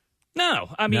 No.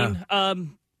 I mean,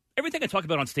 everything I talk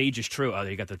about on stage is true. Oh,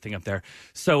 you got the thing up there.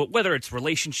 So whether it's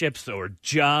relationships or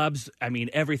jobs, I mean,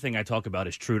 everything I talk about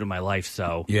is true to my life.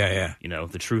 So, yeah.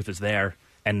 The truth is there.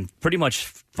 And pretty much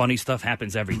funny stuff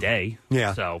happens every day.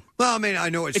 Yeah. So, well, I mean, I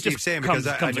know what Steve's saying because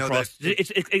I know across,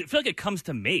 that I feel like it comes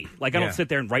to me. Like I don't sit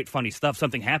there and write funny stuff.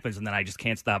 Something happens, and then I just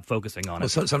can't stop focusing on it.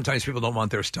 Sometimes people don't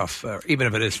want their stuff, even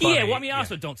if it is funny. Yeah. Well, I mean, I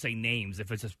also don't say names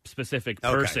if it's a specific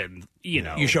person.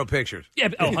 You show pictures. Yeah.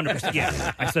 100%.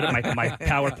 Yeah. I set up my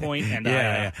PowerPoint,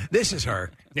 and this is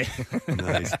her.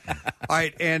 Nice. All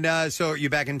right, and so you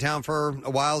back in town for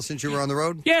a while since you were on the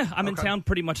road? Yeah, I'm in town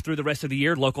pretty much through the rest of the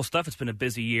year. Local stuff. It's been a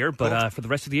busy year, but for the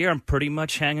rest of the year, I'm pretty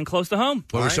much hanging close to home.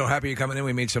 Well, we're so happy you're coming in.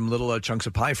 We made some little chunks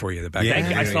of pie for you. Thank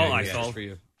you. I saw. For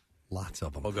you. Lots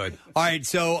of them. Oh, good. All right,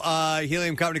 so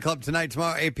Helium Comedy Club tonight,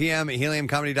 tomorrow, 8 p.m. at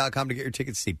heliumcomedy.com to get your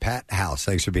tickets to see Pat House.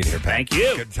 Thanks for being here, Pat. Thank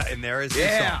you. Good time. And there is the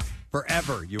song.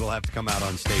 Forever, you will have to come out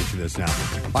on stage for this now.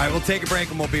 All right, we'll take a break,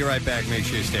 and we'll be right back. Make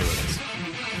sure you stay with us.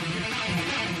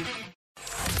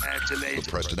 The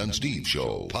Preston and Steve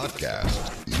Show podcast.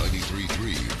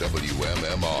 93.3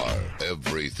 WMMR.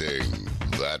 Everything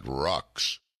that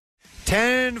rocks.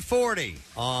 10:40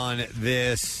 on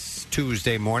this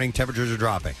Tuesday morning. Temperatures are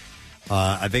dropping.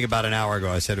 I think about an hour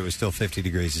ago I said it was still 50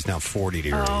 degrees. It's now 40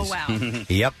 degrees. Oh, wow.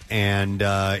 Yep, and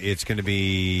it's going to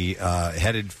be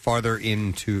headed farther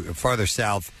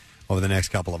south over the next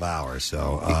couple of hours.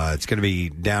 So it's going to be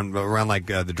down around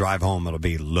the drive home. It'll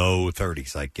be low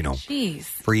 30s,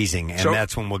 freezing, and So-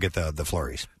 that's when we'll get the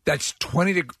flurries. That's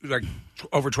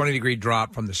over 20 degree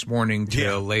drop from this morning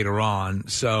till later on.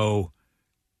 So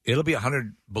it'll be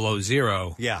 100 below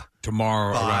zero. Yeah.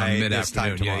 Tomorrow By around mid this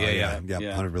time afternoon. tomorrow, Yeah.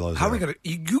 100 below How are we zero. gonna?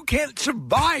 You can't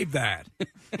survive that.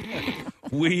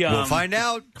 We'll find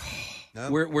out.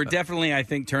 We're definitely, I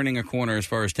think, turning a corner as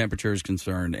far as temperature is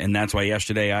concerned, and that's why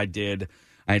yesterday I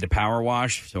had to power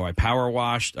wash, so I power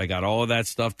washed. I got all of that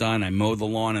stuff done. I mowed the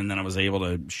lawn, and then I was able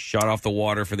to shut off the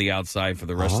water for the outside for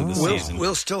the rest of the season.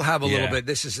 We'll still have a little bit.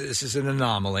 This is an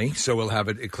anomaly, so we'll have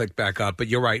it click back up. But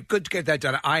you're right. Good to get that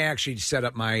done. I actually set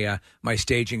up my my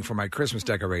staging for my Christmas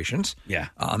decorations. Yeah,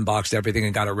 unboxed everything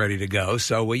and got it ready to go.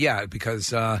 So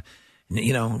because.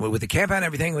 With the camp and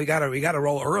everything, we gotta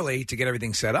roll early to get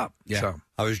everything set up. Yeah. So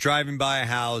I was driving by a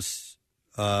house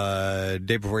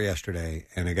day before yesterday,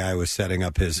 and a guy was setting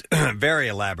up his very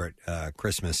elaborate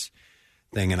Christmas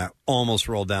thing, and I almost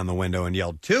rolled down the window and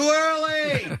yelled, "Too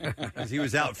early!" because he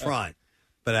was out front.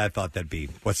 But I thought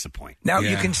what's the point? Now,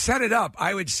 you can set it up.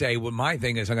 I would say, my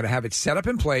thing is I'm going to have it set up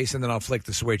in place, and then I'll flick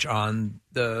the switch on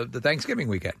the Thanksgiving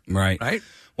weekend. Right. Right?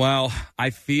 Well,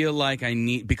 I feel like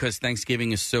because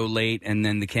Thanksgiving is so late, and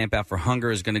then the Camp Out for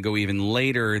Hunger is going to go even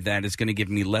later, that it's going to give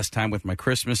me less time with my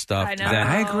Christmas stuff. I know.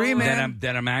 I agree, man.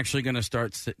 That I'm actually going to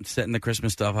start setting the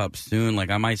Christmas stuff up soon.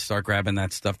 Like, I might start grabbing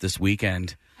that stuff this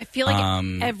weekend. I feel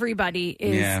like everybody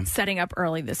is setting up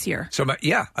early this year. So,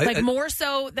 more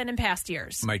so than in past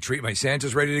years. My tree, my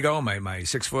Santa's ready to go. My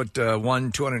 6'1",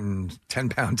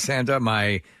 210-pound Santa,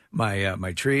 my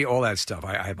tree, all that stuff.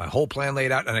 I have my whole plan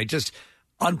laid out, and I just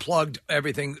unplugged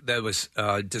everything that was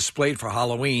displayed for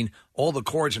Halloween. All the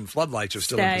cords and floodlights are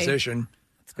still in position.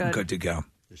 That's good. I'm good to go.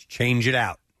 Just change it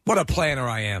out. What a planner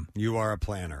I am. You are a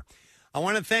planner. I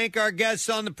want to thank our guests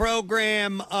on the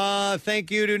program.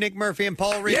 Thank you to Nick Murphy and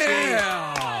Paul Ritchie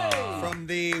from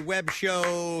the web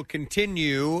show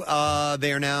Continue.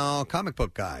 They are now comic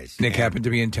book guys. Nick happened to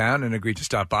be in town and agreed to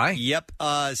stop by. Yep.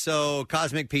 So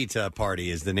Cosmic Pizza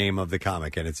Party is the name of the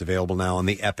comic, and it's available now on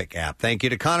the Epic app. Thank you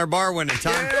to Connor Barwin and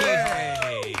Tom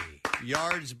Keith.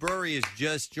 Yards Brewery has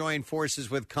just joined forces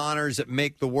with Connor's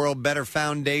Make the World Better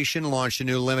Foundation, launched a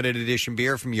new limited edition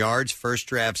beer from Yards' first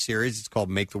draft series. It's called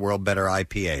Make the World Better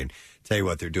IPA. And tell you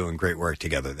what, they're doing great work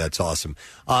together. That's awesome.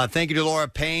 Thank you to Laura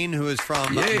Payne, who is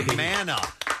from Mana.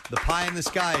 The Pie in the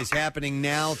Sky is happening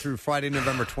now through Friday,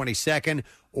 November 22nd.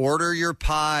 Order your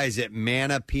pies at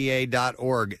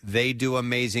manapa.org. They do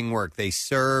amazing work. They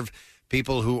serve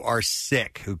people who are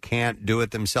sick, who can't do it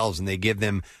themselves, and they give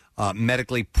them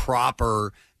medically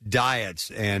proper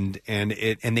diets, and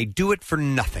they do it for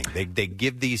nothing. They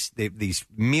give these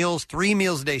meals, 3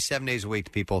 meals a day, 7 days a week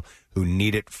to people who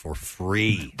need it for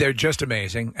free. They're just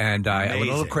amazing, and I went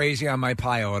a little crazy on my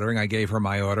pie ordering. I gave her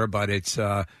my order, but it's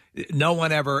no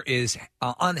one ever is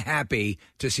unhappy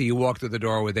to see you walk through the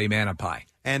door with a manna pie.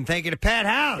 And thank you to Pat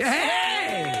House.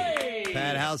 Hey!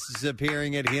 Pat House is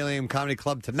appearing at Helium Comedy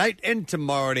Club tonight and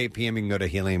tomorrow at 8 p.m. You can go to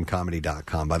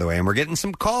heliumcomedy.com, by the way. And we're getting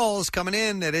some calls coming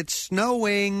in that it's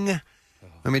snowing. Let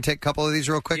me take a couple of these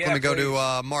real quick. Let me go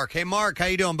to Mark. Hey, Mark, how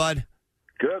you doing, bud?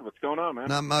 Good. What's going on, man?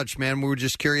 Not much, man. We were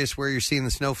just curious where you're seeing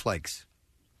the snowflakes.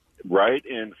 Right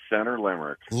in center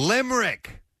Limerick.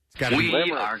 Limerick. It's gotta We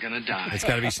be, are going to die. It's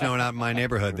got to be snowing out in my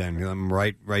neighborhood then. I'm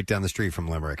right down the street from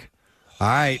Limerick. All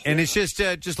right. And it's just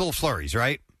little flurries,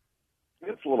 right?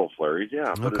 It's a little flurries,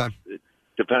 yeah. But Okay. it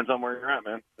depends on where you're at,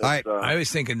 man. All right. I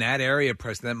was thinking that area,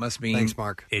 Preston, that must mean Thanks,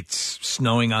 Mark. It's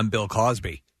snowing on Bill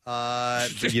Cosby.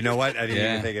 You know what? I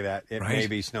didn't even think of that. It may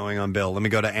be snowing on Bill. Let me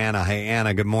go to Anna. Hey,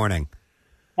 Anna, good morning.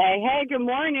 Hey, good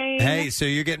morning. Hey, so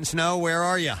you're getting snow. Where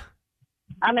are you?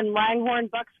 I'm in Langhorne,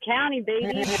 Bucks County,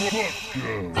 baby.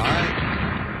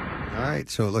 All right,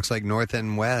 so it looks like north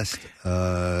and west.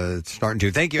 It's starting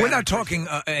to. Thank you. We're Anna. not talking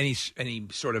any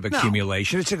sort of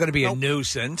accumulation. It's going to be a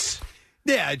nuisance.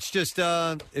 Yeah, it's just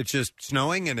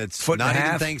snowing, and it's Foot and not a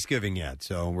even half. Thanksgiving yet.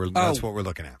 So that's what we're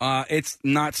looking at. It's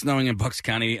not snowing in Bucks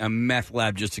County. A meth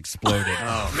lab just exploded.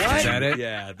 Is that it?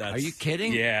 Yeah. That's, Are you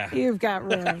kidding? Yeah. You've got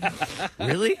room.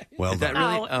 Really? Well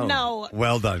done. No.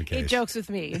 Well done, He Case. jokes with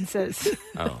me and says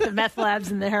the meth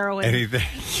labs and the heroin Anything.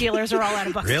 dealers are all out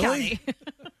of Bucks Really? County.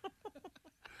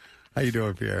 How you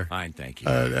doing, Pierre? Fine, thank you.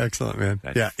 Excellent, man.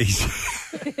 Yeah.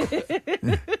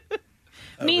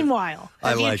 Meanwhile, I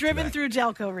have you liked driven that. through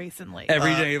Delco recently?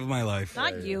 Every day of my life.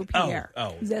 Not you, Pierre.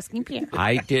 Who's asking Pierre?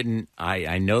 I didn't.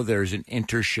 I know there's an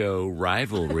inter-show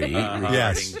rivalry regarding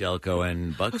Yes. Delco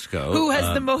and Bucksco. Who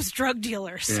has the most drug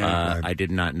dealers? I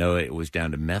did not know it was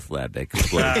down to meth lab that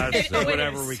exploded. So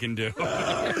whatever we can do.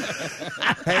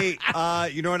 Hey,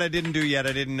 you know what I didn't do yet?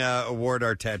 I didn't award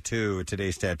our tattoo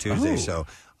today's Tattoo Tuesday. So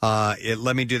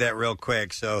let me do that real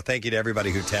quick. So thank you to everybody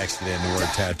who texted in the word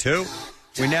tattoo.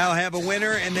 We now have a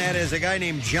winner, and that is a guy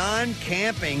named John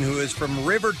Camping, who is from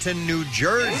Riverton, New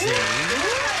Jersey.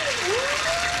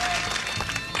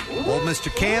 Old Mr.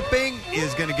 Camping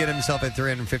is going to get himself a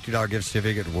 $350 gift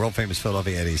certificate to world-famous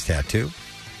Philadelphia Eddie's Tattoo.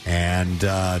 And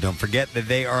don't forget that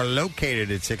they are located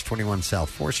at 621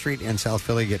 South 4th Street in South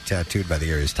Philly. Get tattooed by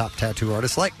the area's top tattoo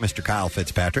artists like Mr. Kyle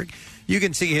Fitzpatrick. You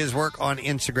can see his work on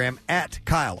Instagram at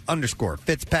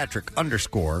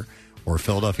Kyle_Fitzpatrick_ or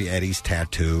Philadelphia Eddie's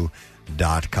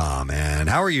Tattoo.com. And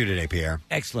how are you today, Pierre?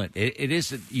 Excellent. It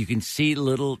is. You can see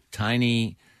little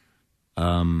tiny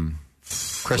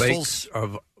crystals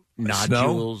of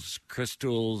nodules,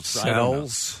 crystals,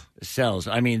 cells.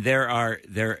 I mean,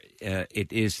 it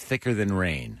is thicker than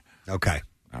rain. Okay.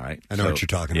 All right. I know what you're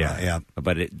talking about. Yeah.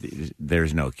 But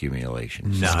there's no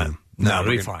accumulation. No,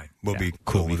 it'll be fine. We'll be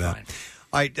cool with that.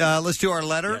 All right, let's do our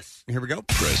letter. Yes. Here we go.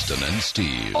 Preston and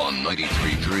Steve on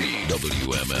 93.3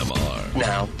 WMMR.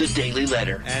 Now, the Daily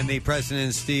Letter. And the Preston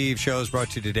and Steve show is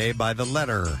brought to you today by the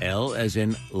letter L as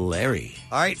in Larry.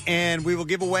 All right, and we will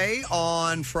give away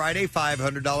on Friday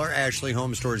 $500 Ashley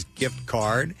Home Stores gift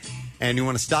card. And you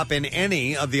want to stop in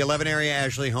any of the 11 area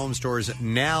Ashley Home Stores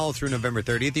now through November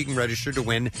 30th, you can register to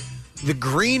win the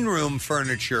green room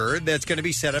furniture that's going to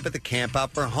be set up at the Camp Out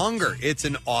for Hunger. It's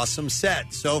an awesome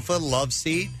set. Sofa, love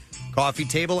seat, coffee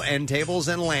table, end tables,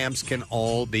 and lamps can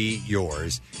all be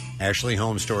yours. Ashley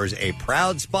Home Stores, a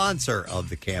proud sponsor of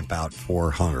the Camp Out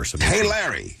for Hunger. So Hey,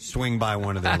 Larry. swing by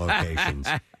one of their locations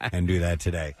and do that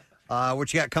today.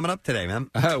 What you got coming up today, man?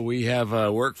 We have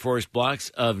workforce blocks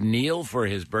of Neil for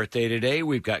his birthday today.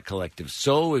 We've got Collective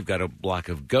Soul. We've got a block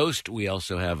of Ghost. We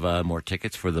also have more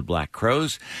tickets for the Black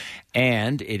Crows.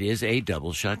 And it is a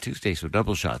Double Shot Tuesday, so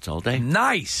double shots all day.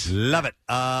 Nice. Love it.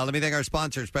 Let me thank our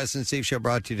sponsors. Preston and Steve Show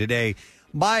brought to you today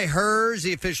by Hers,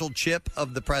 the official chip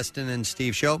of the Preston and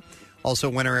Steve Show. Also,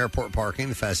 Winter Airport Parking,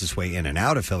 the fastest way in and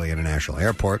out of Philly International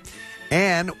Airport.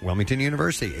 And Wilmington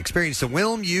University. Experience the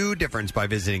WilmU difference by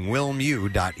visiting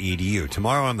wilmu.edu.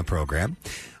 Tomorrow on the program,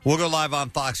 we'll go live on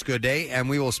Fox Good Day, and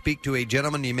we will speak to a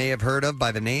gentleman you may have heard of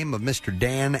by the name of Mr.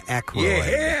 Dan Aykroyd.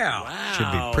 Yeah. Wow.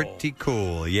 Should be pretty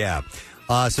cool, yeah.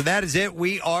 So that is it.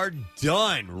 We are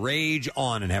done. Rage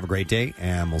on and have a great day,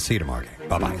 and we'll see you tomorrow.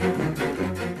 Bye-bye.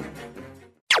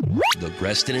 The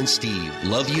Preston and Steve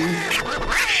love you,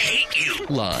 hate you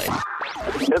line.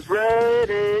 It's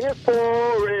ready, it's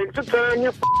pouring, so turn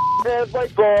your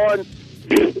headlights on.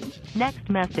 Next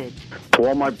message. To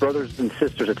all my brothers and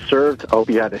sisters that served, I hope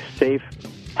you had a safe,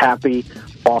 happy,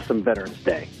 awesome Veterans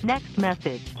Day. Next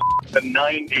message. The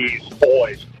 90s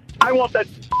boys. I want that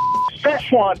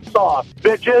Szechuan sauce,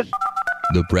 bitches.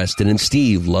 The Preston and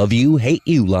Steve Love You, Hate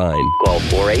You line. Call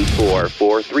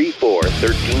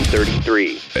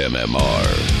 484-434-1333.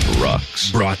 MMR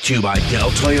rocks. Brought to you by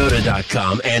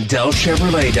DellToyota.com and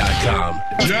DellChevrolet.com.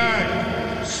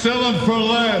 Jack, sell them for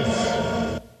less.